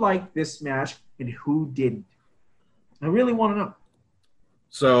who liked this match and who didn't. I really want to know.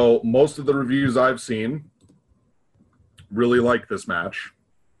 So most of the reviews I've seen really like this match.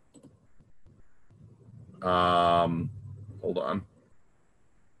 Hold on.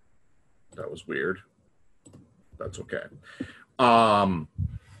 That was weird. That's okay.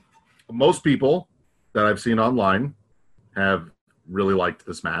 Most people that I've seen online have really liked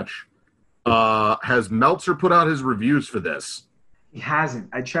this match. Has Meltzer put out his reviews for this? He hasn't.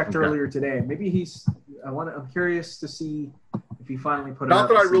 I checked earlier today. Maybe he's. I'm curious to see if he finally put it out. Not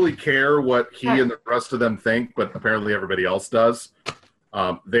that I really care what he and the rest of them think, but apparently everybody else does.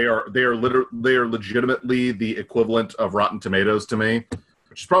 They are legitimately the equivalent of Rotten Tomatoes to me,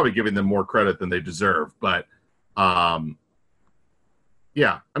 which is probably giving them more credit than they deserve. But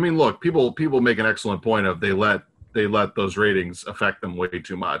yeah, I mean, look, people make an excellent point of they let those ratings affect them way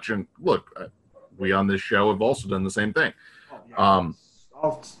too much. And look, we on this show have also done the same thing. I'll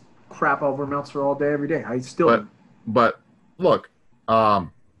crap over Meltzer all day, every day. I still. But look,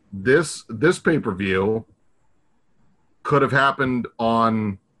 this pay-per-view could have happened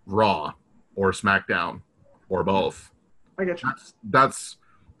on Raw or SmackDown or both. I get you. That's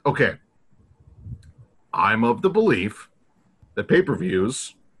okay. I'm of the belief that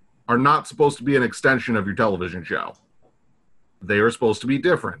pay-per-views are not supposed to be an extension of your television show. They are supposed to be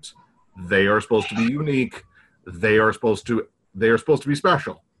different. They are supposed to be unique. They are supposed to be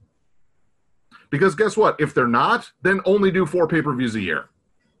special. Because guess what? If they're not, then only do 4 pay-per-views a year.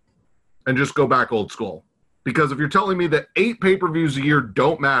 And just go back old school. Because if you're telling me that 8 pay-per-views a year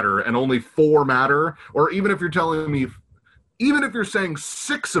don't matter and only 4 matter, or even if you're saying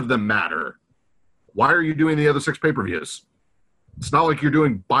 6 of them matter, why are you doing the other 6 pay-per-views? It's not like you're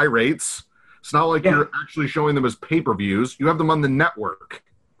doing buy rates. It's not like you're actually showing them as pay-per-views. You have them on the network.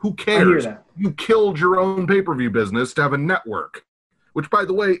 Who cares? I hear that. You killed your own pay-per-view business to have a network. Which, by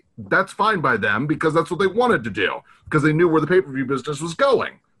the way, that's fine by them because that's what they wanted to do. Because they knew where the pay-per-view business was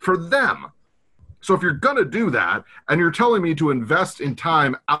going. For them. So if you're going to do that, and you're telling me to invest in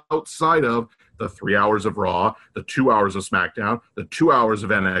time outside of the 3 hours of Raw, the 2 hours of SmackDown, the 2 hours of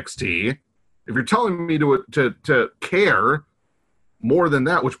NXT, if you're telling me to care more than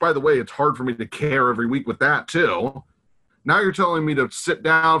that, which, by the way, it's hard for me to care every week with that, too. Now you're telling me to sit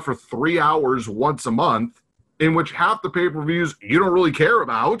down for 3 hours once a month, in which half the pay-per-views you don't really care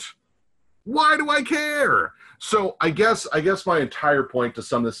about. Why do I care? So I guess my entire point to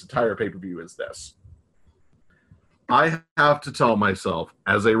sum this entire pay-per-view is this. I have to tell myself,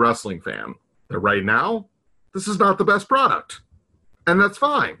 as a wrestling fan, that right now, this is not the best product. And that's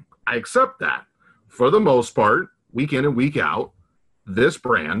fine. I accept that. For the most part, week in and week out, this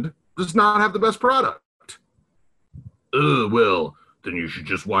brand does not have the best product. Well, then you should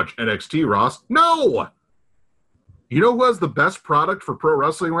just watch NXT, Ross. No! You know who has the best product for pro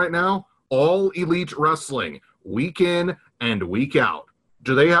wrestling right now? All Elite Wrestling, week in and week out.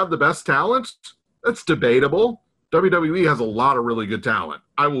 Do they have the best talent? That's debatable. WWE has a lot of really good talent.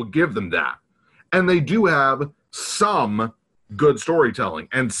 I will give them that. And they do have some good storytelling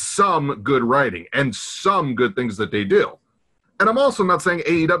and some good writing and some good things that they do. And I'm also not saying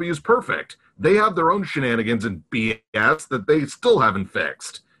AEW is perfect. They have their own shenanigans and BS that they still haven't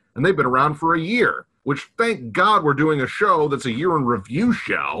fixed. And they've been around for a year, which thank God we're doing a show that's a year in review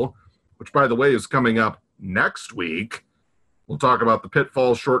show, which, by the way, is coming up next week. We'll talk about the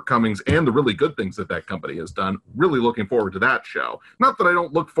pitfalls, shortcomings, and the really good things that company has done. Really looking forward to that show. Not that I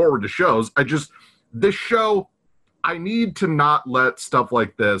don't look forward to shows. This show, I need to not let stuff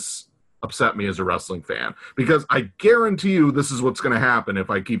like this upset me as a wrestling fan. Because I guarantee you this is what's going to happen if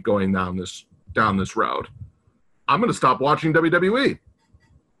I keep going down this road. I'm going to stop watching WWE.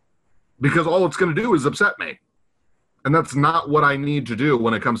 Because all it's going to do is upset me. And that's not what I need to do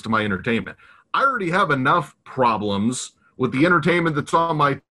when it comes to my entertainment. I already have enough problems with the entertainment that's on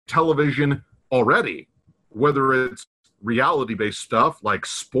my television already, whether it's reality-based stuff like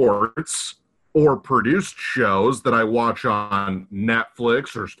sports or produced shows that I watch on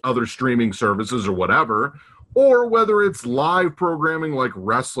Netflix or other streaming services or whatever, or whether it's live programming like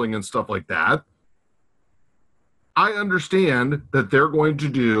wrestling and stuff like that. I understand that they're going to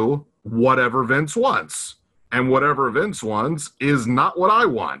do whatever Vince wants. And whatever Vince wants is not what I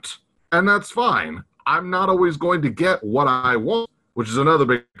want. And that's fine. I'm not always going to get what I want, which is another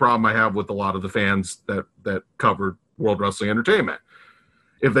big problem I have with a lot of the fans that cover World Wrestling Entertainment.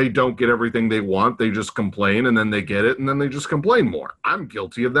 If they don't get everything they want, they just complain, and then they get it, and then they just complain more. I'm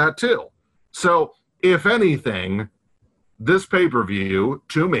guilty of that too. So, if anything, this pay-per-view,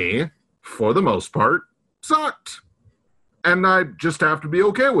 to me, for the most part, sucked. And I just have to be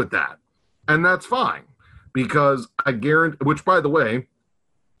okay with that. And that's fine. Because I guarantee, which, by the way,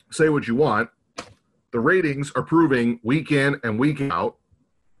 say what you want, the ratings are proving week in and week out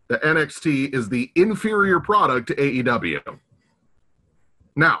that NXT is the inferior product to AEW.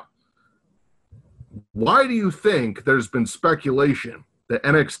 Now, why do you think there's been speculation that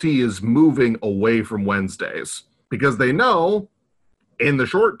NXT is moving away from Wednesdays because they know in the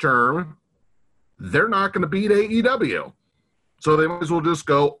short term, they're not going to beat AEW. So they might as well just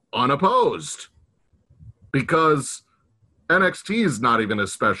go unopposed because NXT is not even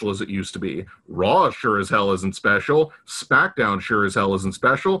as special as it used to be. Raw sure as hell isn't special. SmackDown sure as hell isn't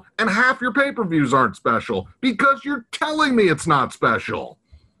special. And half your pay-per-views aren't special because you're telling me it's not special.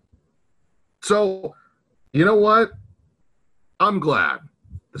 So, you know what? I'm glad.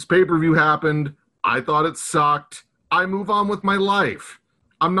 This pay-per-view happened. I thought it sucked. I move on with my life.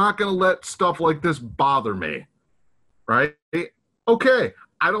 I'm not going to let stuff like this bother me. Right? Okay,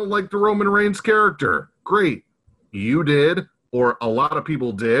 I don't like the Roman Reigns character. Great. You did, or a lot of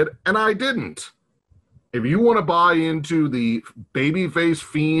people did, and I didn't. If you want to buy into the babyface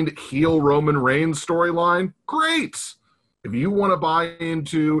fiend heel Roman Reigns storyline, great. If you want to buy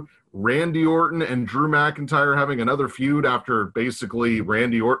into Randy Orton and Drew McIntyre having another feud after basically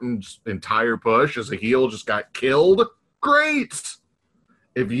Randy Orton's entire push as a heel just got killed, great.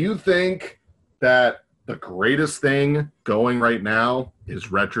 If you think that the greatest thing going right now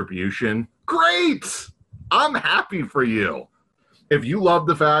is Retribution, great. I'm happy for you. If you love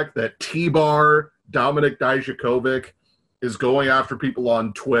the fact that T-Bar Dominik Dijakovic is going after people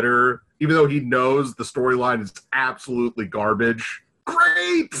on Twitter, even though he knows the storyline is absolutely garbage,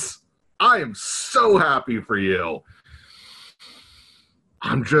 great. I am so happy for you.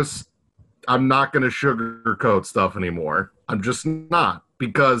 I'm not going to sugarcoat stuff anymore. I'm just not.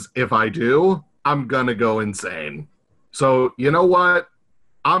 Because if I do, I'm going to go insane. So, you know what?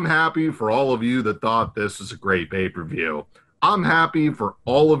 I'm happy for all of you that thought this was a great pay-per-view. I'm happy for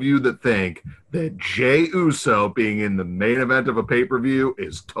all of you that think that Jey Uso being in the main event of a pay-per-view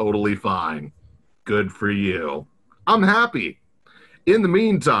is totally fine. Good for you. I'm happy. In the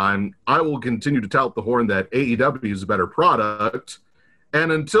meantime, I will continue to tout the horn that AEW is a better product.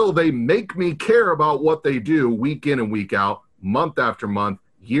 And until they make me care about what they do week in and week out, month after month,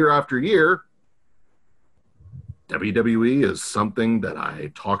 year after year, WWE is something that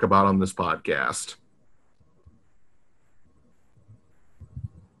I talk about on this podcast.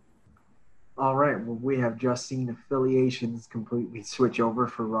 All right. Well, we have just seen affiliations completely switch over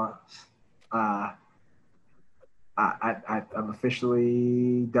for Raw. I'm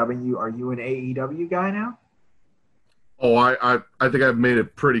officially dubbing you. Are you an AEW guy now? Oh, I think I've made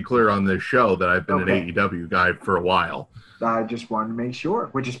it pretty clear on this show that I've been an AEW guy for a while. I just wanted to make sure,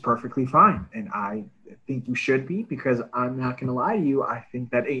 which is perfectly fine. And I think you should be, because I'm not going to lie to you. I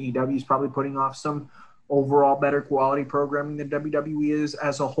think that AEW is probably putting off some overall better quality programming than WWE is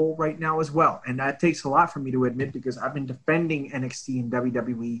as a whole right now as well. And that takes a lot for me to admit, because I've been defending NXT and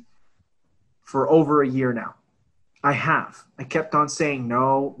WWE for over a year now. I have. I kept on saying,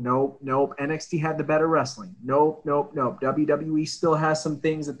 nope. NXT had the better wrestling. Nope. WWE still has some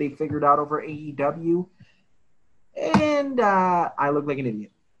things that they figured out over AEW. And I look like an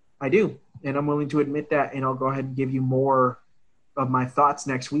idiot. I do. And I'm willing to admit that. And I'll go ahead and give you more of my thoughts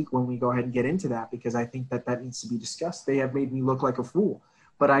next week when we go ahead and get into that, because I think that that needs to be discussed. They have made me look like a fool.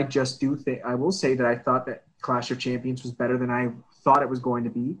 But I just do think, I will say that I thought that Clash of Champions was better than I thought it was going to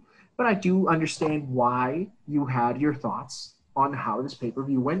be. But I do understand why you had your thoughts on how this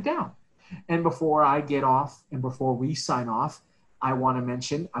pay-per-view went down. And before I get off and before we sign off, I want to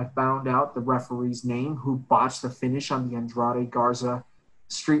mention I found out the referee's name who botched the finish on the Andrade Garza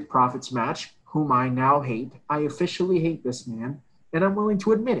Street Profits match, whom I now hate. I officially hate this man, and I'm willing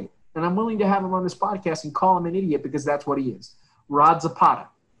to admit it. And I'm willing to have him on this podcast and call him an idiot, because that's what he is. Rod Zapata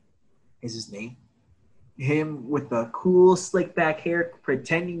is his name. Him with the cool slick back hair,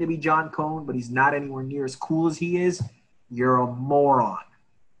 pretending to be John Cone, but he's not anywhere near as cool as he is. You're a moron.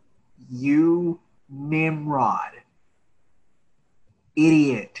 You Nimrod.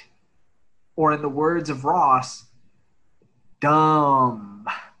 Idiot. Or in the words of Ross, dumb.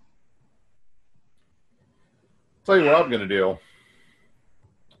 Tell you what I'm going to do.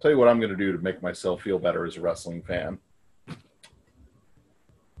 Tell you what I'm going to do to make myself feel better as a wrestling fan.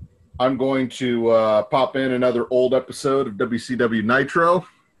 I'm going to pop in another old episode of WCW Nitro.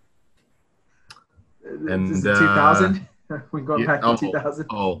 And is it 2000? We're going back to 2000.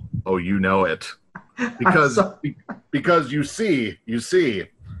 Oh, you know it. Because you see,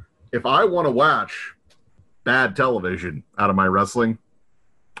 if I want to watch bad television out of my wrestling,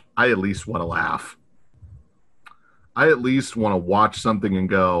 I at least want to laugh. I at least want to watch something and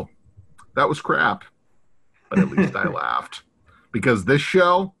go, that was crap. But at least I laughed. Because this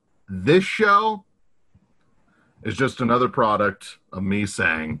show is just another product of me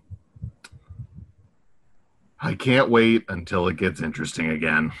saying, I can't wait until it gets interesting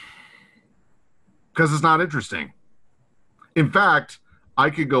again. Because it's not interesting. In fact, I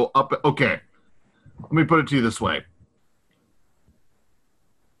could go up. Okay, let me put it to you this way.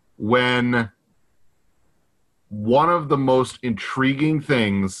 When one of the most intriguing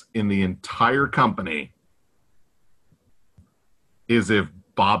things in the entire company is if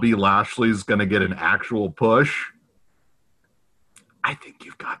Bobby Lashley's going to get an actual push, I think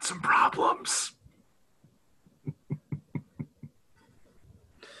you've got some problems.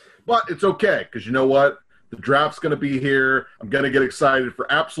 But it's okay, because you know what? The draft's going to be here. I'm going to get excited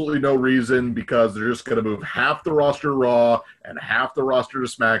for absolutely no reason because they're just going to move half the roster to Raw and half the roster to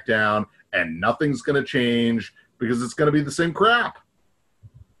SmackDown, and nothing's going to change because it's going to be the same crap.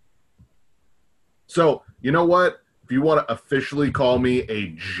 So, you know what? If you want to officially call me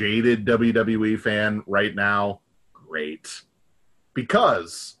a jaded WWE fan right now, great.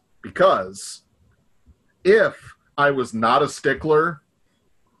 Because if I was not a stickler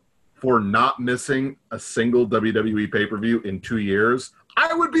for not missing a single WWE pay-per-view in 2 years,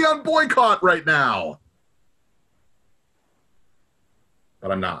 I would be on boycott right now.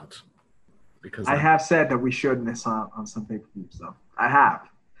 But I'm not. Because I have said that we should miss on some pay-per-views, though. I have.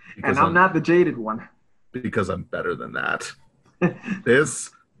 And I'm I'm not the jaded one. Because I'm better than that. This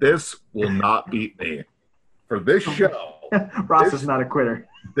will not beat me. For this show. Ross is not a quitter.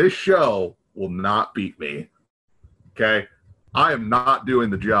 This show will not beat me. Okay? I am not doing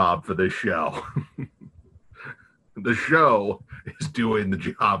the job for this show. The show is doing the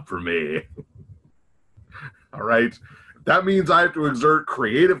job for me. All right? If that means I have to exert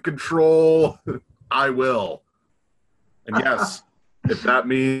creative control, I will. And yes, if that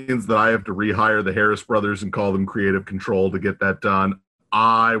means that I have to rehire the Harris brothers and call them creative control to get that done,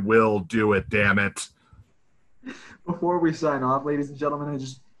 I will do it, damn it. Before we sign off, ladies and gentlemen,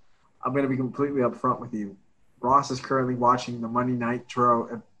 I'm going to be completely upfront with you. Ross is currently watching the Monday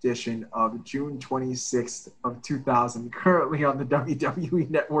Nitro edition of June 26th of 2000, currently on the WWE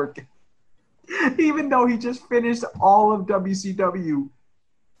Network. Even though he just finished all of WCW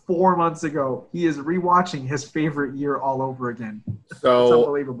 4 months ago, he is rewatching his favorite year all over again. So, it's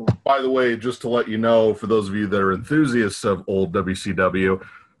unbelievable. By the way, just to let you know, for those of you that are enthusiasts of old WCW,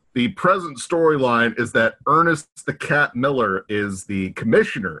 the present storyline is that Ernest the Cat Miller is the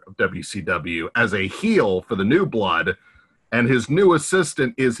commissioner of WCW as a heel for the New Blood, and his new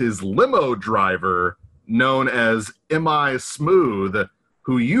assistant is his limo driver known as M.I. Smooth,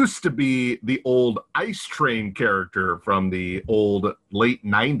 who used to be the old Ice Train character from the old late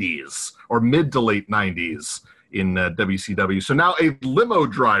 90s or mid to late 90s in WCW. So now a limo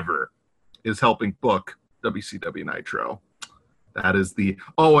driver is helping book WCW Nitro. That is the...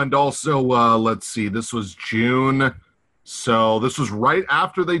 Oh, and also, let's see, this was June. So this was right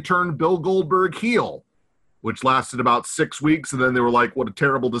after they turned Bill Goldberg heel, which lasted about 6 weeks, and then they were like, what a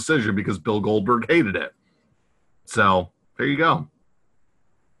terrible decision, because Bill Goldberg hated it. So, there you go.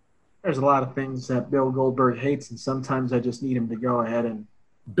 There's a lot of things that Bill Goldberg hates, and sometimes I just need him to go ahead and...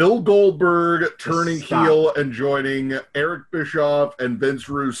 Bill Goldberg turning heel and joining Eric Bischoff and Vince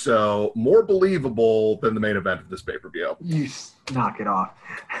Russo, more believable than the main event of this pay-per-view. You knock it off.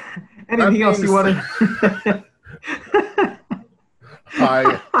 Anything else you want to...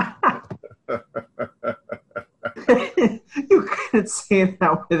 You couldn't say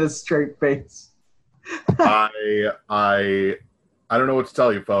that with a straight face. I don't know what to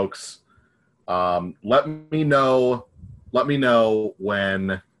tell you, folks. Let me know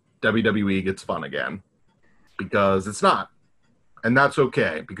when WWE gets fun again, because it's not, and that's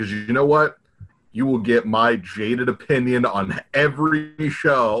okay, because you know what? You will get my jaded opinion on every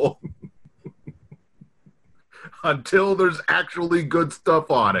show until there's actually good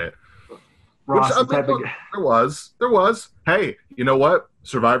stuff on it. Ross, there was. Hey, you know what?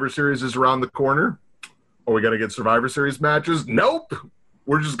 Survivor Series is around the corner. Are we going to get Survivor Series matches? Nope.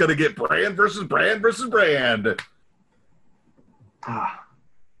 We're just going to get brand versus brand versus brand.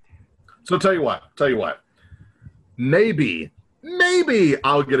 So tell you what. Maybe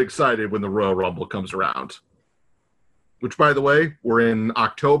I'll get excited when the Royal Rumble comes around. Which, by the way, we're in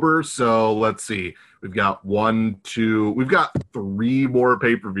October, so let's see. We've got 3 more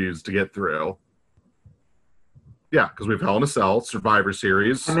pay-per-views to get through. Yeah, because we have Hell in a Cell, Survivor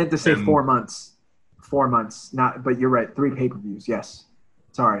Series. I meant to say 4 months. 4 months, but you're right. 3 pay-per-views, yes.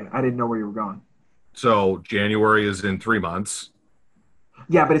 Sorry, I didn't know where you were going. So January is in 3 months.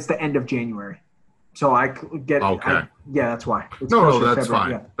 Yeah, but it's the end of January. So I get okay. Yeah, that's why. No, that's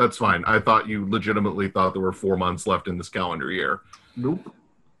fine. Yeah. That's fine. I thought you legitimately thought there were 4 months left in this calendar year. Nope.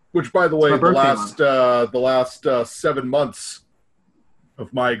 Which, by the way, the last 7 months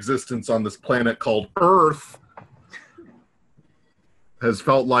of my existence on this planet called Earth has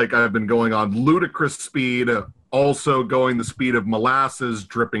felt like I've been going on ludicrous speed also going the speed of molasses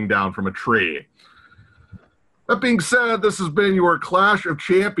dripping down from a tree. That being said, this has been your Clash of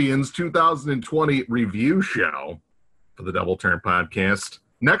Champions 2020 review show for the Double Turn Podcast.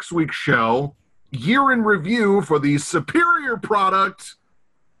 Next week's show, year in review for the superior product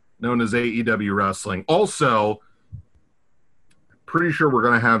known as AEW Wrestling. Also, pretty sure we're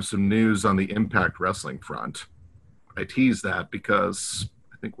going to have some news on the Impact Wrestling front. I tease that because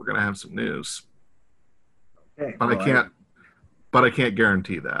I think we're going to have some news. Okay, but I can't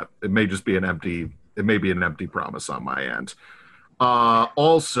guarantee that. It may just be an empty promise on my end.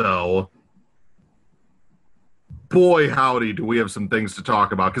 Also, boy, howdy, do we have some things to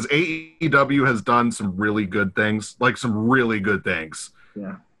talk about, because AEW has done some really good things,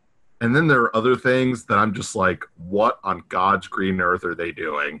 Yeah. And then there are other things that I'm just like, what on God's green earth are they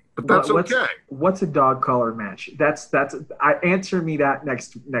doing? But that's okay. What's a dog collar match? Answer me that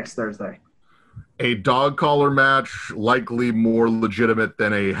next Thursday. A dog collar match, likely more legitimate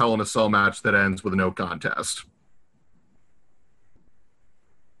than a Hell in a Cell match that ends with a no contest.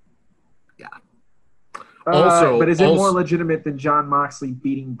 Yeah. But is it more legitimate than Jon Moxley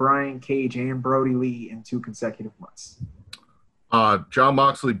beating Brian Cage and Brody Lee in 2 consecutive months? Jon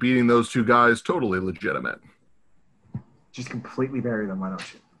Moxley beating those two guys, totally legitimate. Just completely bury them, why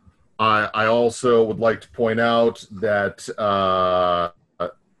don't you? I also would like to point out that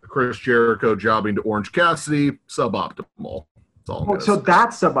Chris Jericho jobbing to Orange Cassidy, suboptimal. So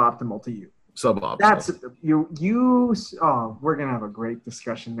that's suboptimal to you. Suboptimal. That's you. We're gonna have a great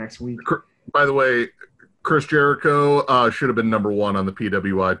discussion next week. By the way, Chris Jericho should have been number 1 on the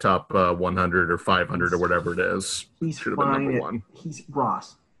PWI top 100 or 500 or whatever it is. Should have been number 1. He's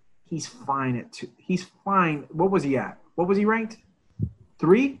Ross. He's fine at 2. He's fine. What was he at? What was he ranked?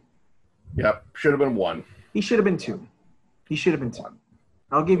 3? Yep. Should have been 1. He should have been 2. He should have been 2.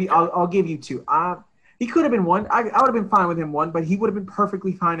 I'll give you 2. He could have been 1. I would have been fine with him 1, but he would have been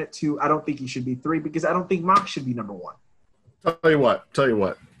perfectly fine at 2. I don't think he should be 3 because I don't think Mox should be number 1. Tell you what.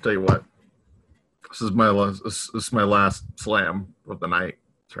 This is my last slam of the night.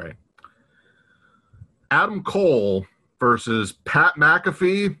 That's right. Adam Cole versus Pat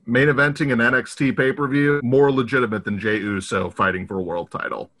McAfee main eventing an NXT pay-per-view, more legitimate than Jey Uso fighting for a world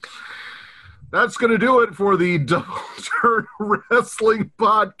title. That's going to do it for the Double Turn Wrestling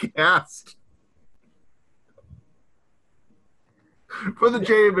Podcast. For the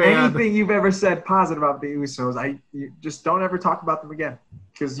J-Man. Anything you've ever said positive about the Usos, you just don't ever talk about them again.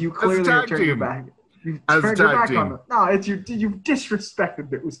 Because you clearly have turned your back. You've turned your back on them. No, you've disrespected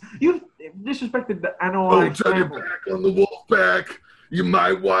the Usos. You've disrespected the NOI. Don't turn your back on the Wolfpack. You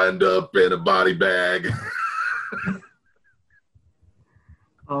might wind up in a body bag.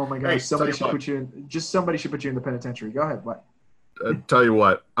 Oh my gosh! Somebody should put you in the penitentiary. Go ahead. What? Tell you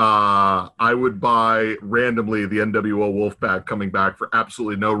what. I would buy randomly the NWO Wolfpack coming back for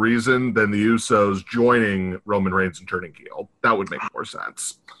absolutely no reason than the Usos joining Roman Reigns and turning heel. That would make more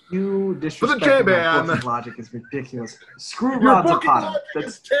sense. You disrespect my booking logic is ridiculous. Screw Rod Zapata.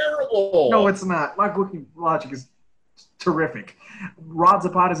 That's terrible. No, it's not. My booking logic is terrific. Rod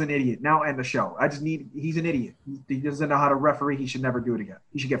Zapata's an idiot. Now end the show. He's an idiot. He doesn't know how to referee. He should never do it again.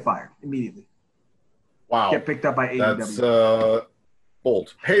 He should get fired immediately. Wow. Get picked up by AEW. That's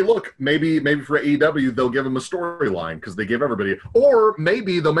bold. Hey, look, maybe for AEW they'll give him a storyline because they give everybody. Or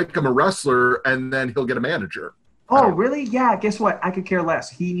maybe they'll make him a wrestler and then he'll get a manager. Oh, really? Yeah, guess what? I could care less.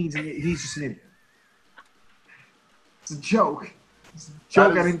 He's just an idiot. It's a joke.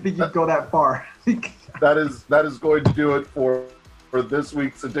 I didn't think you'd go that far. That is going to do it for this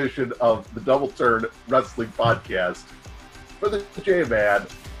week's edition of the Double Turn Wrestling Podcast. For the J-Man,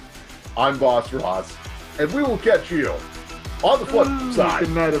 I'm Boss Ross, and we will catch you on the flip side. Good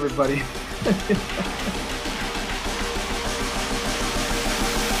night, everybody.